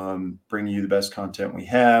 bring you the best content we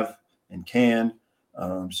have and can.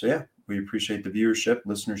 So yeah, we appreciate the viewership,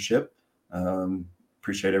 listenership.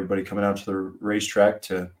 Appreciate everybody coming out to the racetrack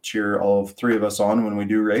to cheer all three of us on when we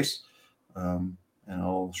do race. And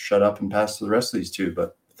I'll shut up and pass to the rest of these two,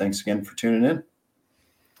 but thanks again for tuning in.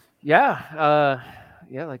 Yeah.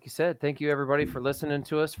 Yeah. Like you said, thank you everybody for listening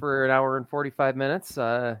to us for an hour and 45 minutes.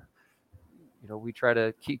 We try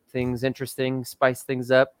to keep things interesting, spice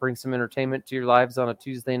things up, bring some entertainment to your lives on a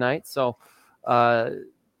Tuesday night. So,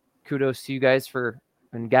 kudos to you guys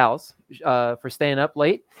and gals for staying up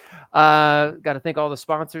late. Got to thank all the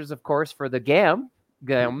sponsors, of course, for the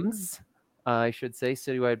GAMS, I should say,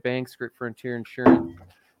 Citywide Banks, Great Frontier Insurance,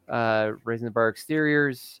 Raising the Bar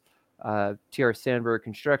Exteriors, TR Sandberg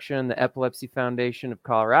Construction, the Epilepsy Foundation of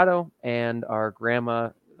Colorado, and our grandma,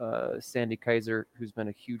 Sandy Kaiser, who's been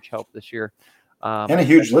a huge help this year. And a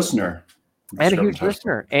huge listener.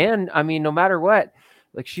 And I mean, no matter what,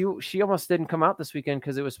 like she almost didn't come out this weekend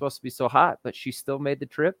because it was supposed to be so hot, but she still made the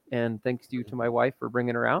trip. And thanks to you to my wife for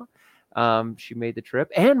bringing her out. She made the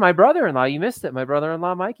trip. And my brother-in-law, you missed it. My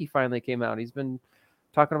brother-in-law, Mikey, finally came out. He's been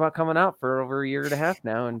talking about coming out for over a year and a half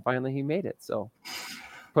now, and finally he made it. So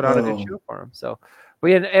put on a good show for him. So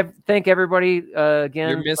we thank everybody again.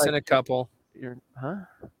 You're missing a couple.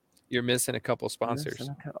 You're missing a couple sponsors.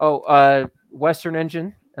 Western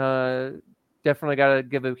Engine. Definitely got to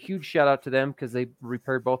give a huge shout out to them because they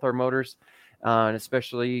repaired both our motors, and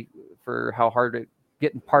especially for how hard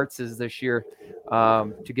getting parts is this year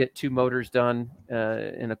to get two motors done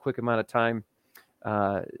in a quick amount of time.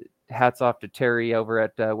 Hats off to Terry over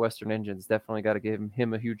at Western Engines. Definitely got to give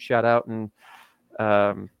him a huge shout out. And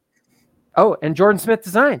and Jordan Smith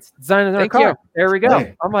Designs designing our car. There we go.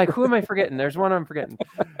 Hey. I'm like, who am I forgetting? There's one I'm forgetting.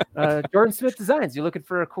 Jordan Smith Designs. You're looking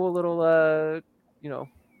for a cool little,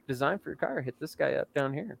 design for your car? Hit this guy up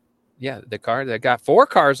down here. Yeah, the car that got 4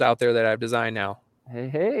 cars out there that I've designed now.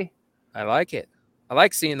 Hey, I like it. I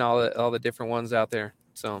like seeing all the different ones out there.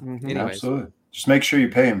 So, anyways, absolutely. Just make sure you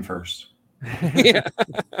pay him first. Yeah,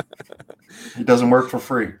 he doesn't work for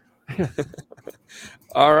free.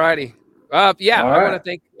 All righty. I right. want to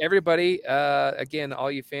thank everybody again,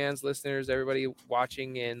 all you fans, listeners, everybody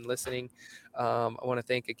watching and listening. I want to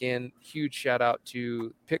thank again, huge shout out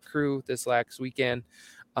to Pit Crew this last weekend,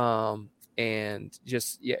 and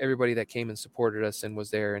just everybody that came and supported us and was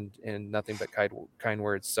there and nothing but kind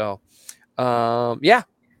words. So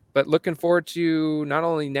but looking forward to not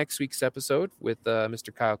only next week's episode with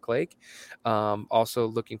Mr. Kyle Clegg, also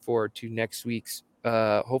looking forward to next week's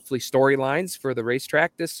hopefully storylines for the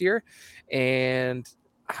racetrack this year. And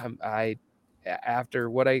I after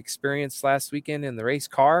what I experienced last weekend in the race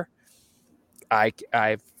car, I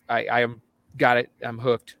am got it. I'm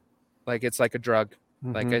hooked. Like it's like a drug.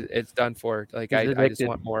 Mm-hmm. Like it's done for. Like I just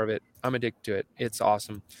want more of it. I'm addicted to it. It's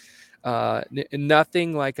awesome.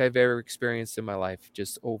 Nothing like I've ever experienced in my life,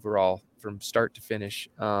 just overall from start to finish.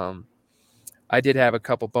 I did have a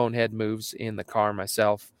couple bonehead moves in the car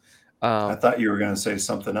myself. I thought you were going to say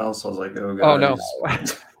something else. I was like, oh, God. Oh, no.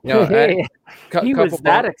 He was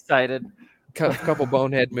that excited. Couple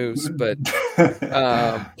bonehead moves, but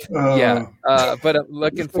but I'm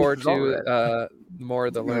looking forward to more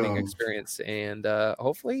of the learning experience and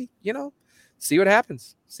hopefully, see what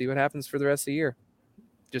happens. See what happens for the rest of the year.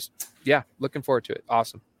 Just, looking forward to it.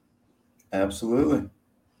 Awesome. Absolutely.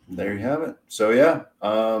 There you have it. So,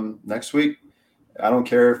 next week, I don't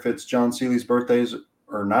care if it's John Seeley's birthdays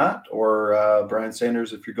or not, or Brian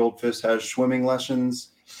Sanders, if your goldfish has swimming lessons,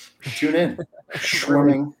 tune in.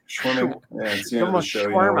 Swimming. Yeah, it's the end of the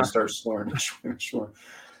show. We start slurring.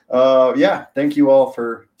 Thank you all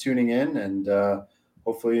for tuning in, and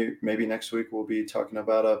hopefully maybe next week we'll be talking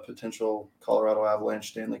about a potential Colorado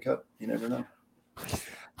Avalanche Stanley Cup. You never know.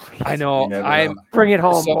 I know. Bring it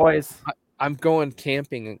home, boys. I'm going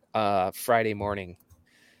camping Friday morning,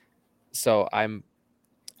 so I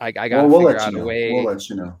got to figure out a way. We'll let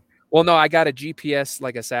you know. Well, no, I got a GPS,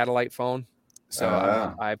 like a satellite phone. So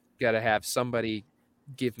I've got to have somebody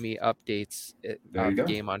give me updates There you of the go.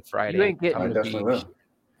 game on Friday. You ain't getting I the definitely beach will.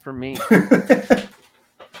 from me.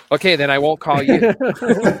 Okay, then I won't call you.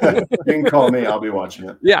 You can call me. I'll be watching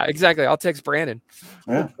it. Yeah, exactly. I'll text Brandon.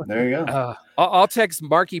 Yeah, there you go. I'll text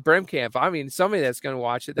Marky Bremkamp. I mean, somebody that's going to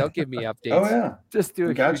watch it, they'll give me updates. Oh yeah, Just do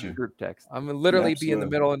a Got huge you. group text. I'm gonna literally be in the Absolutely.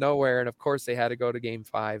 middle of nowhere, and of course they had to go to Game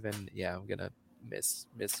 5, and yeah, I'm gonna miss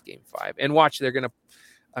Game 5 and watch. They're gonna,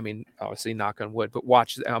 I mean, obviously knock on wood, but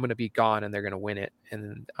watch. I'm gonna be gone, and they're gonna win it,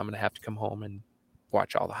 and I'm gonna have to come home and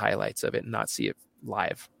watch all the highlights of it and not see it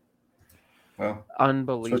live. well,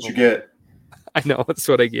 Unbelievable. that's what you get. I know that's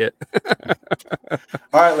what I get.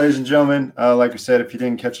 All right, ladies and gentlemen. Like I said, if you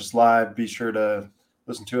didn't catch us live, be sure to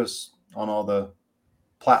listen to us on all the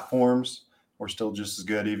platforms. We're still just as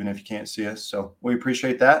good, even if you can't see us. So we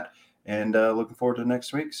appreciate that, and looking forward to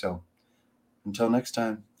next week. So until next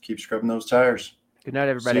time, keep scrubbing those tires. Good night,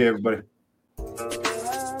 everybody. See you, everybody.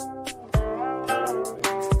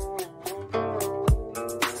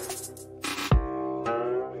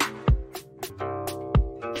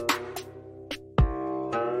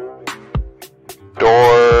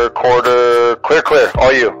 Door, quarter, clear.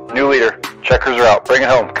 All you. New leader. Checkers are out. Bring it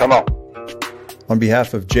home. Come on. On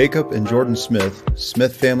behalf of Jacob and Jordan Smith,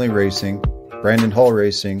 Smith Family Racing, Brandon Hall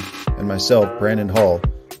Racing, and myself, Brandon Hall,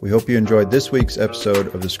 we hope you enjoyed this week's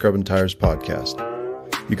episode of the Scrubbin' Tires podcast.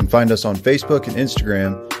 You can find us on Facebook and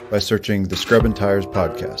Instagram by searching the Scrubbin' Tires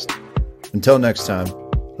podcast. Until next time,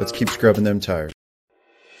 let's keep scrubbing them tires.